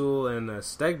by Sewell and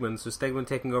Stegman. So Stegman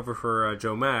taking over for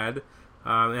Joe Mad.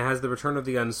 It has the return of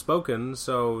the Unspoken,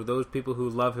 so those people who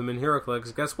love him in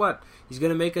HeroClix, guess what? He's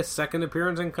going to make a second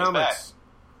appearance in comics.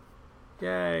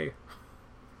 Yay.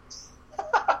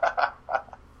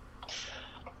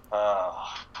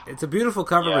 It's a beautiful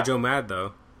cover with Joe Mad,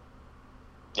 though.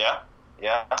 Yeah.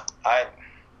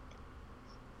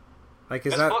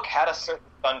 This book had a certain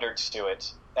thunder to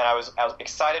it, and I was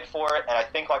excited for it, and I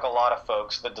think, like a lot of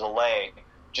folks, the delay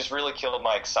just really killed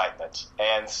my excitement.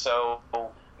 And so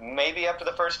maybe after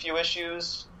the first few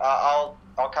issues, I'll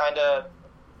kind of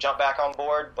jump back on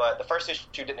board, but the first issue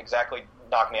didn't exactly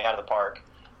knock me out of the park.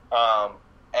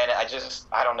 And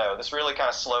I don't know, this really kind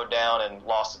of slowed down and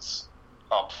lost its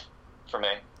umph for me.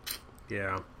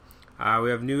 Yeah. We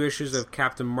have new issues of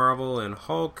Captain Marvel and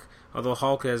Hulk. Although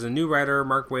Hulk has a new writer,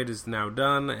 Mark Waid is now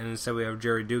done, and instead we have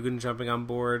Jerry Dugan jumping on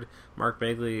board, Mark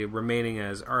Bagley remaining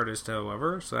as artist,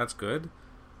 however, so that's good.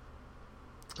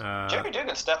 Jerry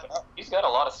Dugan's stepping up. He's got a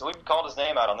lot of... We've called his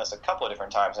name out on this a couple of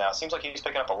different times now. It seems like he's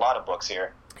picking up a lot of books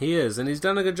here. He is, and he's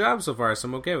done a good job so far, so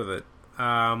I'm okay with it.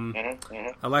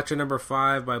 Elektra number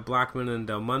 5 by Blackman and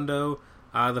Del Mundo.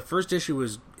 The first issue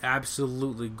was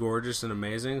absolutely gorgeous and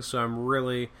amazing, so I'm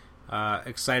really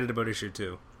excited about issue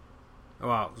 2.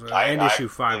 Well, and issue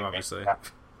 5, obviously.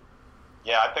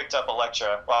 Yeah, I picked up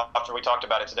Elektra after we talked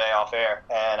about it today off air,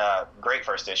 and great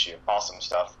first issue. Awesome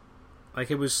stuff.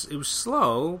 Like, it was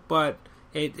slow, but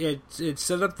it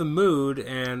set up the mood,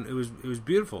 and it was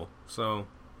beautiful. So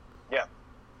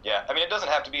yeah. I mean, it doesn't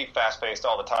have to be fast paced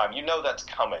all the time. You know that's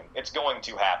coming. It's going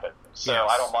to happen. So yes.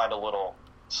 I don't mind a little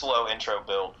slow intro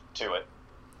build to it.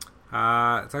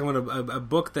 Talking about a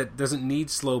book that doesn't need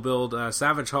slow build,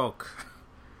 Savage Hulk.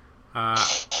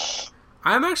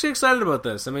 I'm actually excited about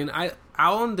this. I mean,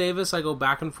 Alan Davis I go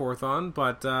back and forth on,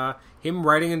 but him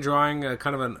writing and drawing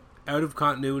kind of an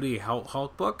out-of-continuity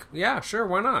Hulk book, yeah, sure,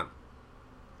 why not?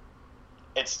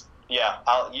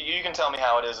 You can tell me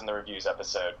how it is in the reviews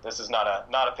episode. This is not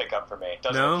a pickup for me. It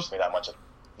doesn't interest me that much.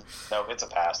 No, it's a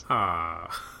pass.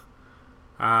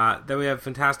 Then we have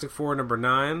Fantastic Four number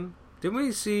 9. Didn't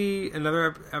we see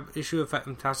another issue of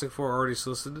Fantastic Four already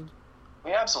solicited?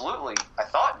 We absolutely, I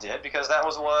thought, did, because that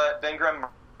was what Ben Grimm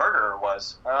Murderer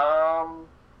was.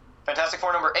 Fantastic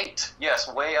Four number 8. Yes,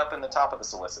 way up in the top of the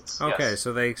solicits. Okay, yes.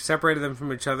 So they separated them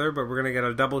from each other, but we're going to get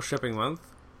a double shipping month.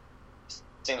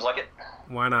 Seems like it.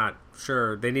 Why not?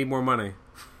 Sure, they need more money.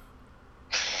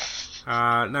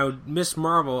 Now, Miss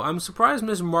Marvel. I'm surprised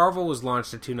Miss Marvel was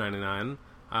launched at $2.99.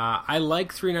 I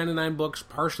like $3.99 books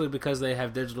partially because they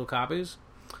have digital copies.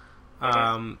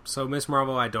 So Miss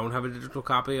Marvel I don't have a digital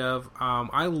copy of.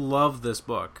 I love this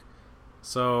book.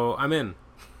 So I'm in.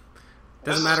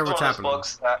 Doesn't matter what's happening.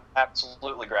 Books that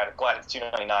absolutely glad it's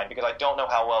 $2.99 because I don't know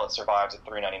how well it survives at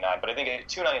 $3.99. But I think at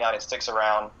 $2.99 it sticks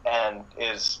around and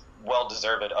is well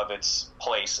deserved of its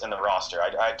place in the roster.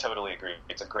 I totally agree.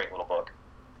 It's a great little book.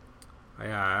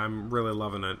 Yeah, I'm really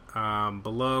loving it.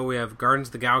 Below we have Guardians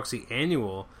of the Galaxy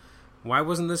Annual. Why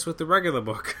wasn't this with the regular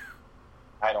book?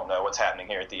 I don't know what's happening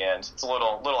here at the end. It's a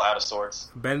little out of sorts.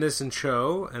 Bendis and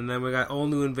Cho, and then we got All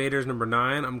New Invaders number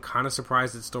 9. I'm kind of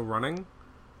surprised it's still running.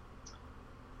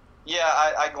 Yeah,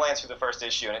 I glanced through the first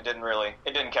issue and it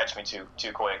didn't catch me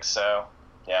too quick. So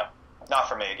yeah, not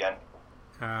for me again.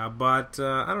 But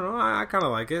I don't know. I kind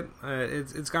of like it.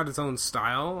 It's got its own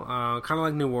style. Kind of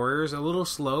like New Warriors. A little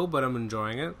slow, but I'm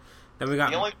enjoying it. Then we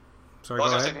got. Sorry, go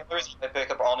ahead. The only reason I pick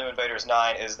up All New Invaders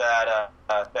 9 is that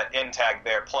end tag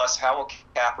there. Plus, how will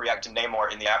Cap react to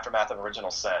Namor in the aftermath of Original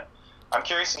Sin? I'm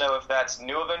curious to know if that's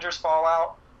New Avengers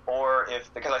Fallout or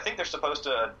because I think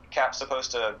Cap's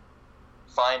supposed to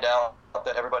find out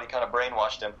that everybody kind of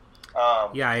brainwashed him.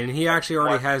 Yeah, and he actually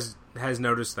already has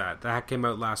noticed that. That came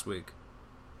out last week.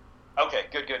 Okay,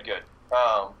 good.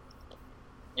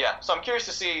 Yeah, so I'm curious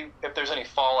to see if there's any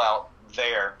fallout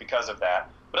there because of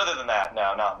that. But other than that,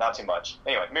 no, not too much.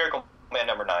 Anyway, Miracle Man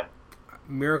number 9.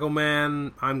 Miracle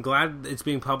Man, I'm glad it's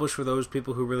being published for those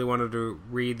people who really wanted to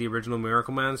read the original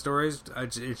Miracle Man stories.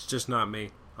 It's just not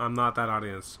me. I'm not that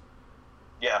audience.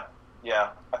 Yeah.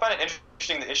 I find it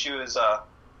interesting the issue is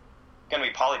going to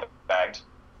be polybagged.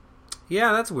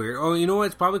 Yeah, that's weird. Oh, you know what?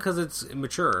 It's probably because it's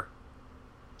mature.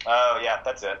 Oh, yeah,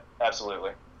 that's it.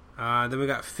 Absolutely. Then we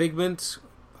got Figment.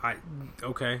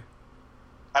 Okay.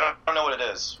 I don't know what it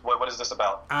is. What is this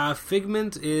about?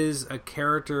 Figment is a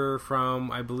character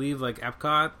from, I believe, like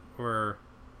Epcot or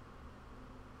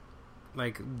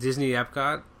like Disney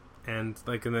Epcot, and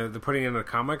like they're putting it in a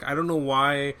comic. I don't know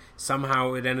why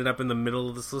somehow it ended up in the middle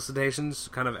of the solicitations,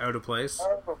 kind of out of place.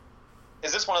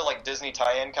 Is this one of like Disney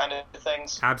tie-in kind of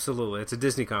things? Absolutely, it's a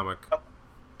Disney comic. Oh,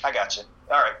 I got you.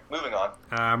 All right, moving on.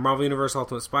 Marvel Universe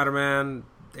Ultimate Spider-Man.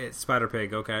 It's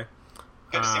Spider-Pig. Okay.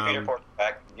 Good to see Peter Porker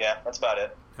back. Yeah, that's about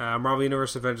it. Marvel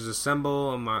Universe Avengers Assemble.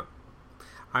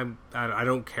 I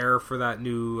don't care for that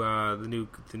new the new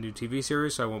TV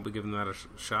series, so I won't be giving that a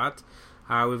shot.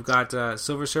 We've got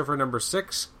Silver Surfer number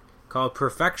 6 called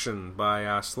Perfection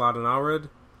by Slott and Allred.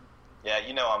 Yeah,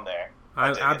 you know I'm there.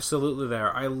 I'm absolutely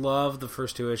there. I love the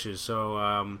first 2 issues,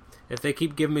 so if they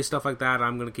keep giving me stuff like that,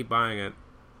 I'm going to keep buying it.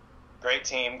 Great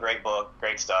team, great book,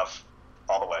 great stuff,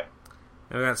 all the way.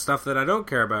 And we got stuff that I don't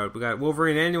care about. We got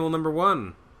Wolverine Annual number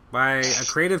 1 by a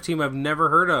creative team I've never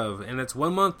heard of, and it's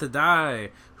 1 month to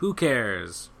die. Who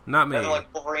cares? Not me.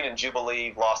 Like Wolverine and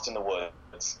Jubilee Lost in the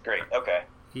Woods. Great, okay.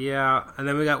 Yeah, and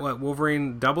then we got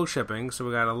Wolverine double shipping, so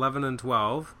we got 11 and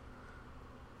 12.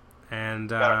 And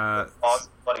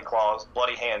bloody claws,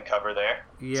 bloody hand cover there.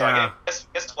 Yeah. So I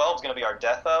guess 12 is going to be our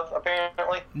Death of,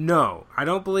 apparently. No, I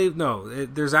don't believe. No,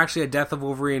 there's actually a Death of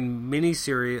Wolverine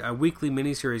miniseries, a weekly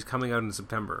miniseries coming out in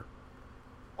September.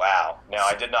 Wow, no,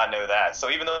 I did not know that. So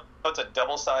even though it's a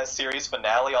double-sized series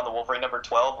finale on the Wolverine number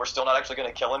 12, we're still not actually going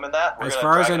to kill him in that? As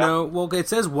far as I know, well, it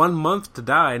says 1 month to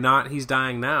die, not he's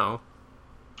dying now.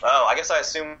 Oh, I guess I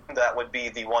assumed that would be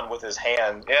the one with his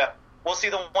hand. Yeah. We'll see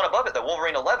the one above it. The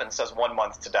Wolverine 11 says 1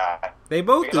 month to die. They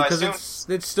both do, because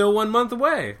it's still 1 month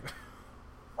away.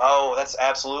 Oh, that's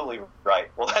absolutely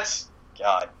right. Well, that's...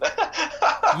 God.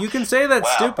 You can say that's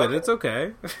wow, stupid. okay. It's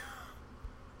okay.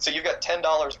 So you've got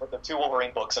 $10 worth of 2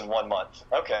 Wolverine books in 1 month.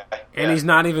 Okay. And he's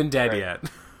not even dead yet.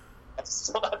 That's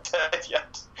still not dead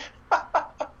yet.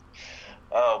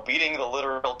 Oh, beating the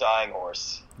literal dying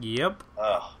horse. Yep.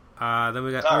 Oh. Then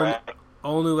we got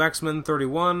All New X-Men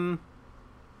 31.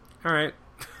 All right.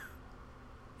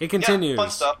 It continues. Yeah, fun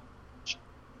stuff.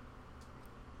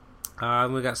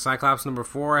 We got Cyclops number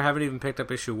 4. I haven't even picked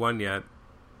up issue 1 yet.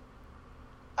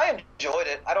 I enjoyed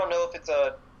it. I don't know if it's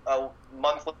a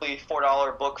monthly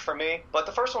 $4 book for me, but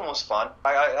the first one was fun.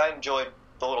 I enjoyed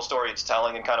the little story it's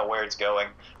telling and kind of where it's going.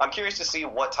 I'm curious to see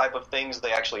what type of things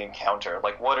they actually encounter.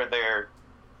 Like, what are their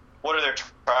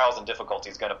trials and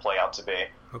difficulties going to play out to be?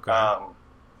 Okay.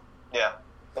 Yeah.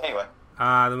 Anyway.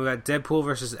 Then we got Deadpool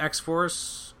versus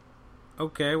X-Force.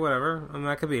 Okay, whatever.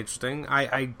 That could be interesting.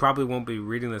 I probably won't be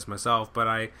reading this myself, but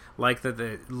I like that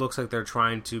it looks like they're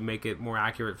trying to make it more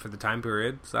accurate for the time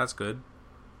period, so that's good.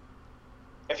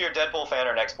 If you're a Deadpool fan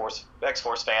or an X-Force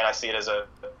fan, I see it as a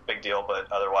big deal,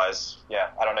 but otherwise, yeah,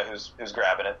 I don't know who's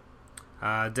grabbing it.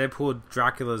 Deadpool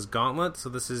Dracula's Gauntlet, so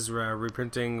this is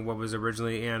reprinting what was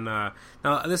originally in... now,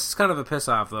 this is kind of a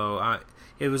piss-off, though.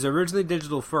 It was originally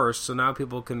digital first, so now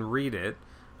people can read it.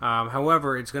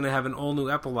 However, it's going to have an all-new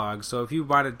epilogue, so if you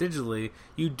bought it digitally,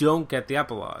 you don't get the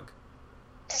epilogue.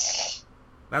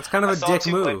 That's kind of a dick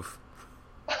move.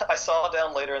 I saw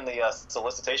down later in the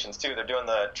solicitations, too, they're doing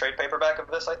the trade paperback of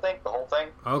this, I think, the whole thing.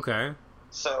 Okay.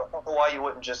 So I don't know why you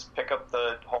wouldn't just pick up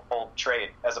the whole trade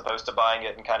as opposed to buying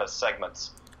it in kind of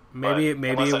segments. Maybe it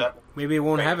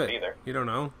won't have it either. You don't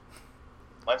know.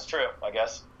 That's true, I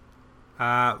guess.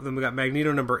 Then we got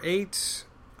Magneto number 8.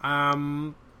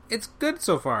 It's good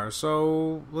so far,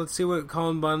 so let's see what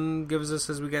Colin Bunn gives us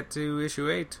as we get to issue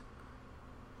 8.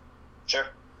 Sure.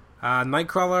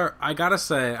 Nightcrawler, I gotta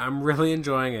say, I'm really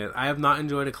enjoying it. I have not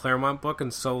enjoyed a Claremont book in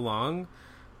so long,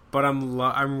 but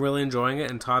I'm really enjoying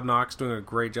it, and Todd Knox doing a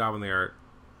great job on the art.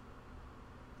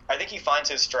 I think he finds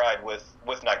his stride with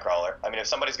Nightcrawler. I mean, if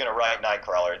somebody's going to write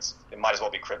Nightcrawler, it might as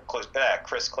well be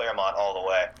Chris Claremont all the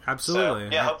way. Absolutely.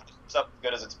 So, yeah, hopefully it's as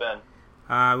good as it's been.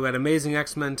 We had Amazing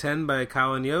X-Men 10 by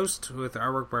Colin Yost with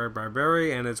artwork by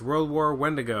Barberi, and it's World War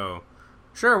Wendigo.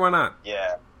 Sure, why not?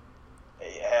 Yeah.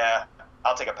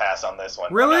 I'll take a pass on this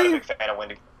one. Really? I'm not a big fan of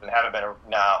Wendigo.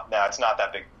 No, it's not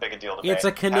that big a deal to me. It's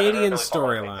a Canadian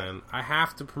storyline. I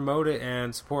have to promote it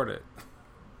and support it.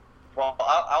 Well,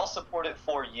 I'll support it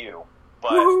for you,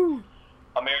 but Woo-hoo!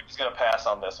 America's going to pass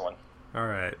on this one. All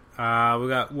right. We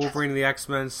got Wolverine and the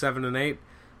X-Men 7 and 8.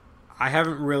 I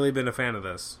haven't really been a fan of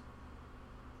this.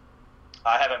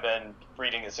 I haven't been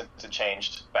reading it since it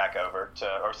changed back over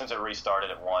or since it restarted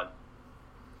at 1.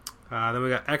 Then we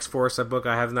got X-Force, a book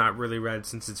I have not really read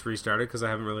since it's restarted because I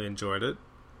haven't really enjoyed it.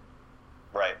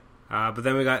 Right. But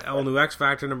then we got All New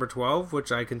X-Factor number 12,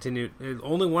 which I continued.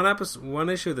 Only one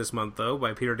issue this month, though,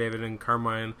 by Peter David and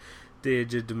Carmine Di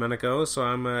Domenico, so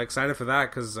I'm excited for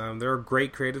that because they're a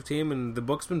great creative team, and the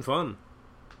book's been fun.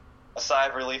 A sigh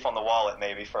of relief on the wallet,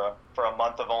 maybe, for a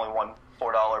month of only one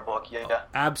 $4 book, yeah.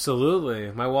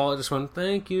 Absolutely. My wallet just went,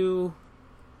 thank you.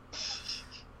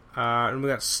 And we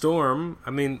got Storm.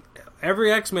 I mean,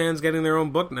 every X-Man's getting their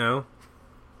own book now.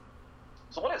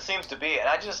 So what it seems to be, and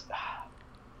I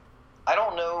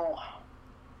don't know.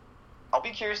 I'll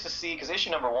be curious to see, because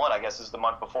issue number 1, I guess, is the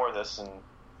month before this, and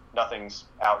nothing's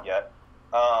out yet.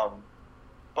 But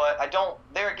I don't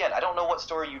know what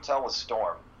story you tell with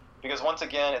Storm. Because once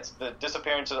again, it's the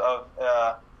disappearance of,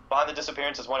 behind the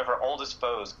disappearance is one of her oldest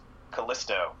foes,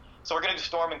 Callisto. So we're going to do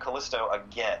Storm and Callisto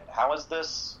again. How is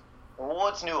this?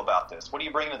 What's new about this? What are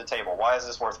you bringing to the table? Why is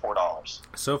this worth $4?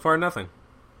 So far, nothing.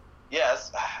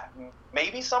 Yes,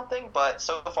 maybe something, but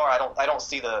so far I don't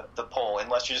see the pull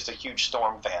unless you're just a huge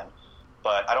Storm fan.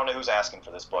 But I don't know who's asking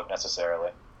for this book necessarily.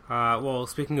 Well,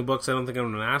 speaking of books, I don't think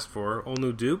I'm going to ask for. All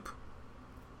New Dupe.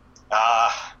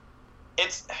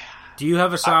 It's. Do you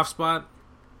have a soft spot?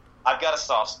 I've got a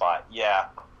soft spot. Yeah,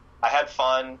 I had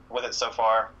fun with it so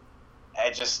far.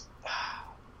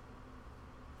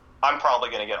 I'm probably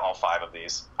going to get all 5 of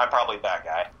these. I'm probably that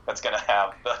guy that's going to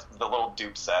have the little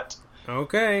Dupe set.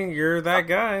 Okay, you're that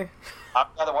guy. I'm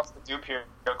the guy that wants the Dupe Hero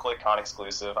Click Con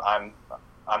exclusive. I'm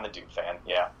the Dupe fan.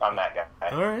 Yeah, I'm that guy.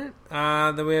 All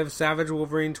right. Then we have Savage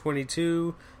Wolverine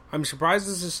 22. I'm surprised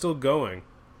this is still going.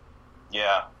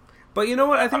 Yeah. But you know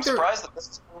what? I'm surprised that this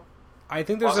is... I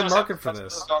think there's a market for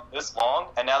this. This is not this long,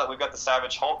 and now that we've got the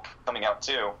Savage Hulk coming out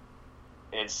too,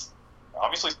 it's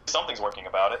obviously something's working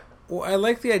about it. Well, I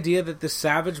like the idea that the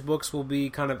Savage books will be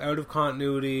kind of out of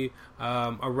continuity.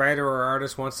 A writer or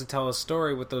artist wants to tell a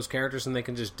story with those characters, and they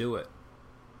can just do it.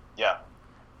 Yeah.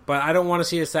 But I don't want to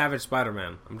see a Savage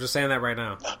Spider-Man. I'm just saying that right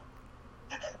now.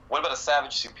 What about a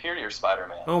Savage Superior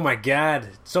Spider-Man? Oh my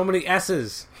god. So many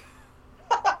S's.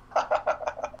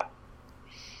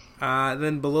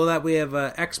 Then below that we have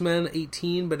X-Men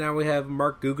 18, but now we have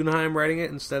Mark Guggenheim writing it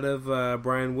instead of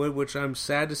Brian Wood, which I'm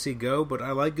sad to see go, but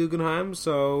I like Guggenheim,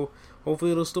 so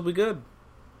hopefully it'll still be good.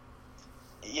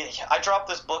 Yeah, I dropped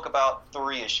this book about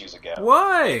 3 issues ago.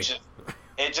 Why?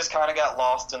 It just kind of got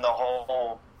lost in the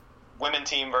whole women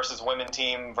team versus,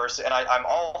 and I'm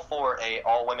all for a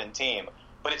all-women team,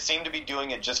 but it seemed to be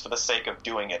doing it just for the sake of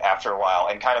doing it after a while,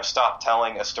 and kind of stopped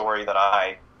telling a story that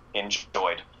I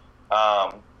enjoyed.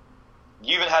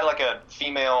 You even had like a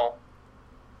female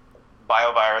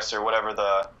biovirus or whatever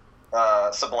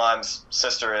the Sublime's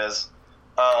sister is.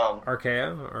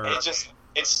 Archaea? Or...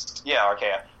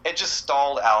 Archaea. It just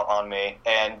stalled out on me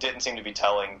and didn't seem to be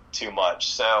telling too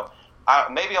much. So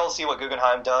maybe I'll see what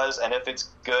Guggenheim does, and if it's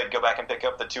good, go back and pick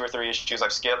up the 2 or 3 issues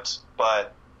I've skipped.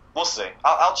 But we'll see.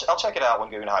 I'll check it out when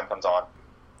Guggenheim comes on.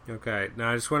 Okay. Now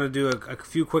I just want to do a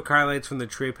few quick highlights from the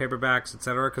trade paperbacks,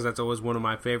 etc., because that's always one of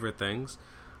my favorite things.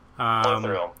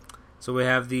 So we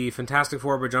have the Fantastic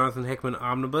Four by Jonathan Hickman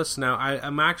Omnibus. Now,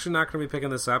 I'm actually not going to be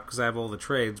picking this up because I have all the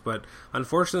trades, but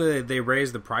unfortunately they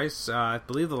raised the price. I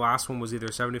believe the last one was either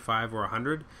 $75 or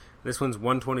 $100. This one's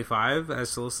 $125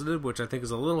 as solicited, which I think is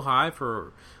a little high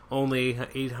for only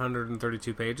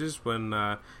 832 pages,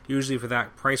 when usually for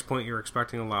that price point you're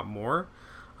expecting a lot more.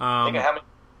 Think of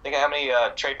how many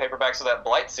trade paperbacks of that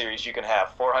Blight series you can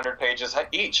have. 400 pages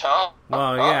each, huh?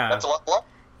 Well, yeah. That's a lot.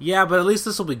 Yeah, but at least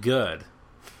this will be good.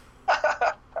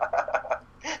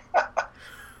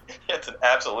 It's an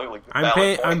absolutely good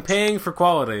I'm paying for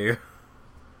quality.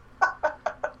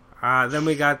 Then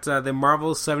we got the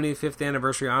Marvel 75th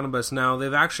Anniversary Omnibus. Now,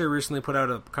 they've actually recently put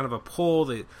out a kind of a poll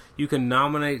that you can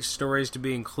nominate stories to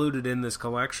be included in this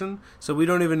collection, so we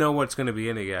don't even know what's going to be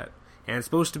in it yet. And it's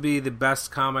supposed to be the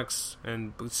best comics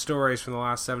and stories from the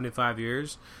last 75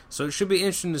 years, so it should be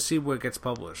interesting to see what gets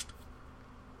published.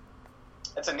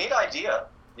 It's a neat idea.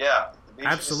 Yeah.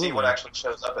 Absolutely. To see what actually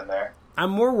shows up in there. I'm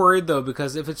more worried, though,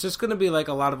 because if it's just going to be like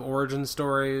a lot of origin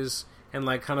stories and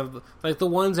like kind of like the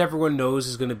ones everyone knows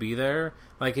is going to be there,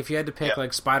 like if you had to pick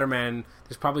like Spider-Man,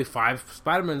 there's probably 5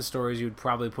 Spider-Man stories you'd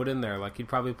probably put in there. Like you'd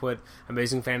probably put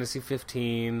Amazing Fantasy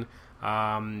 15,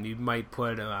 you might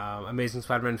put Amazing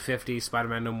Spider-Man 50,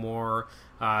 Spider-Man No More,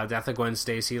 Death of Gwen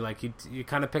Stacy. Like you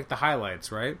kind of pick the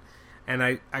highlights, right? And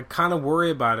I kind of worry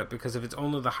about it because if it's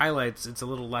only the highlights, it's a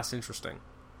little less interesting.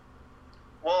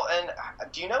 Well, and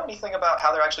do you know anything about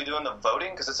how they're actually doing the voting?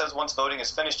 Because it says once voting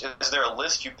is finished, is there a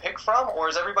list you pick from, or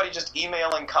is everybody just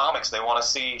emailing comics they want to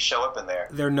see show up in there?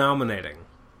 They're nominating.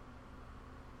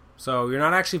 So you're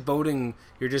not actually voting,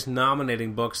 you're just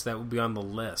nominating books that will be on the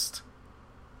list.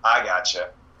 I gotcha.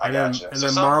 And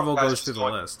then Marvel goes through the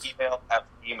list. Email after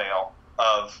email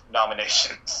of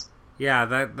nominations. Yeah,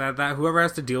 that whoever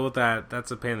has to deal with that's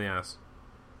a pain in the ass.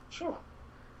 Sure.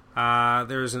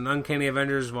 There's an Uncanny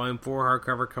Avengers Volume 4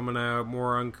 hardcover coming out.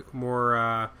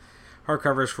 More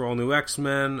hardcovers for all new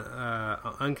X-Men.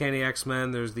 Uncanny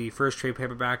X-Men. There's the first trade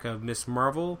paperback of Miss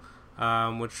Marvel,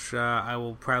 which I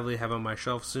will probably have on my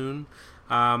shelf soon.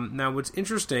 Now, what's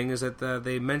interesting is that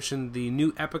they mentioned the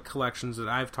new Epic collections that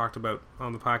I've talked about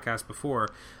on the podcast before.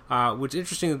 What's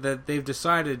interesting is that they've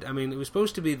decided, I mean, it was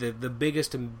supposed to be the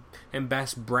biggest and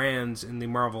best brands in the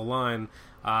Marvel line.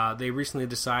 They recently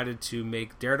decided to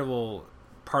make Daredevil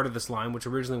part of this line, which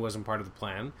originally wasn't part of the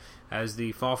plan, as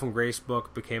the Fall from Grace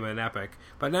book became an Epic.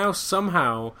 But now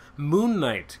somehow Moon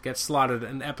Knight gets slotted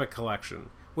an Epic collection,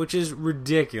 which is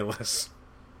ridiculous.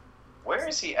 Where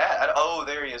is he at? Oh,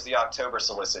 there he is, the October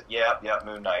solicit. Yep,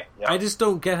 Moon Knight. Yep. I just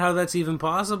don't get how that's even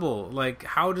possible. Like,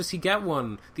 how does he get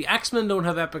one? The X-Men don't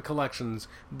have Epic collections,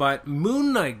 but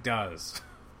Moon Knight does.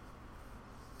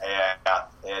 Yeah,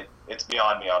 it's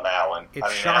beyond me on that one.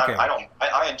 It's shocking.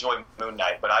 I enjoy Moon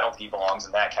Knight, but I don't think he belongs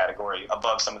in that category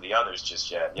above some of the others just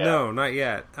yet. Yeah. No, not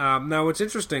yet. Now, what's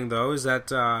interesting, though, is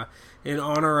that in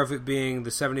honor of it being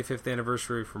the 75th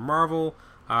anniversary for Marvel,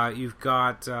 you've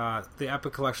got the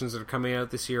Epic collections that are coming out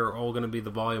this year are all going to be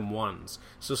the Volume 1s.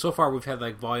 So far we've had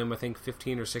like Volume, I think,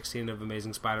 15 or 16 of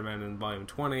Amazing Spider-Man and Volume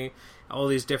 20. All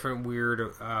these different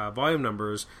weird volume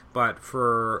numbers, but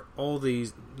for all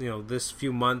these, this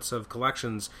few months of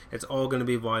collections, it's all going to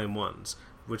be Volume 1s,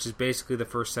 which is basically the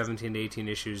first 17 to 18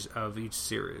 issues of each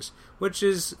series, which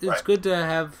is, it's good to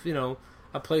have,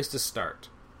 a place to start.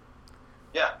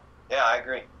 Yeah, I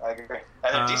agree.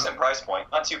 And a decent price point.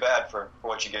 Not too bad for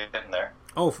what you get in there.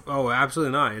 Oh,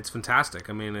 absolutely not. It's fantastic.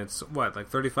 I mean, it's, like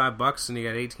 $35, and you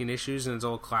got 18 issues, and it's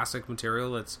all classic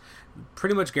material. It's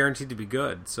pretty much guaranteed to be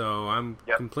good, so I'm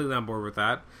completely on board with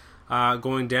that.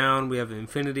 Going down, we have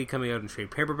Infinity coming out in trade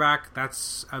paperback.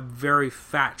 That's a very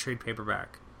fat trade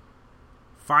paperback.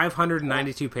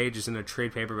 592 pages in a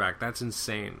trade paperback. That's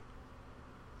insane.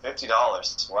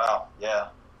 $50. Wow. Yeah.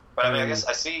 But I mean, I guess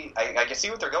I can see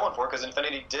what they're going for, because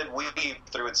Infinity did weave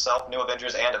through itself New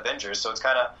Avengers and Avengers, so it's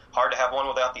kind of hard to have one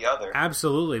without the other.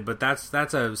 Absolutely, but that's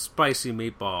a spicy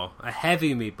meatball, a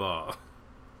heavy meatball.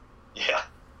 Yeah.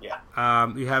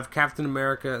 You have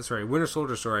Winter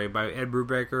Soldier, by Ed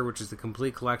Brubaker, which is the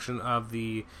complete collection of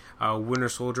the Winter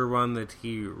Soldier run that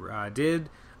he did.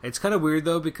 It's kind of weird,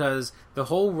 though, because the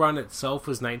whole run itself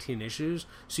was 19 issues,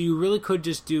 so you really could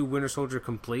just do Winter Soldier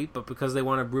complete, but because they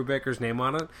wanted Brubaker's name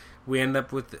on it, we end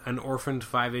up with an orphaned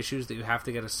 5 issues that you have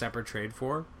to get a separate trade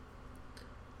for.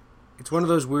 It's one of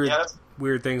those weird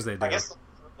things they do. I guess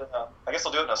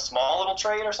they'll do it in a small little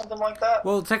trade or something like that.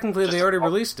 Well, technically, they already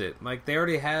released it. Like, they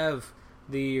already have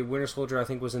the Winter Soldier, I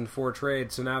think, was in 4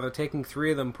 trades, so now they're taking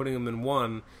 3 of them, putting them in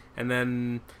 1, and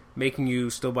then making you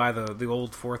still buy the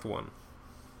old 4th one.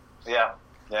 Yeah,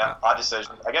 odd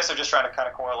decision. I guess they're just trying to kind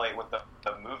of correlate with the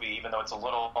movie, even though it's a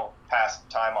little past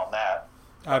time on that.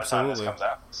 Absolutely. By the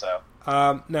time this comes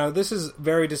out, so. Now, this is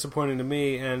very disappointing to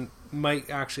me, and might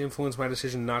actually influence my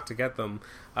decision not to get them.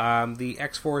 The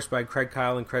X-Force by Craig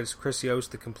Kyle and Chris Yost,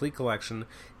 the complete collection,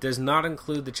 does not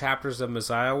include the chapters of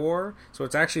Messiah War, so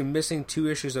it's actually missing 2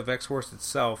 issues of X-Force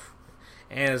itself,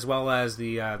 as well as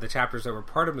the chapters that were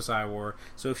part of Messiah War.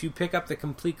 So if you pick up the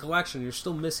complete collection, you're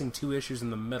still missing 2 issues in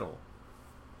the middle.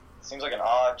 Seems like an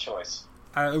odd choice.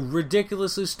 A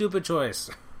ridiculously stupid choice.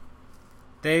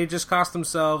 They just cost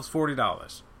themselves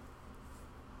 $40.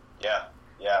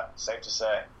 Yeah, safe to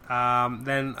say.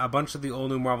 Then a bunch of the old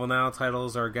new Marvel Now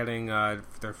titles are getting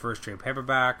their first trade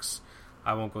paperbacks.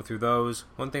 I won't go through those.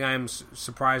 One thing I'm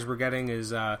surprised we're getting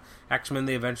is X-Men: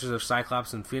 The Adventures of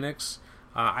Cyclops and Phoenix.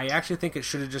 I actually think it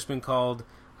should have just been called,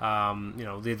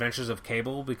 The Adventures of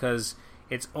Cable, because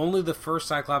it's only the first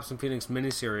Cyclops and Phoenix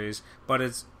miniseries, but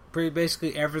it's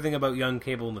basically everything about young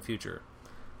Cable in the future.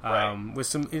 Right. With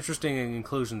some interesting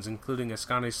inclusions, including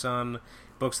Ascani's son,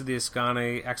 books of the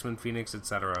Ascani, X-Men Phoenix,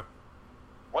 etc.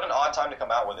 What an odd time to come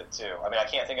out with it, too. I mean, I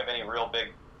can't think of any real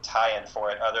big tie-in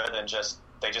for it other than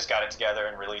they just got it together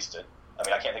and released it. I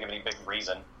mean, I can't think of any big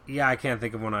reason. Yeah, I can't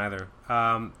think of one either.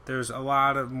 There's a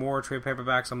lot of more trade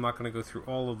paperbacks. I'm not going to go through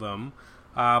all of them.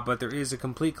 But there is a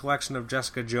complete collection of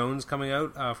Jessica Jones coming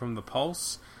out from the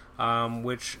Pulse,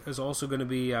 which is also going to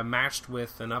be matched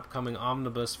with an upcoming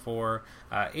omnibus for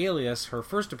Alias, her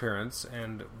first appearance,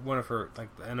 and one of her,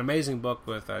 an amazing book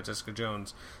with Jessica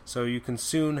Jones. So you can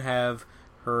soon have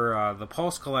her the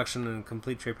Pulse collection in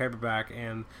complete trade paperback,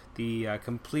 and the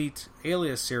complete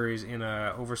Alias series in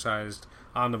a oversized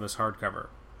omnibus hardcover,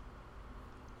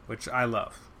 which I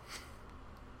love.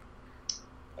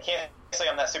 I can't say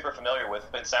I'm that super familiar with,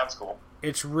 but it sounds cool.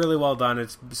 It's really well done.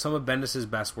 It's some of Bendis'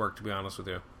 best work, to be honest with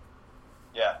you.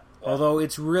 Yeah. Although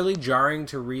it's really jarring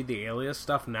to read the Alias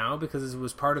stuff now because it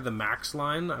was part of the Max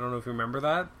line. I don't know if you remember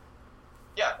that.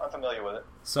 Yeah, I'm familiar with it.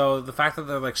 So the fact that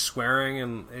they're swearing,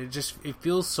 and it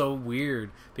feels so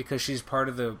weird because she's part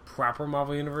of the proper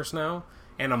Marvel universe now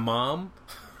and a mom.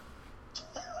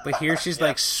 But here she's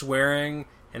swearing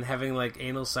and having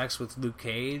anal sex with Luke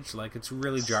Cage. It's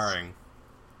really jarring.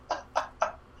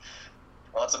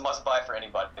 Well, it's a must-buy for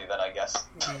anybody then, I guess.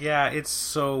 Yeah, it's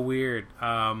so weird.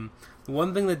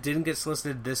 One thing that didn't get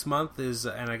solicited this month is,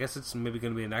 and I guess it's maybe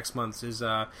going to be next month, is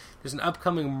there's an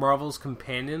upcoming Marvel's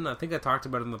Companion. I think I talked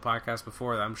about it in the podcast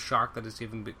before. I'm shocked that it's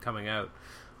even coming out.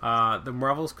 The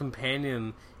Marvel's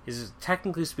Companion is,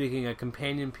 technically speaking, a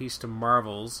companion piece to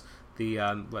Marvel's, the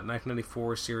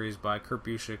 1994 series by Kurt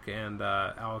Busiek and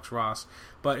Alex Ross.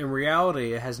 But in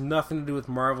reality, it has nothing to do with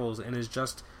Marvel's and is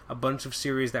just a bunch of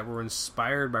series that were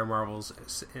inspired by Marvel's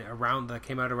that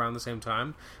came out around the same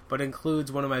time, but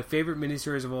includes one of my favorite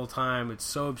miniseries of all time. It's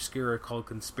so obscure, called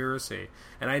Conspiracy,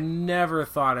 and I never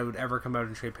thought it would ever come out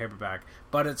in trade paperback,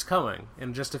 but it's coming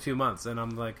in just a few months, and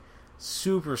I'm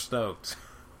super stoked.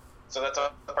 So that's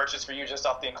a purchase for you just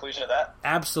off the inclusion of that?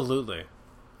 Absolutely.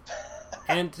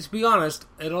 And to be honest,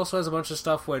 it also has a bunch of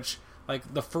stuff which,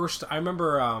 the first, I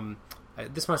remember,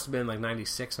 this must have been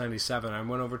 96, 97. I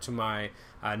went over to my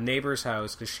neighbor's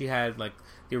house because she had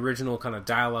the original kind of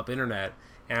dial-up internet,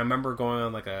 and I remember going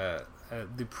on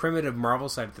the primitive Marvel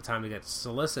site at the time to get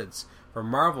solicits for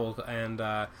Marvel, and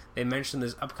they mentioned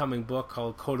this upcoming book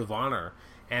called Code of Honor,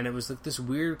 and it was this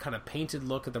weird kind of painted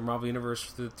look at the Marvel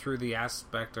Universe through the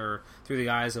aspect or through the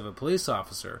eyes of a police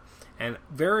officer. and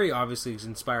very obviously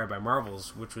inspired by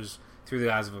Marvel's, which was Through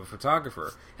the Eyes of a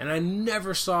Photographer. And I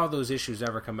never saw those issues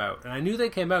ever come out. And I knew they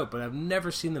came out, but I've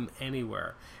never seen them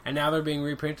anywhere. And now they're being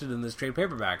reprinted in this trade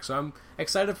paperback. So I'm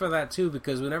excited for that too,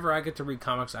 because whenever I get to read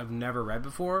comics I've never read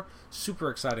before,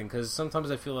 super exciting, because sometimes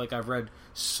I feel like I've read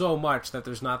so much that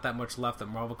there's not that much left that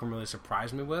Marvel can really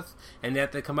surprise me with. And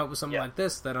yet they come out with something like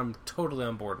this that I'm totally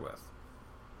on board with.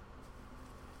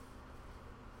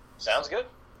 Sounds good.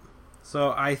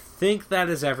 So I think that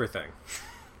is everything.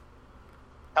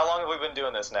 How long have we been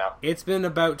doing this now? It's been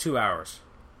about 2 hours.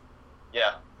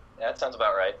 Yeah, that sounds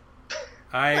about right.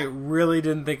 I really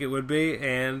didn't think it would be,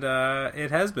 and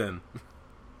it has been.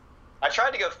 I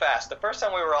tried to go fast. The first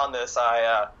time we were on this,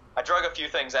 I drug a few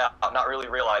things out, not really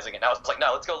realizing it. And I was like,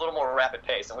 no, let's go a little more rapid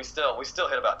pace, and we still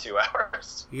hit about 2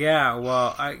 hours. Yeah,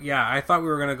 well, I thought we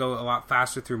were going to go a lot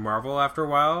faster through Marvel after a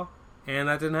while, and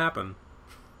that didn't happen.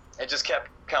 It just kept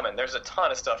coming. There's a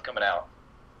ton of stuff coming out.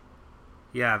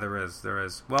 Yeah, there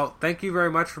is. Well, thank you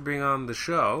very much for being on the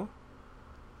show.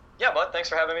 Yeah, bud, thanks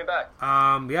for having me back.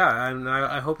 Yeah, and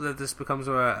I hope that this becomes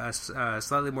a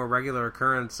slightly more regular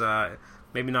occurrence,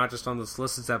 maybe not just on the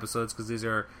Solicits episodes, because these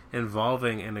are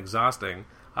involving and exhausting,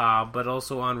 but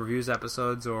also on reviews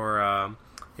episodes or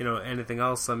anything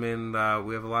else. I mean,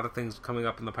 we have a lot of things coming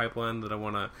up in the pipeline that I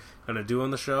want to do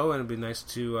on the show, and it'd be nice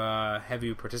to have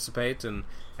you participate and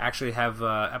actually have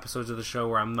episodes of the show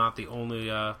where I'm not the only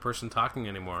person talking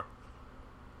anymore.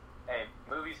 Hey,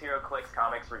 movies, hero clicks,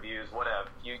 comics, reviews, whatever.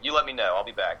 You let me know. I'll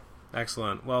be back.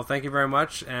 Excellent. Well, thank you very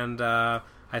much, and I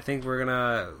think we're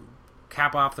gonna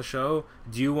cap off the show.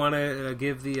 Do you want to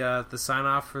give the sign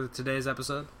off for today's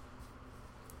episode?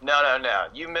 No.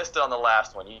 You missed it on the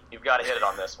last one. You've got to hit it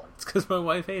on this one. It's because my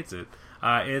wife hates it. All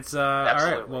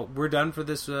right. Well, we're done for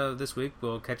this week.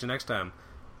 We'll catch you next time.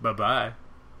 Bye-bye.